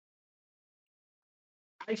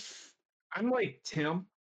 I'm like Tim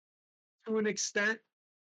to an extent.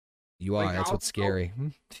 You are. Like, That's what's scary.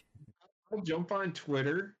 I'll jump on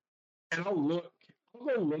Twitter and I'll go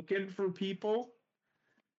looking for people.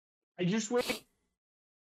 I just wait.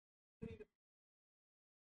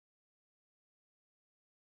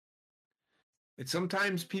 And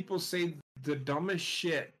sometimes people say the dumbest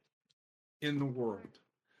shit in the world.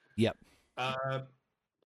 Yep. And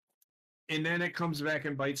then it comes back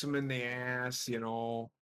and bites them in the ass, you know.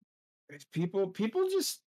 People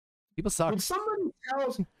suck. When somebody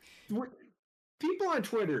tells people on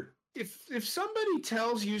Twitter, if somebody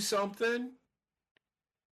tells you something,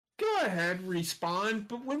 go ahead, respond.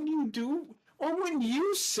 But when you do, or when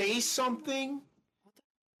you say something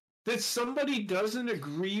that somebody doesn't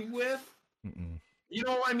agree with, you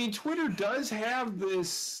know, I mean, Twitter does have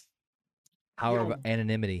this power of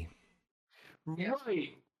anonymity.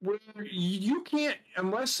 Right. Where you can't,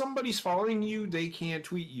 unless somebody's following you, they can't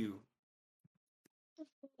tweet you.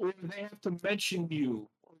 Or they have to mention you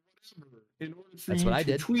or whatever in order for That's you what I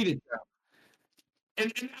to did. tweet at them.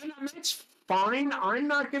 And that's fine. I'm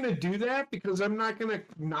not going to do that because I'm not going to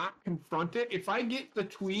not confront it. If I get the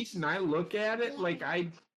tweet and I look at it, like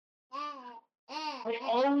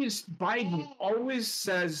Biden always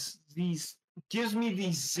says gives me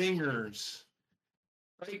these zingers.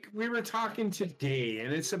 Like we were talking today,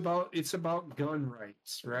 and it's about gun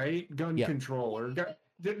rights, right? Gun control, or the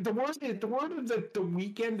word of the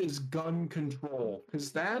weekend is gun control,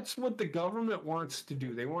 because that's what the government wants to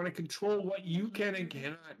do. They want to control what you can and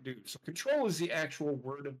cannot do. So control is the actual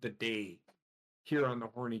word of the day here on the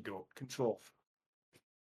Horny Goat. Control.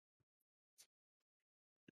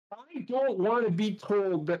 I don't want to be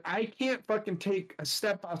told that I can't fucking take a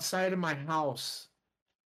step outside of my house.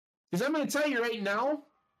 Because I'm going to tell you right now,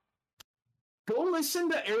 go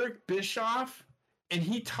listen to Eric Bischoff, and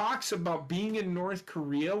he talks about being in North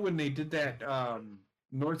Korea when they did that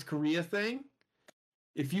North Korea thing.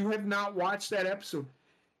 If you have not watched that episode,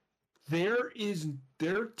 their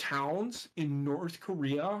towns in North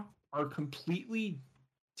Korea are completely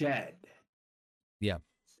dead. Yeah.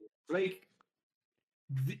 Like,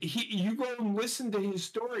 You go and listen to his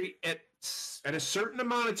story at a certain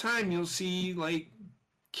amount of time, you'll see like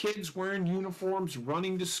kids wearing uniforms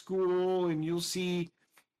running to school, and you'll see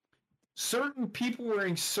certain people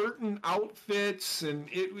wearing certain outfits, and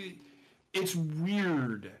it's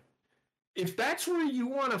weird. If that's where you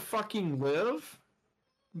want to fucking live,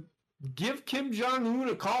 give Kim Jong-un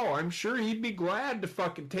a call. I'm sure he'd be glad to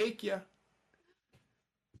fucking take you.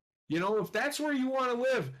 You know, if that's where you want to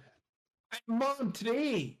live. Mom,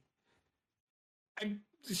 today, I'm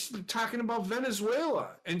just talking about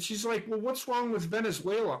Venezuela. And she's like, well, what's wrong with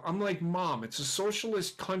Venezuela? I'm like, Mom, it's a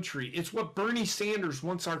socialist country. It's what Bernie Sanders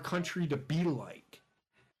wants our country to be like.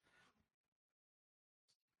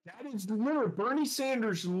 That is literally, Bernie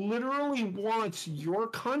Sanders literally wants your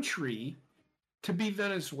country to be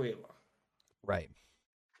Venezuela. Right.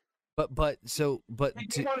 But you want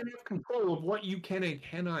to have control of what you can and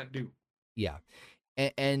cannot do. Yeah.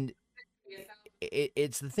 And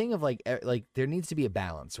it's the thing of like there needs to be a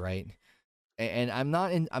balance, right? And I'm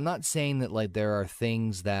not saying that like there are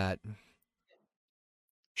things that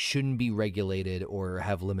shouldn't be regulated or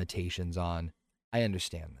have limitations on. I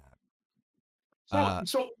understand that.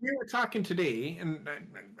 So we were talking today, and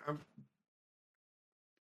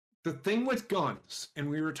the thing with guns, and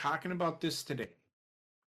we were talking about this today.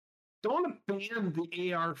 Don't ban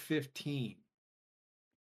the AR-15.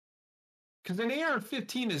 Because an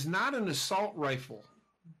AR-15 is not an assault rifle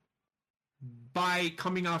by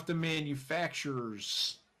coming off the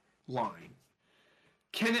manufacturer's line.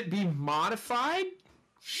 Can it be modified?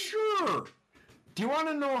 Sure. Do you want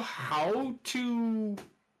to know how to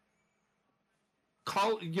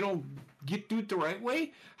do it the right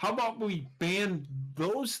way? How about we ban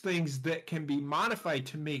those things that can be modified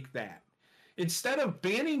to make that? Instead of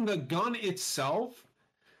banning the gun itself,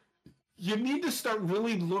 you need to start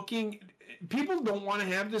really looking. People don't want to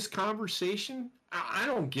have this conversation. I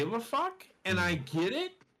don't give a fuck, and I get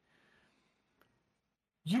it.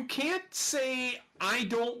 You can't say, I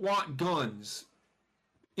don't want guns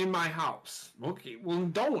in my house. Okay, well,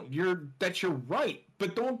 don't. That's your right.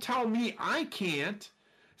 But don't tell me I can't.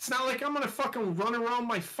 It's not like I'm going to fucking run around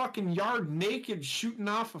my fucking yard naked shooting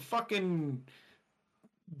off a fucking,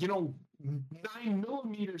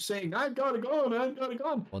 9mm saying, I've got a gun, I've got a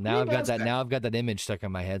gun. Well, now I've got that. Now I've got that image stuck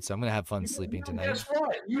in my head, so I'm gonna have fun sleeping tonight. Guess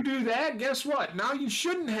what? You do that, guess what? Now you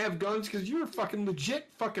shouldn't have guns because you're fucking legit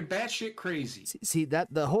fucking batshit crazy. See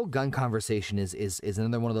that the whole gun conversation is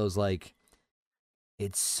another one of those like,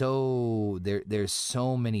 it's so there's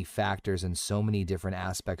so many factors and so many different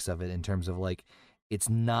aspects of it in terms of like, it's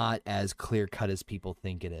not as clear cut as people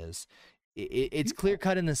think it is. It's clear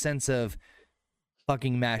cut in the sense of,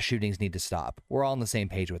 fucking mass shootings need to stop. We're all on the same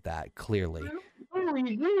page with that, clearly. I don't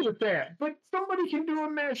really agree with that, but somebody can do a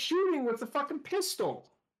mass shooting with a fucking pistol.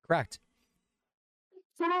 Correct.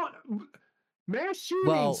 So mass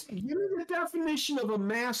shootings, give me the definition of a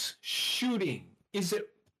mass shooting. Is it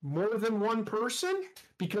more than one person?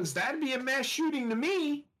 Because that'd be a mass shooting to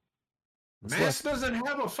me. Mass doesn't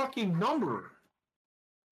have a fucking number.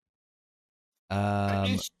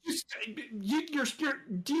 It's just,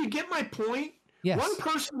 do you get my point? Yes. One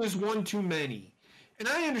person is one too many. And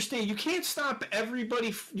I understand you can't stop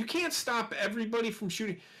everybody. You can't stop everybody from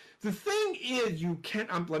shooting. The thing is, you can't.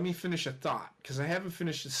 Let me finish a thought because I haven't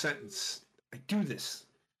finished a sentence. I do this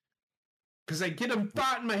because I get a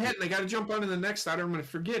thought in my head and I got to jump on to the next thought or I'm going to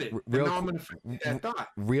forget it. Now I'm going to forget that thought.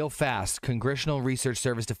 Real fast. Congressional Research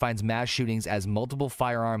Service defines mass shootings as multiple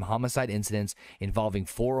firearm homicide incidents involving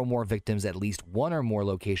 4 or more victims at least 1 or more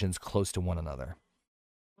locations close to one another.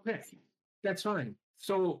 Okay. That's fine.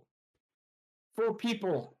 So 4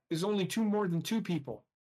 people is only 2 more than 2 people,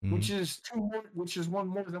 which is 1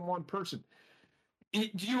 more than 1 person. Do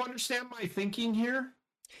you understand my thinking here?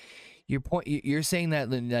 You're saying that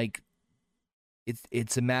like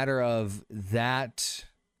it's a matter of that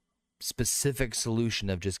specific solution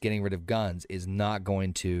of just getting rid of guns is not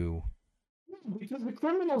going to, because the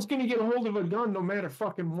criminal's going to get a hold of a gun no matter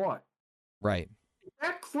fucking what. Right.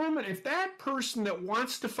 If that person that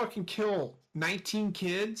wants to fucking kill 19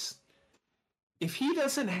 kids, if he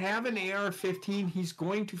doesn't have an AR-15, he's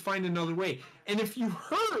going to find another way. And if you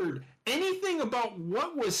heard anything about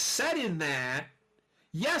what was said in that,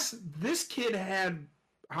 yes, this kid had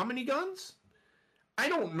how many guns? I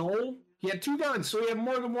don't know. He had 2 guns, so he had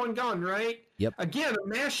more than 1 gun, right? Yep. Again, a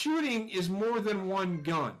mass shooting is more than 1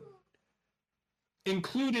 gun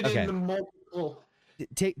included in the multiple.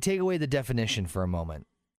 Take away the definition for a moment.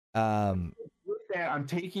 I'm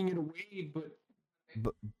taking it away,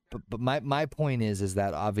 but my point is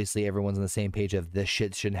that obviously everyone's on the same page of this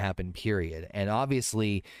shit shouldn't happen, period. And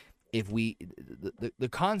obviously, if we the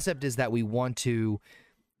concept is that we want to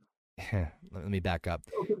let me back up.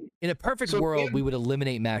 Okay. In a perfect So world, Dan- we would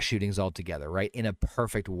eliminate mass shootings altogether, right? In a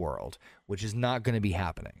perfect world, which is not going to be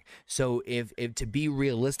happening. So if to be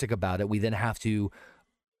realistic about it, we then have to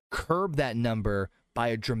curb that number by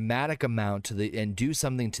a dramatic amount and do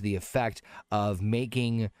something to the effect of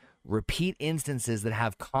making repeat instances that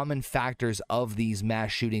have common factors of these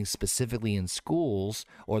mass shootings, specifically in schools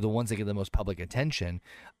or the ones that get the most public attention,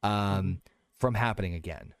 from happening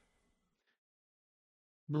again.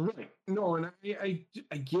 Right. No, and I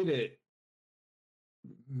get it.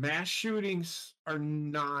 Mass shootings are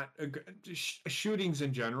not shootings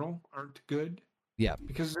in general aren't good Yeah.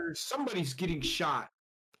 because there's somebody's getting shot.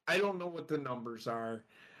 I don't know what the numbers are.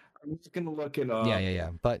 I'm just gonna look it up.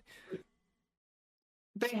 Yeah. But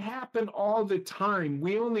They happen all the time.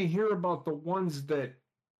 We only hear about the ones that.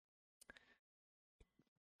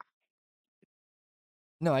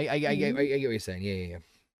 no, I get what you're saying. Yeah.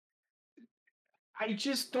 I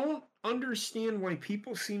just don't understand why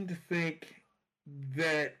people seem to think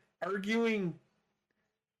that arguing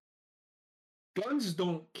guns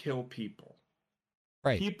don't kill people.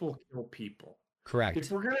 Right. People kill people. Correct.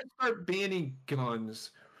 If we're going to start banning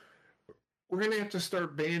guns, we're going to have to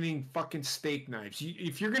start banning fucking steak knives.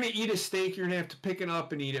 If you're going to eat a steak, you're going to have to pick it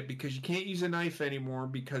up and eat it because you can't use a knife anymore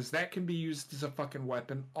because that can be used as a fucking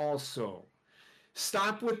weapon also.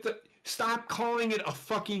 Stop calling it a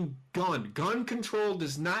fucking gun. Gun control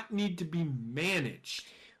does not need to be managed.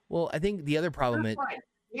 Well, I think the other problem is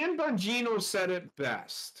Dan Bongino said it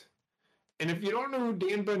best. And if you don't know who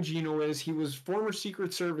Dan Bongino is, he was former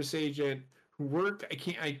Secret Service agent who worked.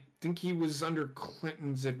 I think he was under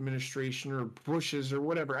Clinton's administration or Bush's or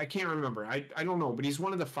whatever. I can't remember. I don't know, but he's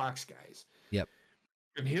one of the Fox guys. Yep.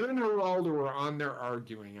 And him and Geraldo were on there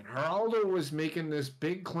arguing, and Geraldo was making this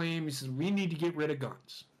big claim. He says, we need to get rid of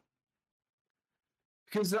guns.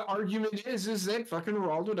 Because the argument is that fucking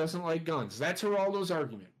Geraldo doesn't like guns. That's Geraldo's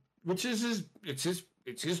argument, which is it's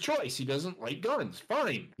his choice. He doesn't like guns.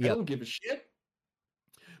 Fine. Yep. I don't give a shit.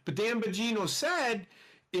 But Dan Bongino said,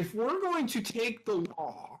 if we're going to take the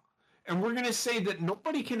law and we're going to say that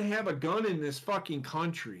nobody can have a gun in this fucking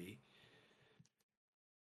country,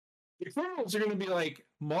 the criminals are going to be like,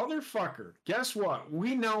 motherfucker, guess what?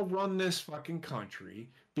 We now run this fucking country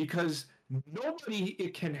because nobody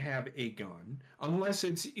can have a gun unless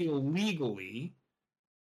it's illegally,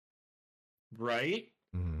 right?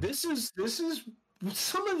 Mhm. This is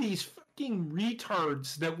some of these fucking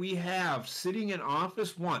retards that we have sitting in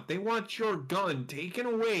office want. They want your gun taken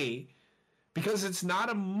away because it's not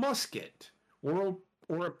a musket or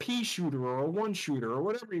a pea shooter or a one shooter or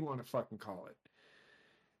whatever you want to fucking call it.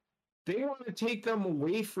 They want to take them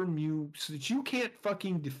away from you so that you can't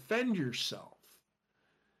fucking defend yourself.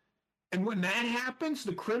 And when that happens,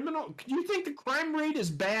 do you think the crime rate is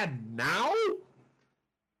bad now?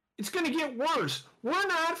 It's going to get worse. We're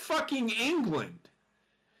not fucking England.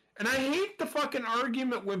 And I hate the fucking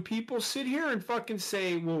argument when people sit here and fucking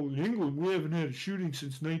say, well, in England, we haven't had a shooting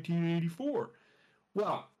since 1984.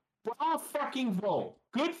 Well, bravo fucking vote.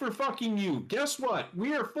 Good for fucking you. Guess what?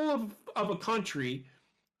 We are full of a country.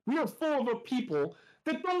 We are full of people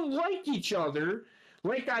that don't like each other,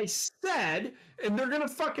 like I said, and they're going to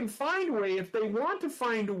fucking find a way. If they want to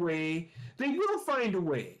find a way, they will find a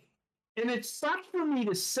way. And it sucks for me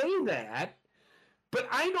to say that, but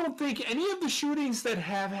I don't think any of the shootings that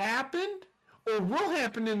have happened or will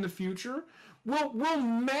happen in the future will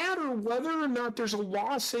matter whether or not there's a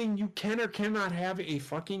law saying you can or cannot have a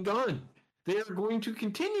fucking gun. They are going to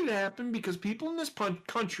continue to happen because people in this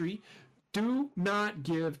country do not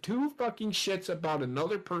give two fucking shits about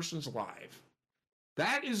another person's life.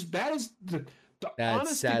 That is the That's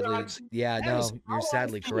honest sadly, yeah, no, you're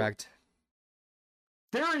sadly correct.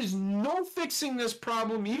 There is no fixing this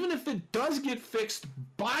problem, even if it does get fixed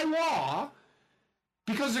by law,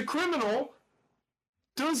 because the criminal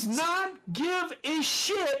does not give a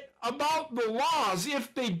shit about the laws.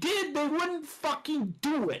 If they did, they wouldn't fucking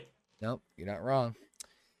do it. Nope, you're not wrong.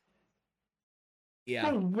 Yeah.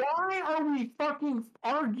 So why are we fucking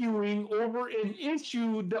arguing over an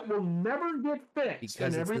issue that will never get fixed?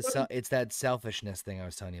 Because it's that selfishness thing I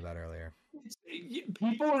was telling you about earlier.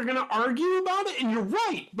 People are going to argue about it, and you're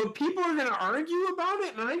right, but people are going to argue about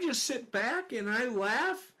it, and I just sit back and I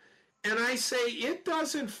laugh and I say, it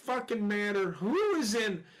doesn't fucking matter who is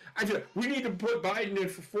in. We need to put Biden in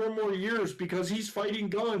for 4 more years because he's fighting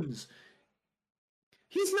guns.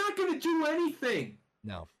 He's not going to do anything.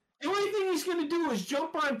 No. The only thing he's going to do is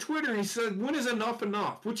jump on Twitter and he says, when is enough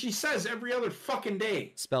enough? Which he says every other fucking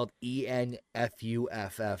day. Spelled ENFUFF.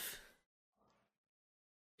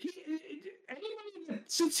 Anybody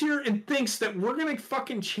that sits here and thinks that we're going to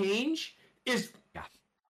fucking change is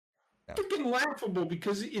No. freaking laughable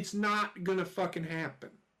because it's not gonna fucking happen.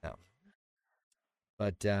 No.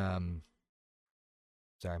 But sorry,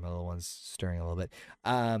 my little one's stirring a little bit.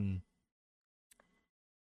 I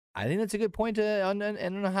think that's a good point to on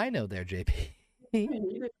a high note there, JP. I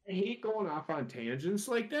hate going off on tangents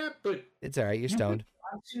like that, but It's all right. You're stoned.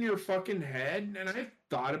 It's in your fucking head, and I've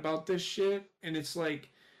thought about this shit, and it's like,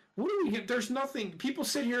 what do we get? There's nothing. People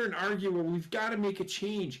sit here and argue, well, we've got to make a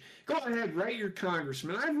change. Go ahead, write your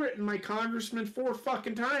congressman. I've written my congressman 4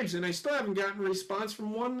 fucking times, and I still haven't gotten a response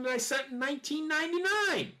from one that I sent in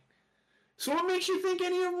 1999. So what makes you think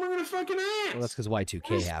any of them are going to fucking ask? Well, that's because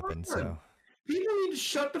Y2K happened, so. People need to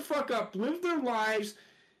shut the fuck up, live their lives,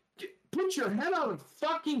 put your head on a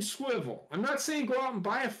fucking swivel. I'm not saying go out and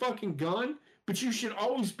buy a fucking gun, but you should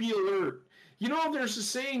always be alert. You know, there's a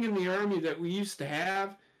saying in the Army that we used to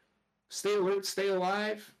have, stay alert, stay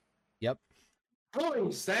alive. Yep.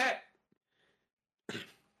 Boys, that...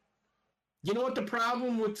 You know what the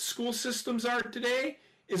problem with school systems are today?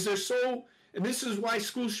 Is they're so... And this is why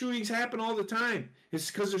school shootings happen all the time.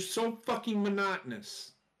 It's because they're so fucking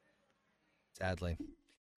monotonous. Sadly.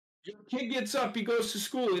 Your kid gets up, he goes to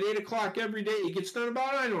school at 8 o'clock every day. He gets done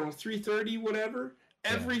about, I don't know, 3:30, whatever.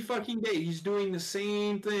 Every fucking day, he's doing the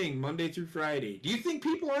same thing, Monday through Friday. Do you think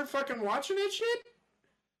people aren't fucking watching that shit?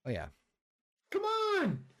 Oh, yeah. Come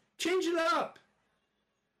on. Change it up.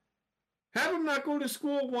 Have them not go to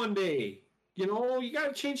school one day. You know, you got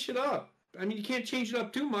to change shit up. I mean, you can't change it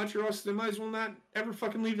up too much or else they might as well not ever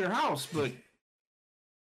fucking leave their house. But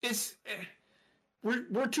it's...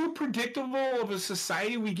 We're too predictable of a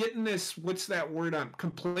society. We get in this, what's that word,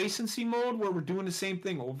 complacency mode where we're doing the same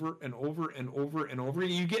thing over and over and over and over.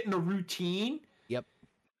 You get in a routine. Yep.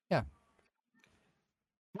 Yeah.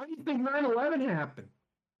 Why do you think 9/11 happened?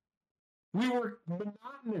 We were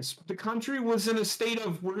monotonous. The country was in a state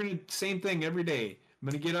of, we're going to, same thing every day. I'm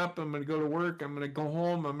going to get up, I'm going to go to work, I'm going to go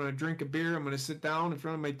home, I'm going to drink a beer, I'm going to sit down in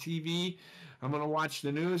front of my TV, I'm going to watch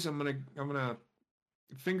the news, I'm going to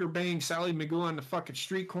finger bang Sally McGoo on the fucking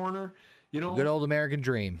street corner, you know. Good old American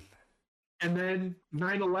dream. And then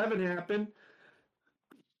 9/11 happened,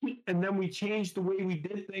 and then we changed the way we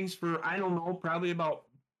did things for, I don't know, probably about...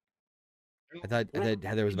 I thought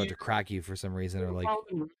Heather was about to crack you for some reason, or like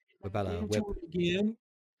about a whip. Again.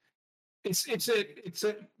 It's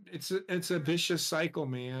a vicious cycle,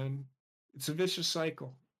 man. It's a vicious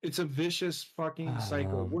cycle. It's a vicious fucking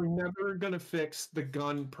cycle. We're never gonna fix the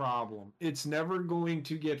gun problem. It's never going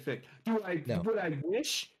to get fixed. Would I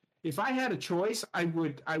wish, if I had a choice, I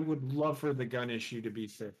would love for the gun issue to be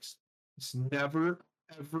fixed. It's never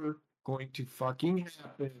ever going to fucking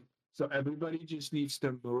happen. So everybody just needs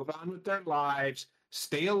to move on with their lives.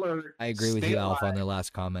 Stay alert. I agree with you, Alpha, on the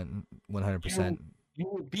last comment. 100%. You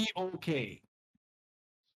will be okay.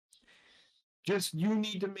 Just you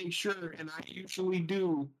need to make sure, and I usually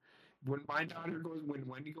do. When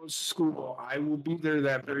Wendy goes to school, I will be there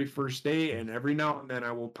that very first day, and every now and then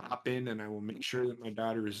I will pop in and I will make sure that my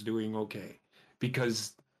daughter is doing okay,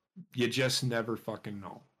 because you just never fucking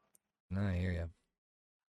know. No, I hear you.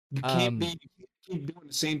 You can't keep doing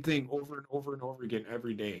the same thing over and over and over again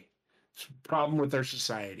every day. It's a problem with our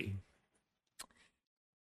society.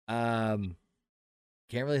 Can't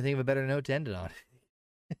really think of a better note to end it on.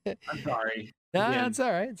 I'm sorry. No, it's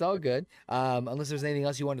all right. It's all good. Unless there's anything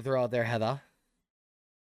else you want to throw out there, Heather.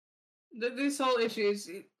 This whole issue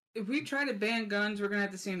is, if we try to ban guns, we're going to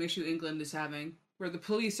have the same issue England is having, where the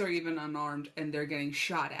police are even unarmed and they're getting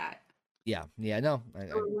shot at. Yeah, no.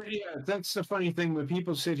 Yeah, that's the funny thing when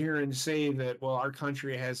people sit here and say that, well, our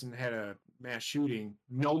country hasn't had a mass shooting.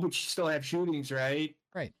 No, but you still have shootings, right?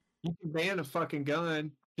 Right. You can ban a fucking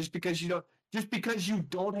gun just because you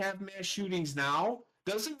don't have mass shootings now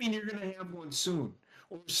doesn't mean you're going to have one soon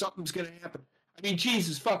or something's going to happen. I mean,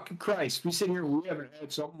 Jesus fucking Christ. We sit here, we haven't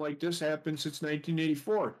had something like this happen since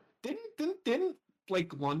 1984. Didn't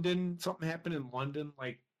like London, something happened in London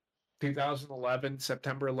like 2011,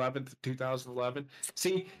 September 11th, 2011.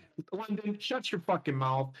 See, London, shut your fucking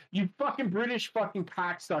mouth. You fucking British fucking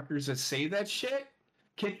cocksuckers that say that shit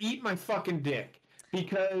can eat my fucking dick.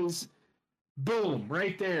 Because, boom,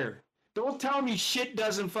 right there. Don't tell me shit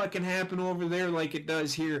doesn't fucking happen over there like it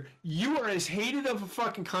does here. You are as hated of a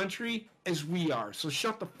fucking country as we are. So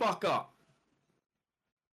shut the fuck up.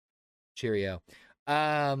 Cheerio.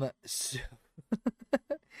 So,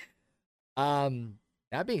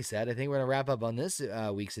 That being said, I think we're going to wrap up on this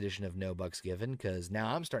week's edition of No Bucks Given, because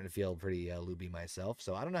now I'm starting to feel pretty loopy myself.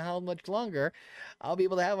 So I don't know how much longer I'll be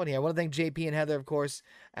able to have one here. I want to thank JP and Heather, of course,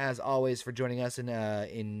 as always, for joining us and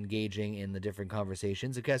engaging in the different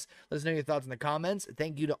conversations. Of course, let us know your thoughts in the comments.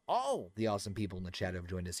 Thank you to all the awesome people in the chat who have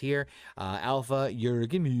joined us here. Alpha,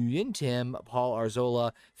 Jurgen Muyen, Tim, Paul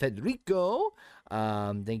Arzola, Federico.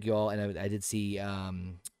 Thank you all. And I did see...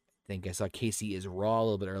 I think I saw Casey is Raw a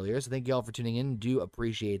little bit earlier. So thank you all for tuning in. Do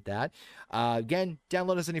appreciate that. Again,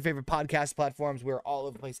 download us on your favorite podcast platforms. We're all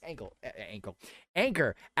over the place.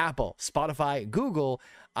 Anchor, Apple, Spotify, Google,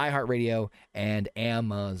 iHeartRadio, and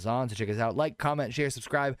Amazon. So check us out. Like, comment, share,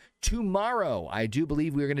 subscribe. Tomorrow, I do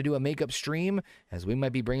believe we're going to do a makeup stream, as we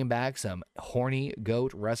might be bringing back some Horny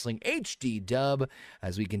Goat Wrestling HD dub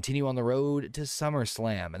as we continue on the road to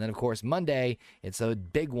SummerSlam. And then, of course, Monday, it's a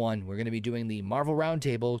big one. We're going to be doing the Marvel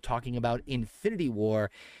Roundtable, talking about Infinity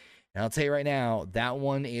War. And I'll tell you right now, that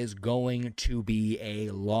one is going to be a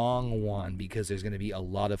long one, because there's going to be a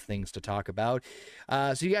lot of things to talk about.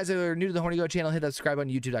 So you guys are new to the Horny Goat channel, hit that subscribe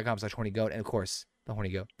button, youtube.com/hornygoat, and of course, the Horny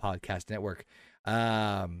Goat Podcast Network.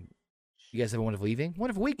 You guys have a wonderful evening,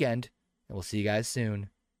 wonderful weekend, and we'll see you guys soon.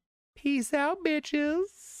 Peace out, bitches.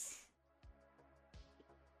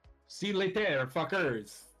 See you later,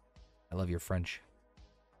 fuckers. I love your French.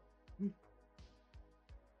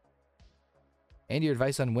 And your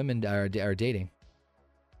advice on women are dating.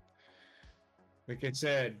 Like I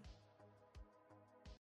said,